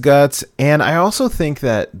takes guts, and I also think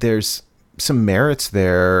that there's some merits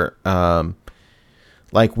there.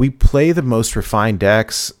 Like we play the most refined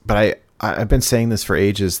decks, but I've been saying this for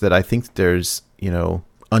ages that I think there's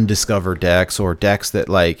undiscovered decks or decks that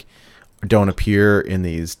like don't appear in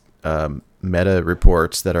these meta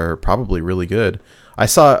reports that are probably really good. I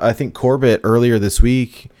think Corbett earlier this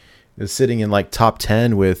week is sitting in like top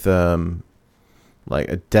 10 with like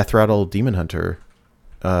a Death Rattle Demon Hunter.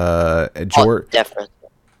 Definitely.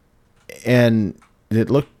 And it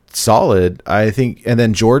looked solid, I think. And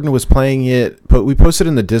then Jordan was playing it, but we posted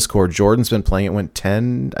in the Discord. Jordan's been playing it, went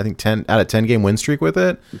 10 out of 10 game win streak with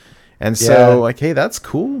it. And so like, hey, that's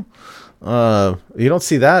cool. You don't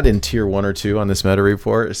see that in tier 1 or 2 on this meta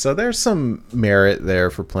report. So there's some merit there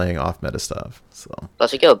for playing off meta stuff. So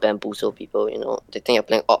plus you get bamboozle people, they think you're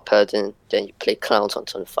playing Op Paladin, then you play Clowns on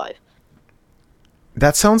turn 5.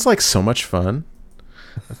 That sounds like so much fun.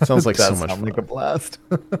 That sounds like so much fun. Like a blast.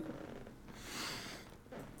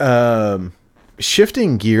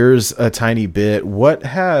 Shifting gears a tiny bit, what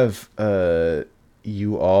have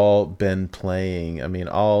you all been playing? I mean,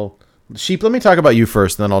 Sheep, let me talk about you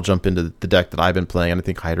first, and then I'll jump into the deck that I've been playing. And I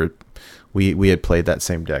think Hydra, we had played that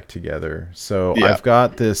same deck together. So yeah. I've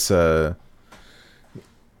got this. What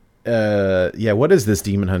is this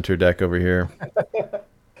Demon Hunter deck over here?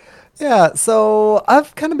 Yeah, so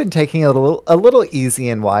I've kind of been taking it a little easy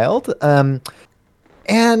and wild.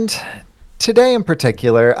 And today in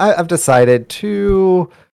particular, I've decided to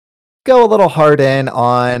go a little hard in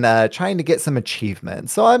on trying to get some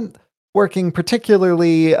achievements. So I'm working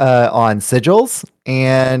particularly on sigils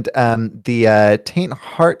and the Taint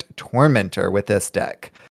Heart Tormentor with this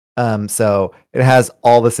deck. So it has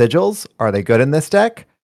all the sigils. Are they good in this deck?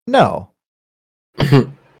 No.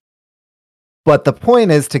 But the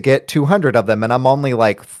point is to get 200 of them, and I'm only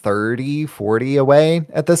like 30, 40 away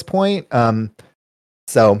at this point.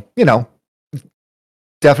 So,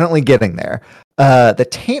 definitely getting there. The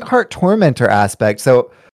Taint Heart Tormentor aspect.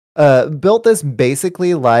 So, built this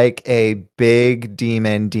basically like a big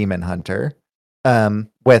demon hunter,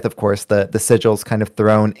 with, of course, the sigils kind of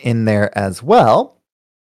thrown in there as well.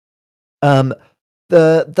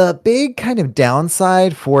 The big kind of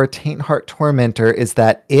downside for Taint Heart Tormentor is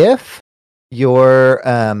that if your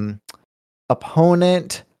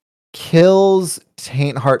opponent kills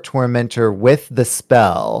Taint Heart Tormentor with the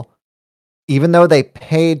spell, even though they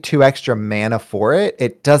paid 2 extra mana for it,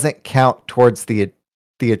 it doesn't count towards the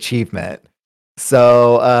achievement.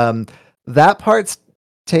 So that part's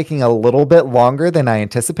taking a little bit longer than I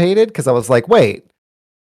anticipated, because I was like, wait,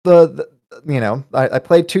 I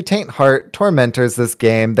played 2 Taint Heart Tormentors this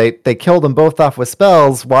game. They killed them both off with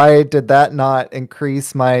spells. Why did that not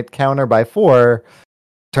increase my counter by 4?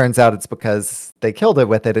 Turns out it's because they killed it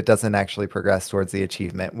with it. It doesn't actually progress towards the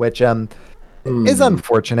achievement, which is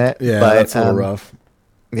unfortunate. Yeah, but, that's a little rough.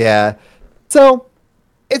 Yeah, so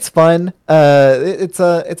it's fun. It's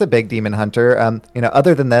a big demon hunter.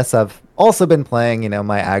 Other than this, I've also been playing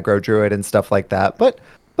my aggro druid and stuff like that. But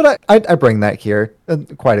I bring that here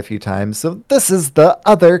quite a few times. So this is the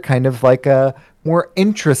other kind of like a more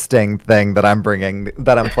interesting thing that I'm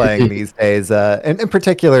playing these days. And in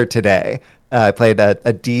particular today, I played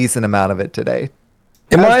a decent amount of it today.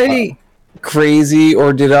 Am I crazy,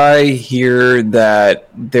 or did I hear that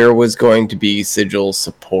there was going to be sigil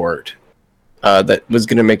support that was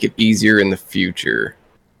going to make it easier in the future?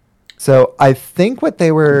 So I think what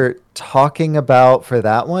they were talking about for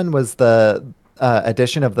that one was the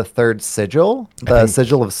addition of the 3rd sigil,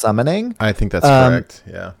 sigil of summoning. I think that's correct.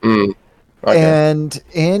 Yeah. Okay. And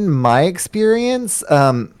in my experience,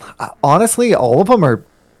 honestly, all of them are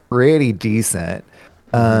pretty decent.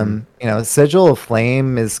 Sigil of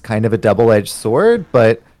Flame is kind of a double-edged sword,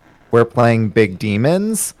 but we're playing big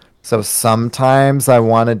demons, so sometimes I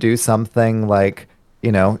want to do something like,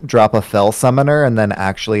 drop a Fel Summoner and then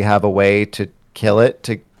actually have a way to kill it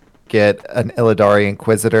to get an Illidari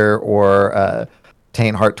Inquisitor or a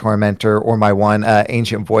Taint Heart Tormentor or my one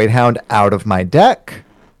Ancient Voidhound out of my deck,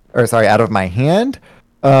 out of my hand.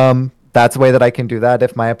 That's a way that I can do that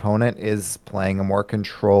if my opponent is playing a more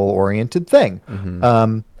control-oriented thing.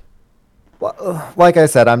 Like I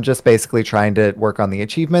said, I'm just basically trying to work on the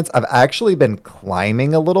achievements. I've actually been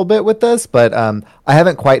climbing a little bit with this, but I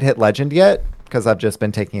haven't quite hit Legend yet because I've just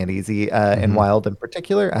been taking it easy in Wild in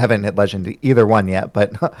particular. I haven't hit Legend either one yet,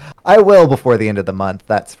 but I will before the end of the month,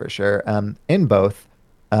 that's for sure, in both.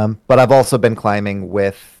 But I've also been climbing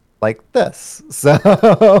with like this.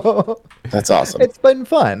 So that's awesome. It's been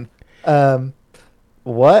fun.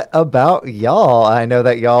 What about y'all? I know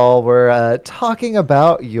that y'all were talking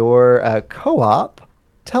about your co-op.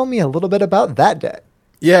 Tell me a little bit about that deck.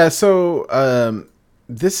 Yeah, so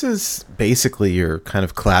this is basically your kind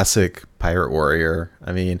of classic Pirate Warrior.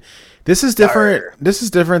 I mean, this is different. This is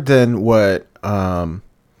different than what Hydra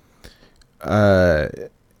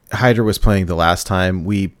was playing the last time.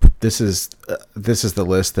 This is the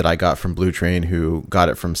list that I got from Blue Train, who got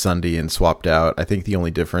it from Sunday and swapped out. I think the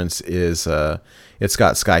only difference is it's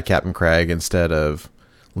got Sky Captain Crag instead of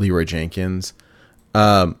Leroy Jenkins.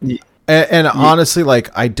 And honestly,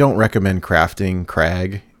 like, I don't recommend crafting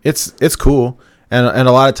Crag. It's cool, and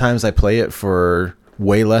a lot of times I play it for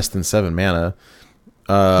way less than 7 mana,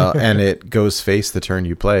 and it goes face the turn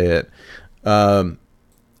you play it. What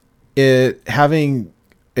is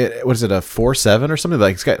it, a 4/7 or something?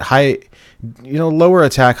 Like, it's got high, lower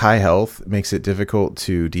attack, high health, makes it difficult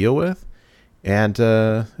to deal with, and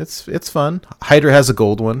it's fun. Hydra has a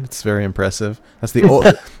gold one. It's very impressive. That's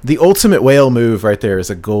the the ultimate whale move right there, is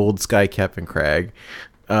a gold Sky Captain Crag.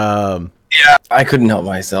 Yeah, I couldn't help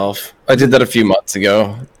myself. I did that a few months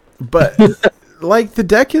ago. But like, the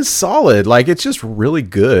deck is solid. Like, it's just really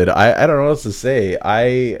good. I don't know what else to say.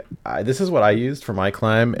 I this is what I used for my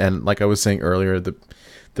climb, and like I was saying earlier, the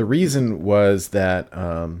reason was that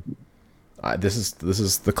this is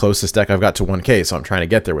the closest deck I've got to 1K, so I'm trying to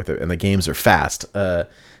get there with it, and the games are fast. The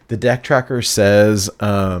deck tracker says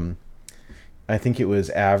I think it was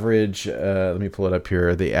average. Let me pull it up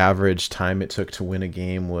here. The average time it took to win a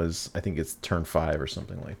game was, I think it's turn 5 or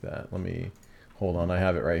something like that. Let me hold on. I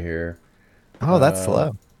have it right here. Oh, that's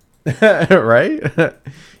slow. Right?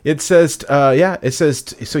 It says, it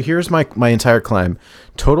says, so here's my entire climb.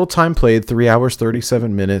 Total time played 3 hours,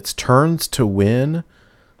 37 minutes. Turns to win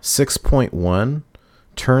 6.1.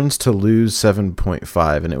 Turns to lose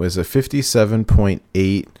 7.5. And it was a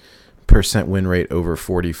 57.8% win rate over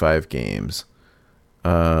 45 games.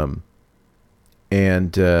 So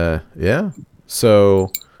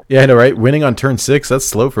yeah, I know, right? Winning on turn 6, that's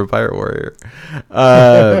slow for Pirate Warrior.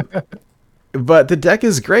 But the deck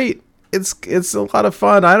is great. It's a lot of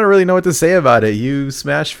fun. I don't really know what to say about it. You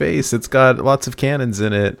smash face. It's got lots of cannons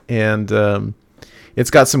in it, and it's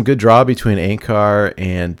got some good draw between Ankar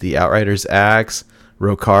and the Outrider's Axe.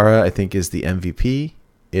 Rokara, I think, is the MVP.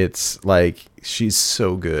 It's like, she's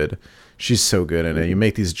so good. She's so good in it. You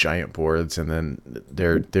make these giant boards, and then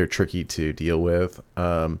they're tricky to deal with.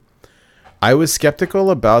 I was skeptical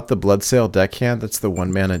about the Bloodsail deckhand. That's the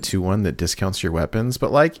 1-mana 2/1 that discounts your weapons,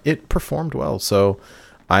 but like, it performed well. So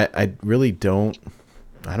I really don't.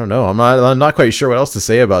 I don't know. I'm not quite sure what else to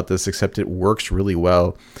say about this, except it works really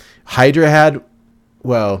well. Hydra had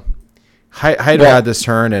this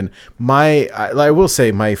turn, and I will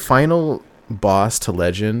say my final boss to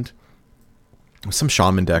Legend, some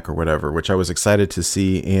shaman deck or whatever, which I was excited to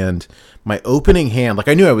see. And my opening hand, like,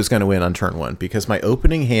 I knew I was going to win on turn 1 because my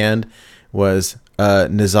opening hand was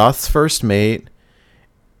N'Zoth's First Mate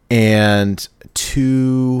and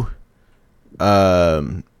 2.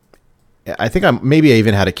 I think I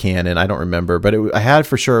even had a cannon. I don't remember, but I had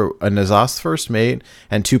for sure a N'Zoth's First Mate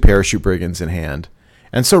and 2 Parachute Brigands in hand.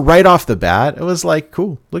 And so right off the bat, it was like,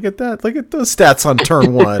 cool, look at that. Look at those stats on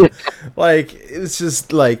turn 1. Like, it's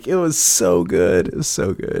just like, it was so good. It was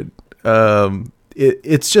so good.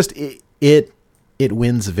 It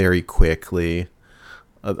wins very quickly.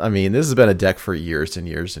 I mean, this has been a deck for years and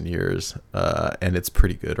years and years, and it's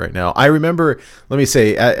pretty good right now. I remember, let me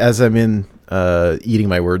say, as I'm in eating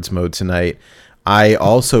my words mode tonight, I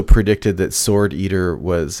also predicted that Sword Eater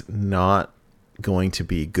was not going to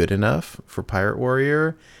be good enough for Pirate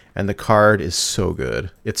Warrior, and the card is so good.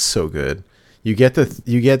 It's so good. You get the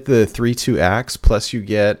 3/2 axe, plus you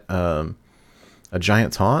get a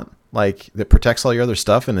giant taunt, like, that protects all your other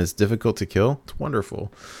stuff and is difficult to kill. It's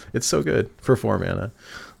wonderful. It's so good for 4 mana.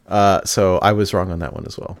 So I was wrong on that one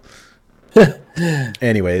as well.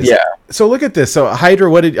 Anyways, yeah. So look at this. So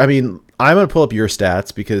Hydra, I'm gonna pull up your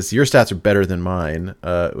stats because your stats are better than mine.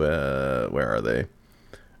 Where are they?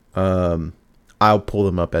 I'll pull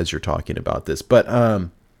them up as you're talking about this. But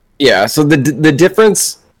yeah. So the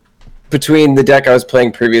difference between the deck I was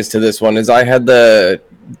playing previous to this one is I had the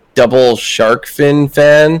double Shark Fin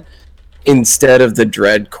fan instead of the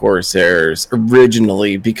Dread Corsairs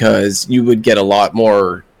originally, because you would get a lot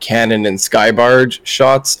more cannon and Skybarge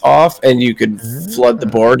shots off, and you could flood the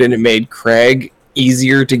board, and it made Craig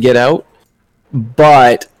easier to get out.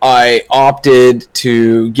 But I opted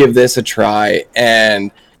to give this a try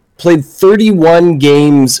and played 31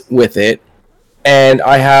 games with it, and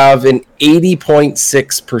I have an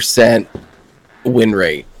 80.6% win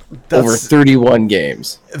rate over 31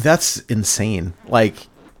 games. That's insane. Like,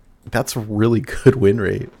 that's a really good win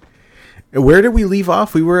rate. Where did we leave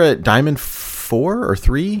off? We were at Diamond 4 or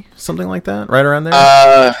 3, something like that, right around there.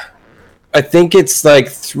 I think it's like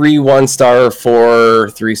 3 1-star, 4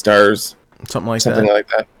 3-stars, something like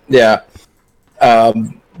that. Yeah.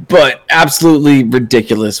 But absolutely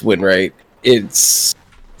ridiculous win rate. It's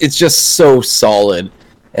just so solid,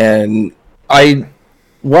 and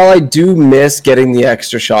while I do miss getting the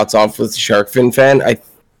extra shots off with Sharkfin Fan, I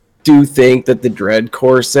do think that the Dread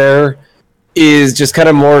Corsair is just kind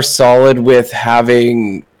of more solid with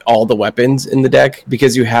having all the weapons in the deck,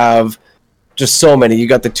 because you have just so many. You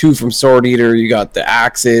got the 2 from Sword Eater, you got the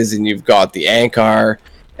axes, and you've got the Ankar,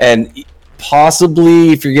 and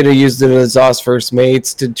possibly if you're going to use the N'Zoth's First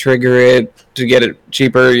Mates to trigger it, to get it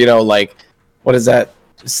cheaper, like, what is that,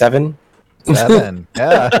 7? 7,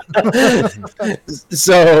 yeah.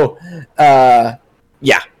 So,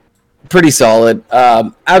 yeah, pretty solid.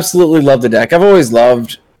 Absolutely love the deck. I've always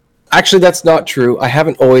loved... Actually, that's not true. I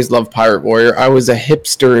haven't always loved Pirate Warrior. I was a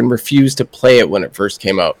hipster and refused to play it when it first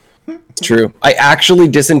came out. It's true. I actually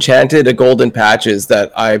disenchanted a Golden Patches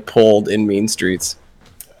that I pulled in Mean Streets.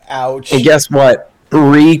 Ouch. And guess what?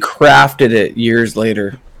 Recrafted it years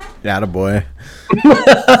later. Attaboy.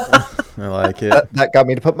 I like it. That got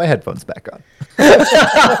me to put my headphones back on.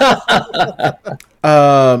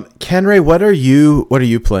 Kenray, what are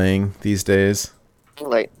you playing these days?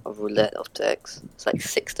 Like a roulette of decks. It's like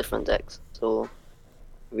 6 different decks. So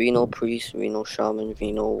Reno Priest, Reno Shaman,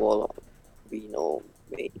 Reno Warlock, Reno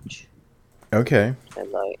Mage, Okay.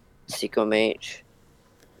 and like Secret Mage.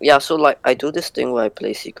 Yeah, so like I do this thing where I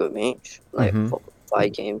play Secret Mage like for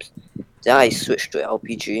 5 games, then I switch to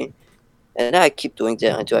LPG, and then I keep doing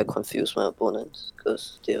that until I confuse my opponents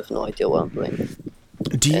because they have no idea what I'm playing.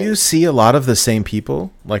 Do you see a lot of the same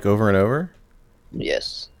people like over and over?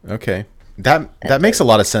 Yes. Okay. That makes a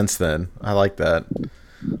lot of sense then. I like that.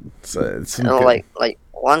 It's And like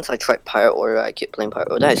once I tried Pirate Warrior, I keep playing Pirate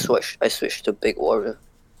Warrior. Then I switched to Big Warrior,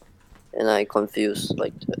 and I confuse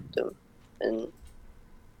like them, and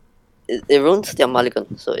it ruins their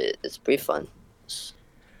mulligan, so it's pretty fun.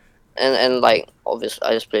 And like obviously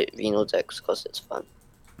I just play Reno decks because it's fun,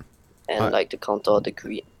 and like to counter the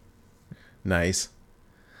greed. Nice.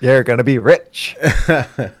 You're gonna be rich.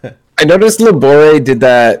 I noticed Labore did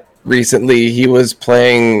that recently. He was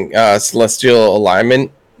playing Celestial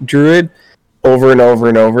Alignment Druid over and over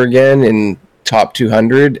and over again in top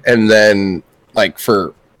 200, and then like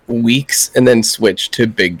for weeks, and then switched to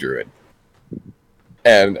Big Druid.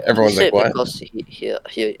 And everyone's like, "What?" Because he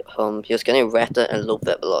was getting ratted and low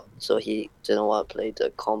vet a lot, so he didn't want to play the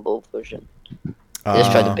combo version. He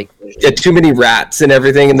just tried the big version. Yeah, too many rats and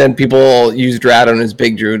everything, and then people used rat on his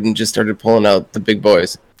Big Druid and just started pulling out the big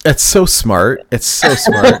boys. It's so smart. It's so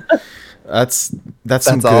smart. That's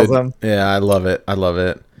some good. Awesome. Yeah, I love it. I love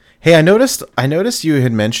it. Hey, I noticed you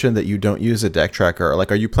had mentioned that you don't use a deck tracker.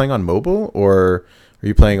 Like, are you playing on mobile or are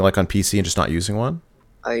you playing like on PC and just not using one?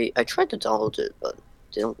 I tried to download it, but it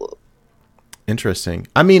didn't work. Interesting.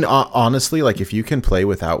 I mean, honestly, like if you can play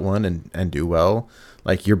without one and do well,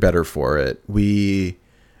 like you're better for it.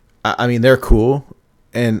 I mean, they're cool,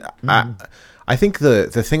 and I think the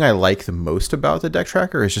thing I like the most about the deck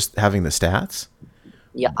tracker is just having the stats.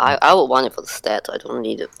 Yeah, I would want it for the stats. I don't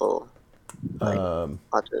need it for like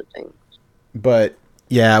other things. But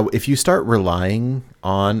yeah, if you start relying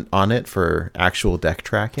on it for actual deck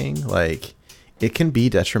tracking, like it can be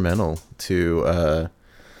detrimental to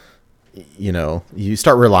you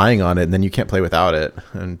start relying on it and then you can't play without it,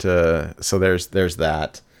 and so there's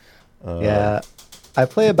that. Yeah, I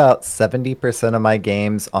play about 70% of my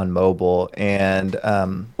games on mobile, and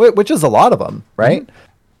which is a lot of them, right?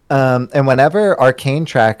 And whenever Arcane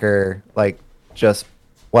Tracker like just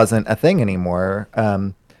wasn't a thing anymore,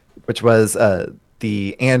 which was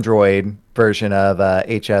the Android version of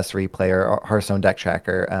HS Replay or Hearthstone Deck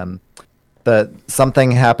Tracker,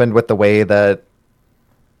 something happened with the way that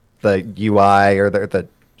the UI or the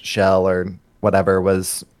shell or whatever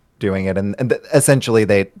was doing it, and essentially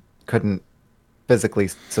they couldn't physically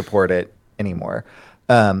support it anymore.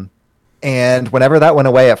 And whenever that went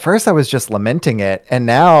away, at first I was just lamenting it, and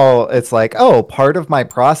now it's like, oh, part of my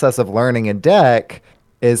process of learning a deck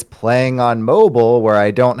is playing on mobile, where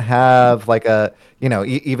I don't have like a,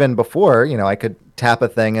 even before, I could tap a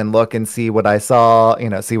thing and look and see what I saw,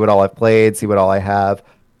 see what all I've played, see what all I have.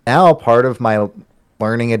 Now part of my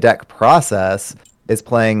learning a deck process is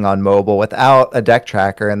playing on mobile without a deck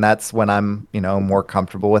tracker, and that's when I'm, more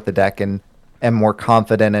comfortable with the deck and am more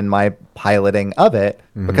confident in my piloting of it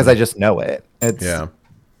because I just know it.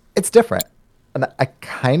 It's different, and I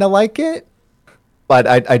kind of like it, but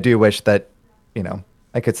I do wish that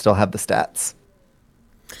I could still have the stats.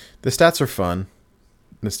 The stats are fun.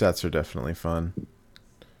 The stats are definitely fun.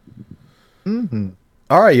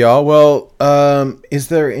 All right, y'all. Well, is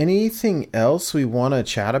there anything else we want to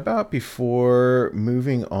chat about before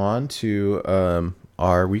moving on to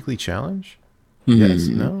our weekly challenge? Yes,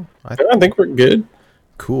 no? I think we're good.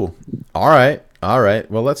 Cool. All right.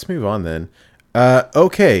 Well, let's move on then.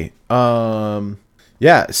 Okay.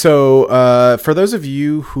 Yeah, so for those of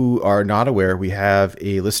you who are not aware, we have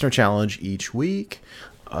a listener challenge each week.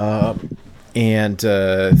 And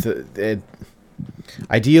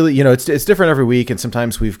ideally, it's different every week, and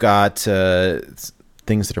sometimes we've got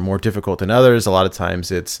things that are more difficult than others. A lot of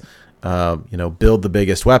times it's, build the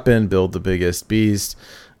biggest weapon, build the biggest beast,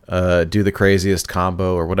 do the craziest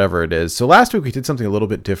combo, or whatever it is. So last week we did something a little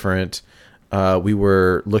bit different. We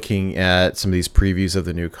were looking at some of these previews of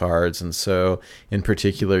the new cards, and so in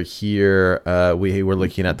particular here, we were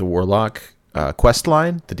looking at the Warlock quest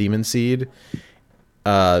line, the Demon Seed,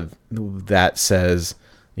 that says,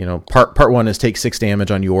 part 1 is take 6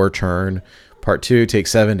 damage on your turn, part 2 take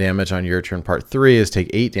 7 damage on your turn, part 3 is take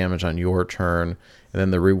 8 damage on your turn, and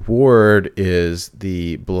then the reward is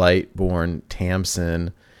the Blightborn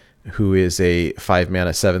Tamsin, who is a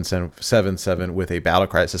 5-mana 7/7 with a battle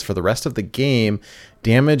cry. It says for the rest of the game,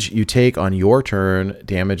 damage you take on your turn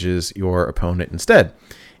damages your opponent instead.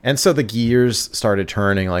 And so the gears started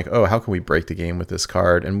turning like, oh, how can we break the game with this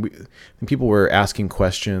card? And people were asking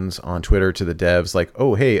questions on Twitter to the devs like,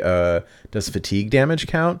 oh, hey, does fatigue damage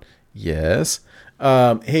count? Yes.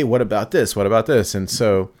 Hey, what about this? What about this? And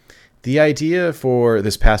so the idea for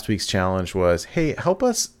this past week's challenge was, hey, help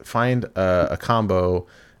us find a combo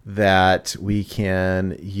that we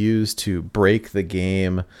can use to break the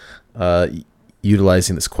game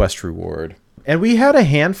utilizing this quest reward. And we had a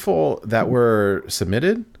handful that were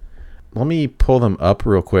submitted. Let me pull them up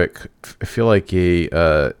real quick. I feel like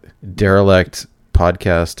a derelict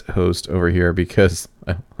podcast host over here because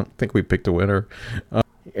I don't think we picked a winner.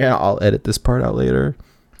 Yeah, I'll edit this part out later.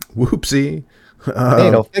 Whoopsie.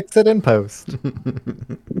 I'll fix it in post.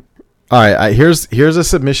 All right, here's a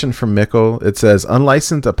submission from Mikkel. It says,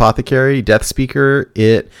 unlicensed apothecary, death speaker,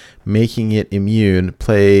 making it immune,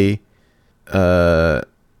 play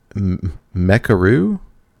Mekaru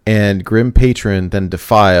and Grim Patron, then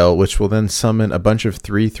Defile, which will then summon a bunch of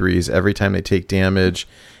 3/3s every time they take damage,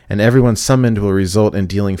 and everyone summoned will result in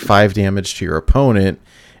dealing 5 damage to your opponent,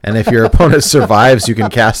 and if your opponent survives, you can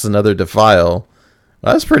cast another Defile.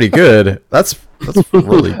 That's pretty good. That's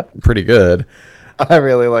really pretty good. I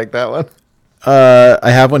really like that one. I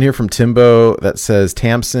have one here from Timbo that says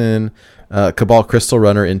Tamsin, Cabal Crystal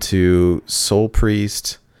Runner into Soul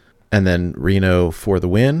Priest, and then Reno for the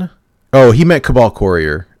win. Oh, he meant Cabal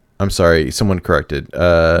Courier. I'm sorry, someone corrected.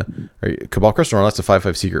 Cabal Crystal Runner, that's a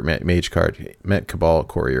 5/5 secret mage card. He meant Cabal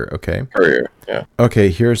Courier. Okay. Courier, yeah. Okay,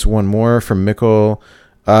 here's one more from Mikkel.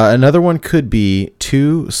 Another one could be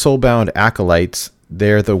 2 Soulbound Acolytes.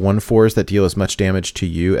 They're the 1/4s that deal as much damage to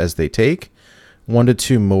you as they take. 1 to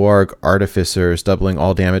 2 Moarg Artificers, doubling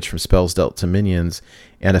all damage from spells dealt to minions.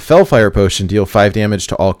 And a Fellfire Potion, deal 5 damage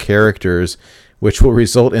to all characters, which will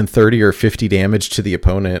result in 30 or 50 damage to the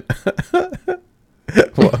opponent.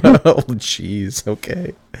 Oh, jeez.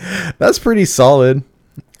 Okay. That's pretty solid.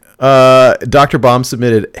 Dr. Bomb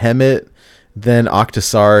submitted Hemet, then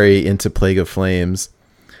Octosari into Plague of Flames.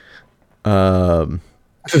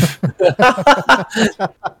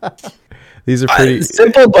 These are pretty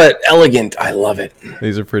simple but elegant. I love it.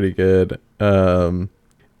 These are pretty good. And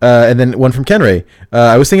then one from Kenray.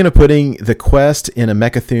 I was thinking of putting the quest in a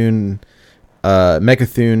Mechathune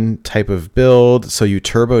type of build, so you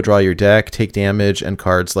turbo draw your deck, take damage, and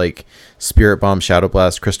cards like Spirit Bomb, Shadow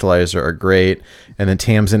Blast, Crystallizer are great. And then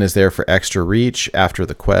Tamsin is there for extra reach after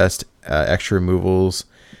the quest, extra removals,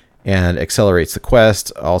 and accelerates the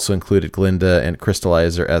quest. Also included Glinda and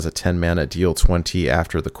Crystallizer as a 10 mana deal 20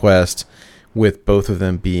 after the quest, with both of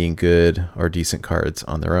them being good or decent cards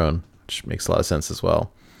on their own, which makes a lot of sense as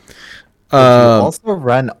well. You also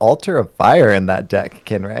run Altar of Fire in that deck,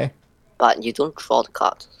 Kinray. But you don't draw the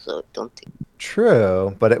card, so don't think.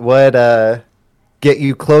 True, but it would get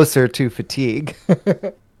you closer to fatigue.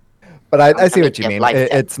 But I see what you mean.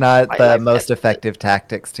 It's not the most effective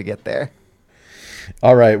tactics to get there.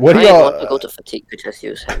 All right, what do y'all y'all want to go to fatigue? We just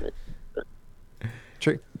use Hammond.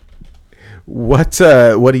 True. What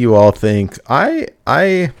do you all think? I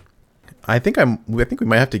think we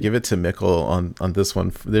might have to give it to Mikkel on this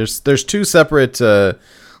one. There's 2 separate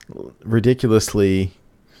ridiculously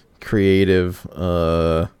creative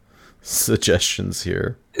suggestions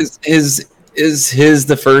here. Is his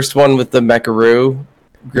the first one with the Mekaru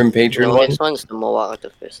Grim Patron one? This one's the Moa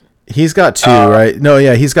Artificer. He's got 2, right? No,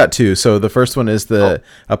 yeah, he's got 2. So the first one is the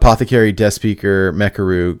Apothecary, Death Speaker,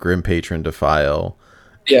 Mekaru, Grim Patron, Defile.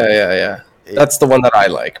 Yeah. That's the one that I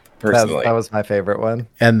like, personally. That was my favorite one.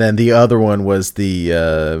 And then the other one was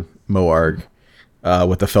the Moarg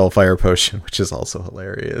with the Fellfire Potion, which is also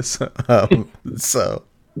hilarious. So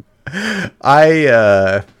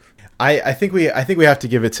I think we have to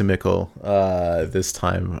give it to Mikkel this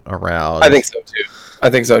time around. I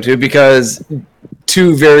think so too, because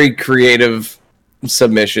 2 very creative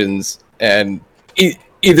submissions, and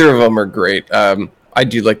either of them are great. I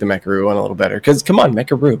do like the Mekaru one a little better, because come on,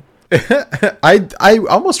 Mekaru. I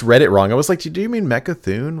almost read it wrong. I was like, do you mean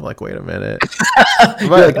Mechathune? Like, wait a minute.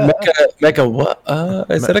 Like, Mecha what?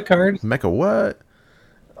 Is that a card? Mecha what?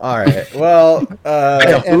 All right. Well,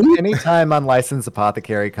 anytime Unlicensed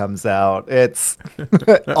Apothecary comes out, it's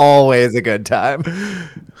always a good time.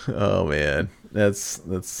 Oh man, that's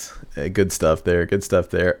good stuff there. Good stuff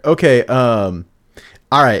there. Okay. All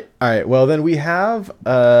right. Well, then we have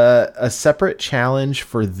a separate challenge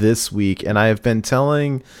for this week, and I have been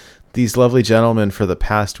telling these lovely gentlemen for the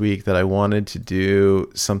past week that I wanted to do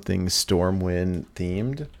something Stormwind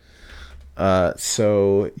themed.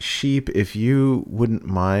 So Sheep, if you wouldn't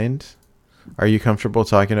mind, are you comfortable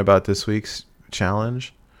talking about this week's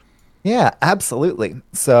challenge? Yeah, absolutely.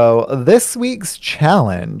 So this week's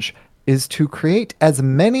challenge is to create as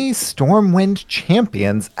many Stormwind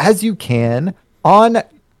champions as you can on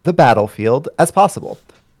the battlefield as possible.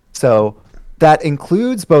 So that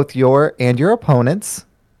includes both your and your opponent's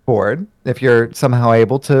board, if you're somehow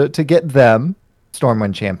able to get them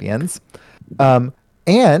Stormwind champions.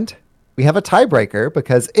 And we have a tiebreaker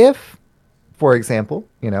because if, for example,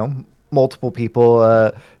 multiple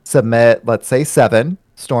people submit, let's say, 7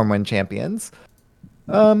 Stormwind champions,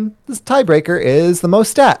 this tiebreaker is the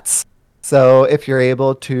most stats. So if you're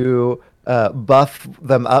able to buff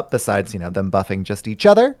them up, besides them buffing just each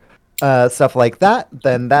other, stuff like that,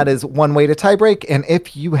 then that is one way to tiebreak. And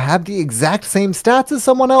if you have the exact same stats as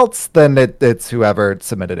someone else, then it's whoever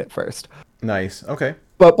submitted it first. Nice. Okay.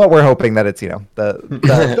 But we're hoping that it's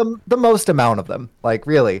the most amount of them. Like,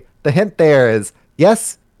 really, the hint there is,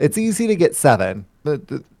 yes, it's easy to get 7,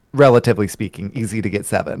 relatively speaking, easy to get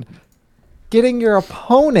 7. Getting your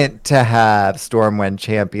opponent to have Stormwind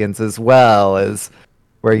champions as well is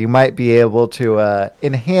where you might be able to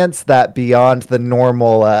enhance that beyond the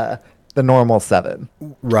normal 7.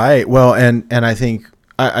 Right. Well, and I think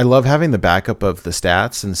I love having the backup of the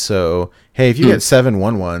stats. And so, hey, if you get 7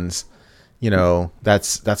 1/1s,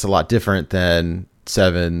 that's a lot different than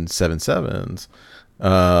 7 7/7s.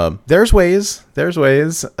 There's ways. There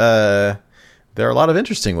are a lot of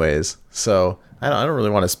interesting ways. So I don't really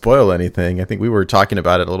want to spoil anything. I think we were talking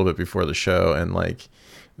about it a little bit before the show, and like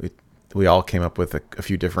we all came up with a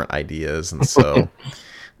few different ideas. And so,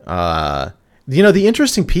 the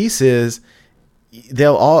interesting piece is they're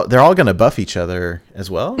all going to buff each other as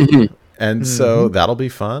well. And so that'll be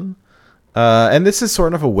fun. And this is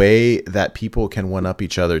sort of a way that people can one up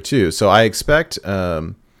each other too. So I expect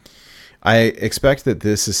that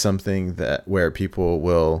this is something where people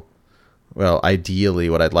will, well, ideally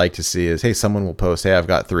what I'd like to see is, hey, someone will post, hey, I've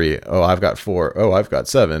got 3. Oh, I've got 4. Oh, I've got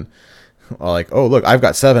 7. Like, oh, look, I've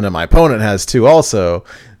got 7 and my opponent has 2 also.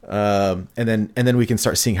 And then we can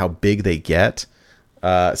start seeing how big they get.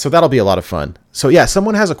 So that'll be a lot of fun. So yeah,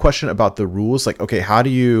 someone has a question about the rules. Like, okay, how do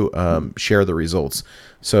you share the results?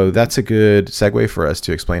 So that's a good segue for us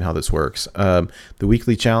to explain how this works. The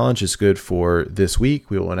weekly challenge is good for this week.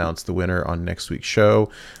 We will announce the winner on next week's show.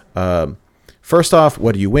 First off,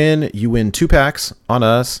 what do you win? You win 2 packs on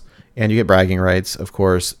us, and you get bragging rights, of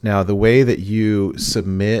course. Now, the way that you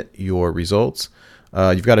submit your results,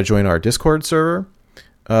 you've got to join our Discord server.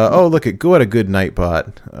 Oh, look at what a good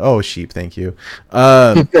Nightbot. Oh, sheep, thank you.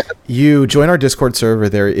 You join our Discord server.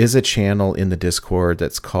 There is a channel in the Discord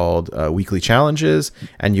that's called Weekly Challenges,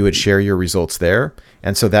 and you would share your results there.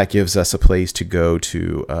 And so that gives us a place to go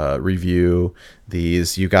to review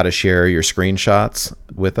these. You got to share your screenshots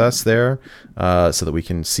with us there so that we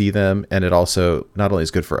can see them. And it also not only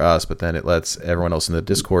is good for us, but then it lets everyone else in the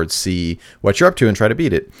Discord see what you're up to and try to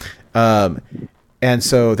beat it. And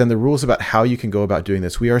so then the rules about how you can go about doing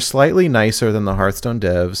this. We are slightly nicer than the Hearthstone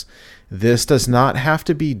devs. This does not have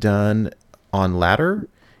to be done on ladder.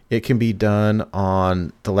 It can be done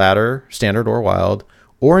on the ladder, standard or wild,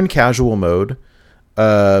 or in casual mode.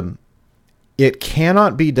 It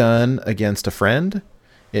cannot be done against a friend.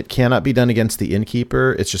 It cannot be done against the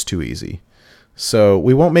innkeeper. It's just too easy. So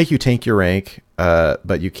we won't make you tank your rank,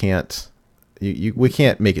 but you can't. We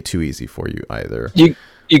can't make it too easy for you either.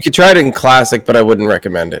 You could try it in Classic, but I wouldn't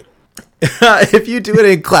recommend it. If you do it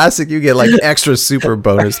in Classic, you get like extra super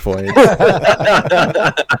bonus points.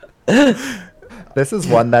 This is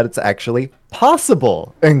one that it's actually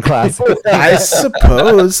possible in Classic. I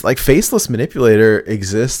suppose, like, Faceless Manipulator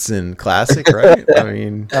exists in Classic, right? I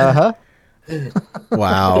mean,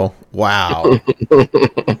 Wow.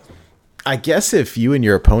 I guess if you and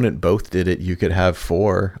your opponent both did it, you could have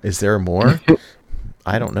 4. Is there more?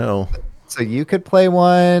 I don't know. So you could play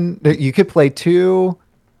 1, you could play 2,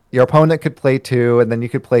 your opponent could play 2, and then you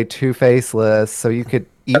could play 2 Faceless. So you could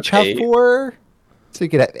each have 4. So you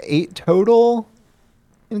could have 8 total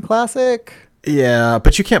in Classic. Yeah,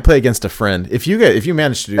 but you can't play against a friend. If you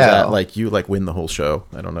manage to do that, like, you like win the whole show.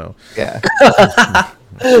 I don't know. Yeah.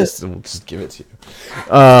 we'll just give it to you.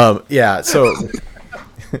 Yeah, so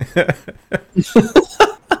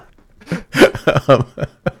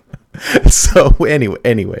so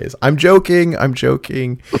anyways, I'm joking.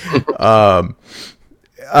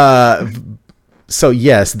 So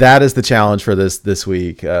yes, that is the challenge for this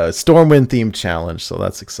week. Stormwind themed challenge, so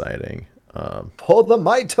that's exciting. Pull the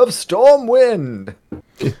might of Stormwind.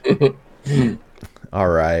 All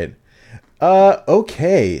right.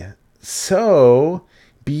 Okay. So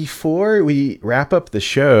before we wrap up the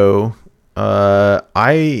show,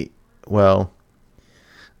 I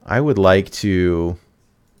would like to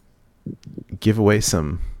give away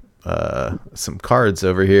some some cards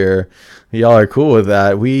over here. Y'all are cool with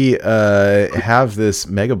that. We have this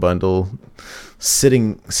mega bundle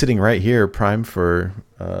sitting right here, prime for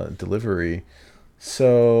delivery.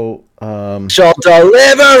 So shall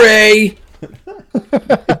delivery.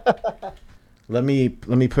 Let me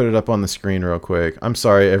put it up on the screen real quick. I'm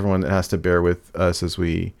sorry, everyone that has to bear with us as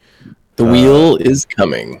we the wheel is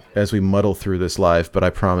coming as we muddle through this live, but I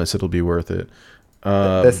promise it'll be worth it.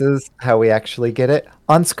 This is how we actually get it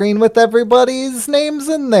on screen with everybody's names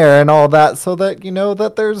in there and all that, so that you know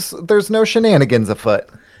that there's no shenanigans afoot.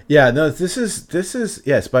 Yeah, no, this is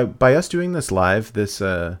yes. By us doing this live, this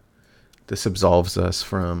absolves us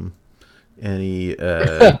from any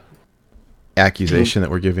accusation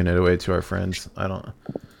that we're giving it away to our friends. I don't.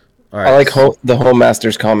 All right. I like the Home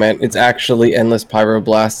Master's comment. It's actually endless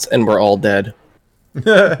pyroblasts, and we're all dead.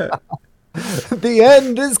 The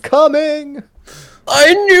end is coming.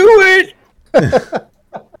 I knew it.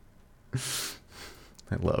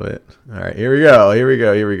 I love it. All right, here we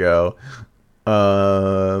go.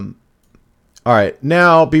 All right,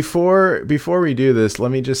 now before we do this,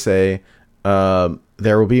 let me just say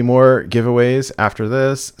there will be more giveaways after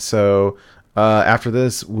this. So after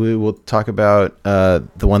this, we will talk about the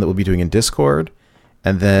one that we'll be doing in Discord,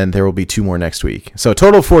 and then there will be 2 more next week. So a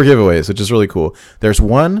total of 4 giveaways, which is really cool. There's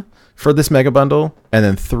 1 for this mega bundle, and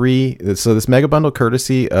then 3. So this mega bundle,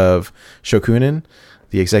 courtesy of Shokunin,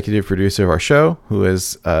 the executive producer of our show, who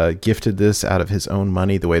has gifted this out of his own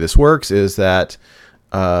money. The way this works is that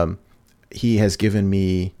he has given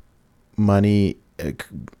me money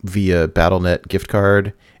via Battle.net gift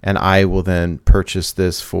card, and I will then purchase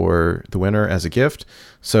this for the winner as a gift.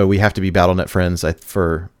 So we have to be Battle.net friends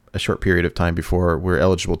for a short period of time before we're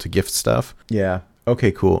eligible to gift stuff. Yeah.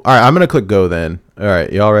 Okay, cool. All right, I'm going to click go then. All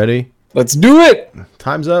right, y'all ready? Let's do it.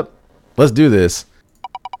 Time's up. Let's do this.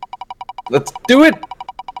 Let's do it.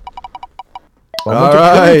 All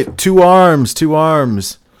right, 2 arms. 2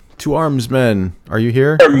 arms, men. Are you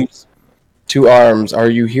here? 2 arms. Are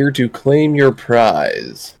you here to claim your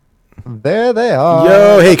prize? There they are.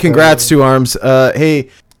 Yo, hey, congrats, 2 arms. Hey,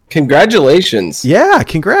 congratulations. Yeah,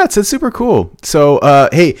 congrats. That's super cool. So,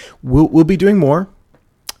 hey, we'll be doing more.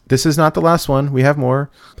 This is not the last one. We have more.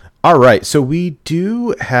 All right. So we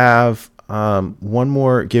do have one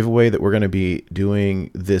more giveaway that we're going to be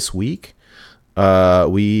doing this week.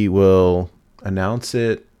 We will announce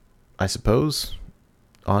it, I suppose,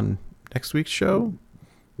 on next week's show.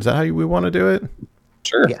 Is that how we want to do it?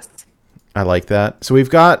 Sure. Yes. I like that. So we've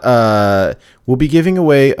got, we'll be giving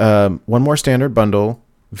away one more standard bundle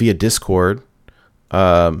via Discord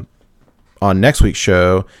on next week's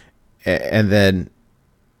show. And then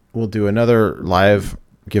we'll do another live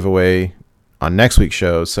giveaway on next week's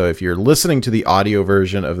show. So if you're listening to the audio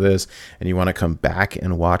version of this and you want to come back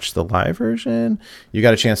and watch the live version, you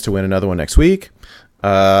got a chance to win another one next week.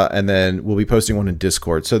 And then we'll be posting one in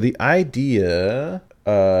Discord. So the idea,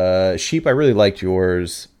 Sheep, I really liked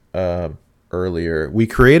yours earlier. We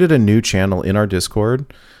created a new channel in our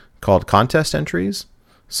Discord called Contest Entries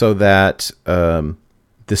so that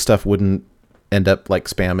this stuff wouldn't end up like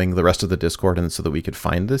spamming the rest of the Discord, and so that we could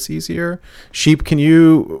find this easier. Sheep, can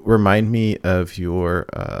you remind me of your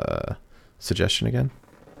suggestion again?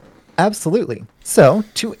 Absolutely. So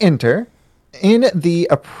to enter in the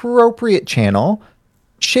appropriate channel,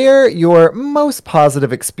 share your most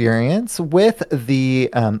positive experience with the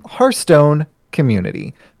Hearthstone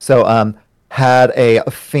community. So had a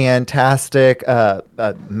fantastic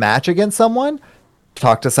match against someone,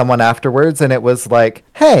 talked to someone afterwards, and it was like,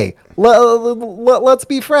 hey, let's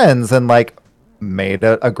be friends, and like made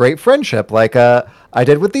a great friendship like I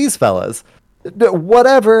did with these fellas.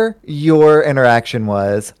 Whatever your interaction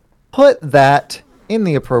was, put that in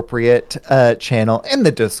the appropriate channel in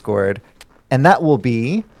the Discord, and that will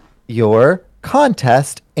be your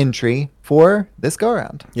contest entry for this go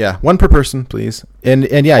around. Yeah, 1 per person, please. And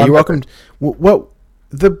yeah, you're welcome. What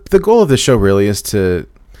the goal of this show really is to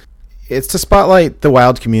spotlight the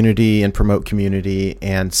wild community and promote community,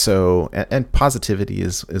 and so and positivity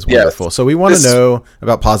is wonderful. Yes. So we want to know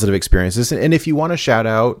about positive experiences, and if you want to shout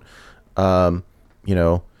out, a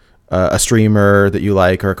streamer that you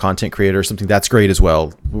like or a content creator or something, that's great as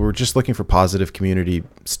well. We're just looking for positive community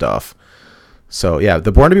stuff. So yeah,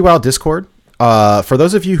 the Born to Be Wild Discord. For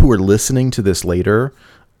those of you who are listening to this later,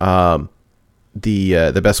 the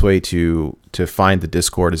best way to find the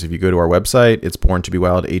Discord is if you go to our website. It's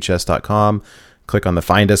borntobewildhs.com. Click on the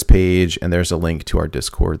Find Us page, and there's a link to our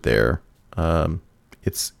Discord there.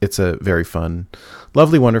 It's a very fun,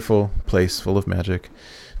 lovely, wonderful place full of magic.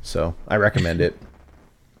 So I recommend it.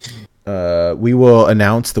 We will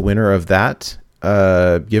announce the winner of that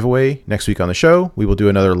giveaway next week on the show. We will do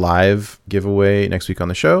another live giveaway next week on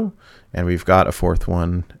the show, and we've got a fourth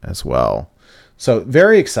one as well. So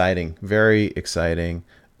very exciting, very exciting.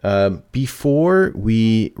 Before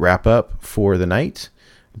we wrap up for the night,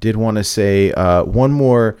 did want to say one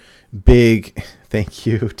more big thank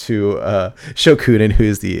you to Shokunin, who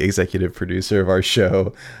is the executive producer of our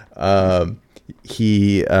show.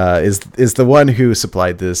 He is the one who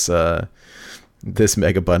supplied this this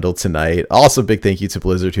mega bundle tonight. Also, big thank you to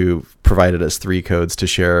Blizzard, who provided us 3 codes to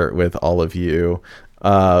share with all of you.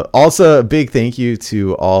 Also, a big thank you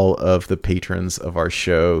to all of the patrons of our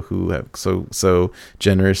show who have so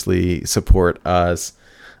generously support us.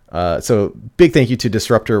 So big thank you to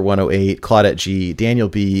Disruptor 108, Claudette G, Daniel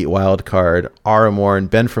B, Wildcard, Aramorn,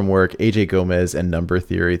 Ben from Work, AJ Gomez, and Number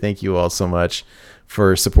Theory. Thank you all so much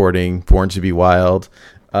for supporting Born to Be Wild.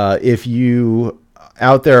 If you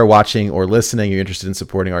out there are watching or listening, you're interested in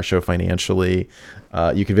supporting our show financially,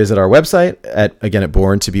 you can visit our website at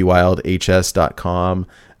borntobewildhs.com.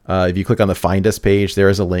 If you click on the Find Us page, there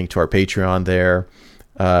is a link to our Patreon there.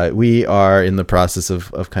 We are in the process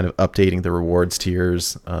of kind of updating the rewards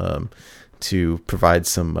tiers to provide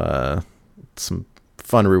some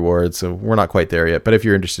fun rewards. So we're not quite there yet, but if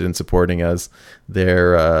you're interested in supporting us,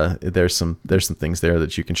 there's some things there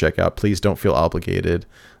that you can check out. Please don't feel obligated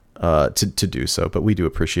to do so, but we do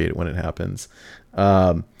appreciate it when it happens.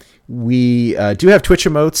 We do have Twitch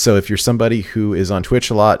emotes, so if you're somebody who is on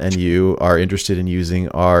Twitch a lot and you are interested in using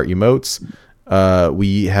our emotes,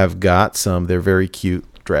 we have got some. They're very cute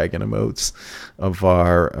dragon emotes of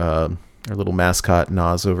our little mascot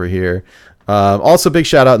Nas over here. Also, big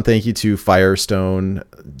shout out and thank you to Firestone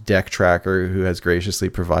Deck Tracker, who has graciously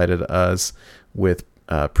provided us with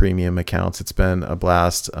premium accounts. It's been a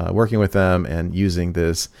blast working with them and using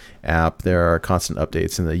this app. There are constant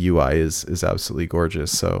updates and the UI is absolutely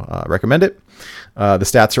gorgeous. So recommend it. The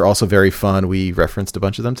stats are also very fun. We referenced a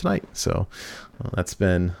bunch of them tonight. So that's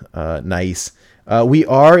been nice. We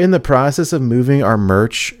are in the process of moving our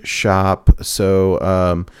merch shop.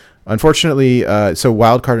 So unfortunately, so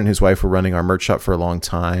Wildcard and his wife were running our merch shop for a long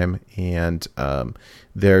time, and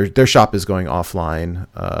their shop is going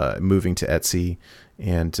offline, moving to Etsy,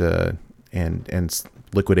 and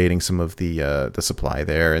liquidating some of the supply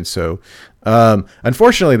there. And so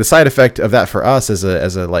unfortunately, the side effect of that for us as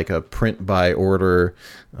a like a print by order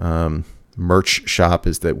merch shop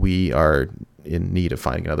is that we are in need of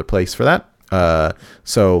finding another place for that.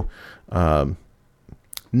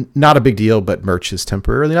 Not a big deal, but merch is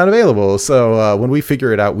temporarily not available. So when we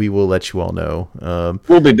figure it out, we will let you all know.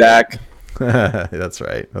 We'll be back. That's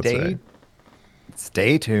right.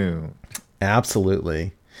 Stay tuned.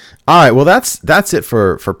 Absolutely. All right. Well, that's it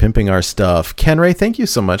for pimping our stuff. Kenray, thank you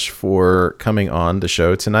so much for coming on the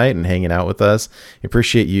show tonight and hanging out with us. I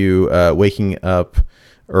appreciate you waking up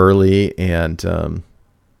early and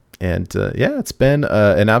yeah, it's been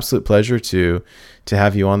an absolute pleasure to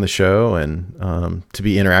have you on the show and to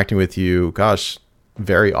be interacting with you, gosh,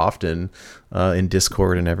 very often in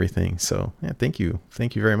Discord and everything. So yeah, thank you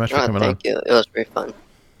very much for coming on. Thank you. It was very fun.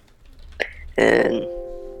 And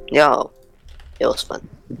yeah, it was fun.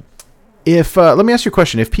 If let me ask you a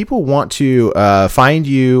question. If people want to find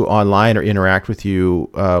you online or interact with you,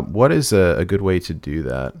 what is a good way to do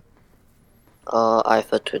that? I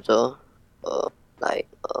have a Twitter,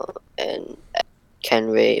 and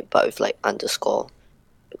Kenray, but with like underscore,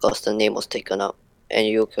 because the name was taken out. And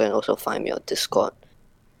you can also find me on Discord,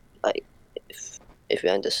 like if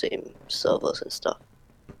you're in the same servers and stuff.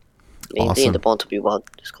 Mainly Awesome. in the Born to Be Wild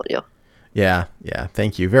Discord, yeah. Yeah.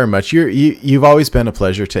 Thank you very much. You've always been a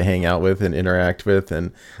pleasure to hang out with and interact with,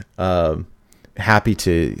 and happy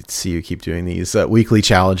to see you keep doing these weekly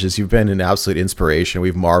challenges. You've been an absolute inspiration.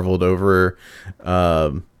 We've marveled over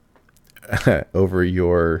over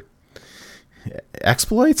your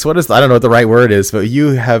exploits. I don't know what the right word is, but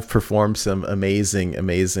you have performed some amazing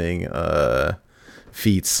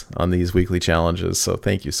feats on these weekly challenges. So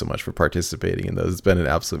thank you so much for participating in those. It's been an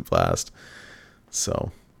absolute blast.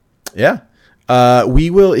 So yeah, we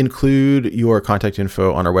will include your contact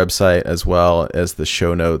info on our website as well as the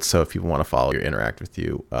show notes. So if people want to follow or interact with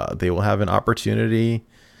you, they will have an opportunity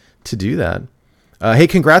to do that. Hey,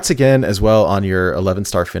 congrats again as well on your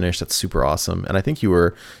 11-star finish. That's super awesome. And I think you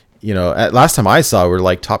were, at last time I saw, we were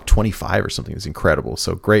like top 25 or something. It was incredible.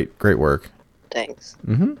 So great work. Thanks.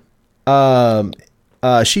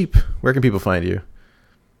 Sheep, where can people find you?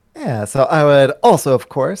 Yeah, so I would also, of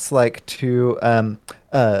course, like to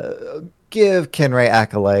give Kenray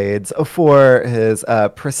accolades for his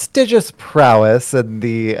prestigious prowess in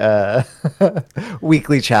the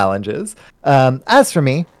weekly challenges. As for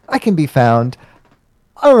me, I can be found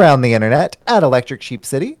around the internet at Electric Sheep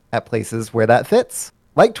City at places where that fits,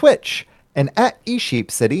 like Twitch, and at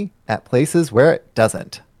eSheep City at places where it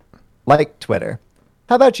doesn't, like Twitter.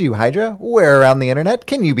 How about you, Hydra? Where around the internet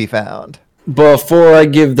can you be found? Before I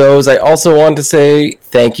give those, I also want to say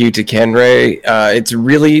thank you to Kenray. It's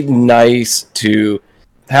really nice to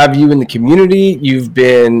have you in the community. You've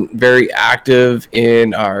been very active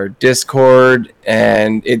in our Discord,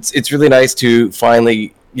 and it's really nice to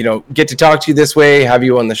finally, get to talk to you this way, have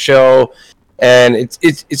you on the show, and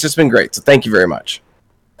it's just been great. So thank you very much.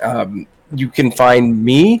 You can find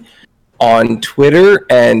me on Twitter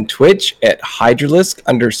and Twitch at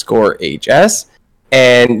Hydralisk_HS.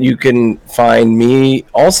 And you can find me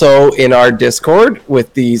also in our Discord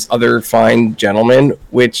with these other fine gentlemen,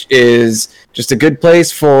 which is just a good place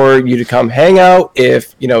for you to come hang out.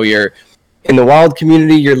 If, you're in the Wild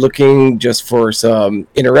community, you're looking just for some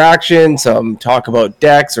interaction, some talk about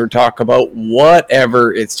decks or talk about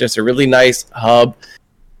whatever. It's just a really nice hub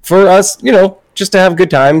for us, just to have good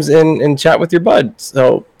times and chat with your bud.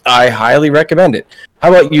 So I highly recommend it.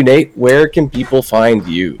 How about you, Nate? Where can people find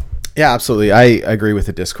you? Yeah, absolutely. I agree with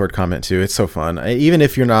the Discord comment too. It's so fun. Even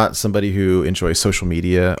if you're not somebody who enjoys social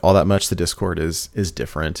media all that much, the Discord is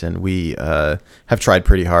different, and we have tried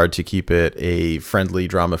pretty hard to keep it a friendly,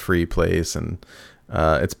 drama-free place, and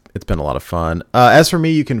it's been a lot of fun. As for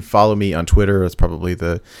me, you can follow me on Twitter. It's probably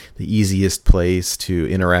the easiest place to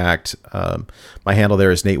interact. My handle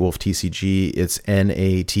there is NateWolfTCG. It's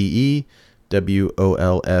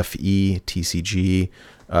NateWolfeTCG.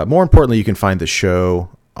 More importantly, you can find the show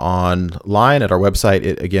online at our website.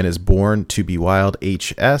 It again is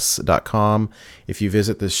borntobewildhs.com. If you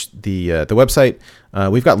visit the website,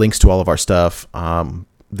 we've got links to all of our stuff.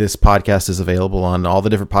 This podcast is available on all the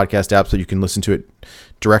different podcast apps, so you can listen to it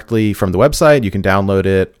directly from the website. You can download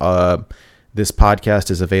it. This podcast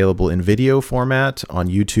is available in video format on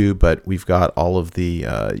YouTube, but we've got all of the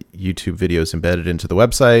YouTube videos embedded into the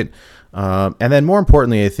website. And then more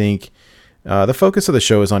importantly, I think the focus of the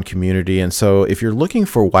show is on community. And so if you're looking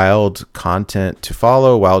for wild content to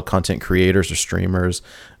follow, wild content creators or streamers,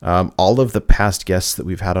 all of the past guests that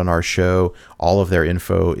we've had on our show, all of their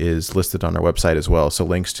info is listed on our website as well. So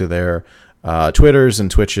links to their Twitters and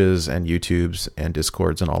Twitches and YouTubes and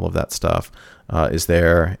Discords and all of that stuff is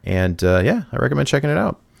there. And I recommend checking it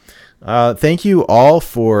out. Thank you all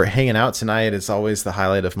for hanging out tonight. It's always the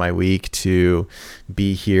highlight of my week to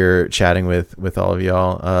be here chatting with all of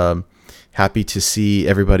y'all. Happy to see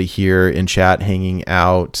everybody here in chat hanging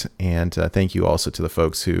out, and thank you also to the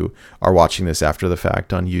folks who are watching this after the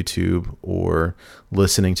fact on YouTube or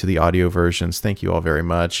listening to the audio versions. Thank you all very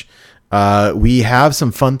much. We have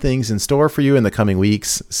some fun things in store for you in the coming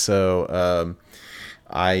weeks, so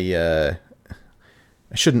I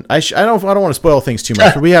don't want to spoil things too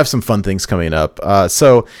much, but we have some fun things coming up.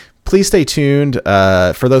 So please stay tuned.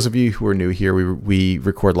 For those of you who are new here, we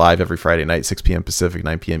record live every Friday night, 6 p.m. Pacific,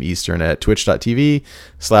 9 p.m. Eastern at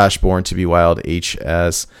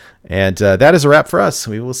twitch.tv/BornToBeWildHS. And that is a wrap for us.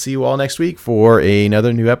 We will see you all next week for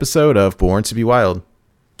another new episode of Born to Be Wild.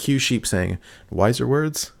 Cue sheep saying, wiser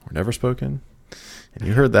words were never spoken. And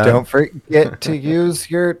you heard that. Don't forget to use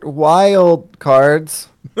your wild cards.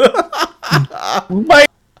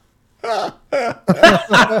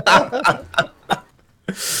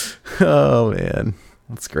 Oh man,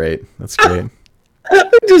 that's great. I'm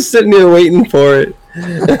just sitting here waiting for it.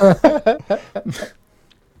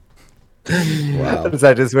 Wow. Does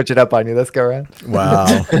that just switch it up on you? Let's go around.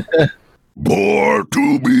 Wow. Born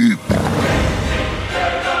to be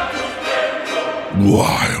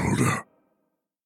wild.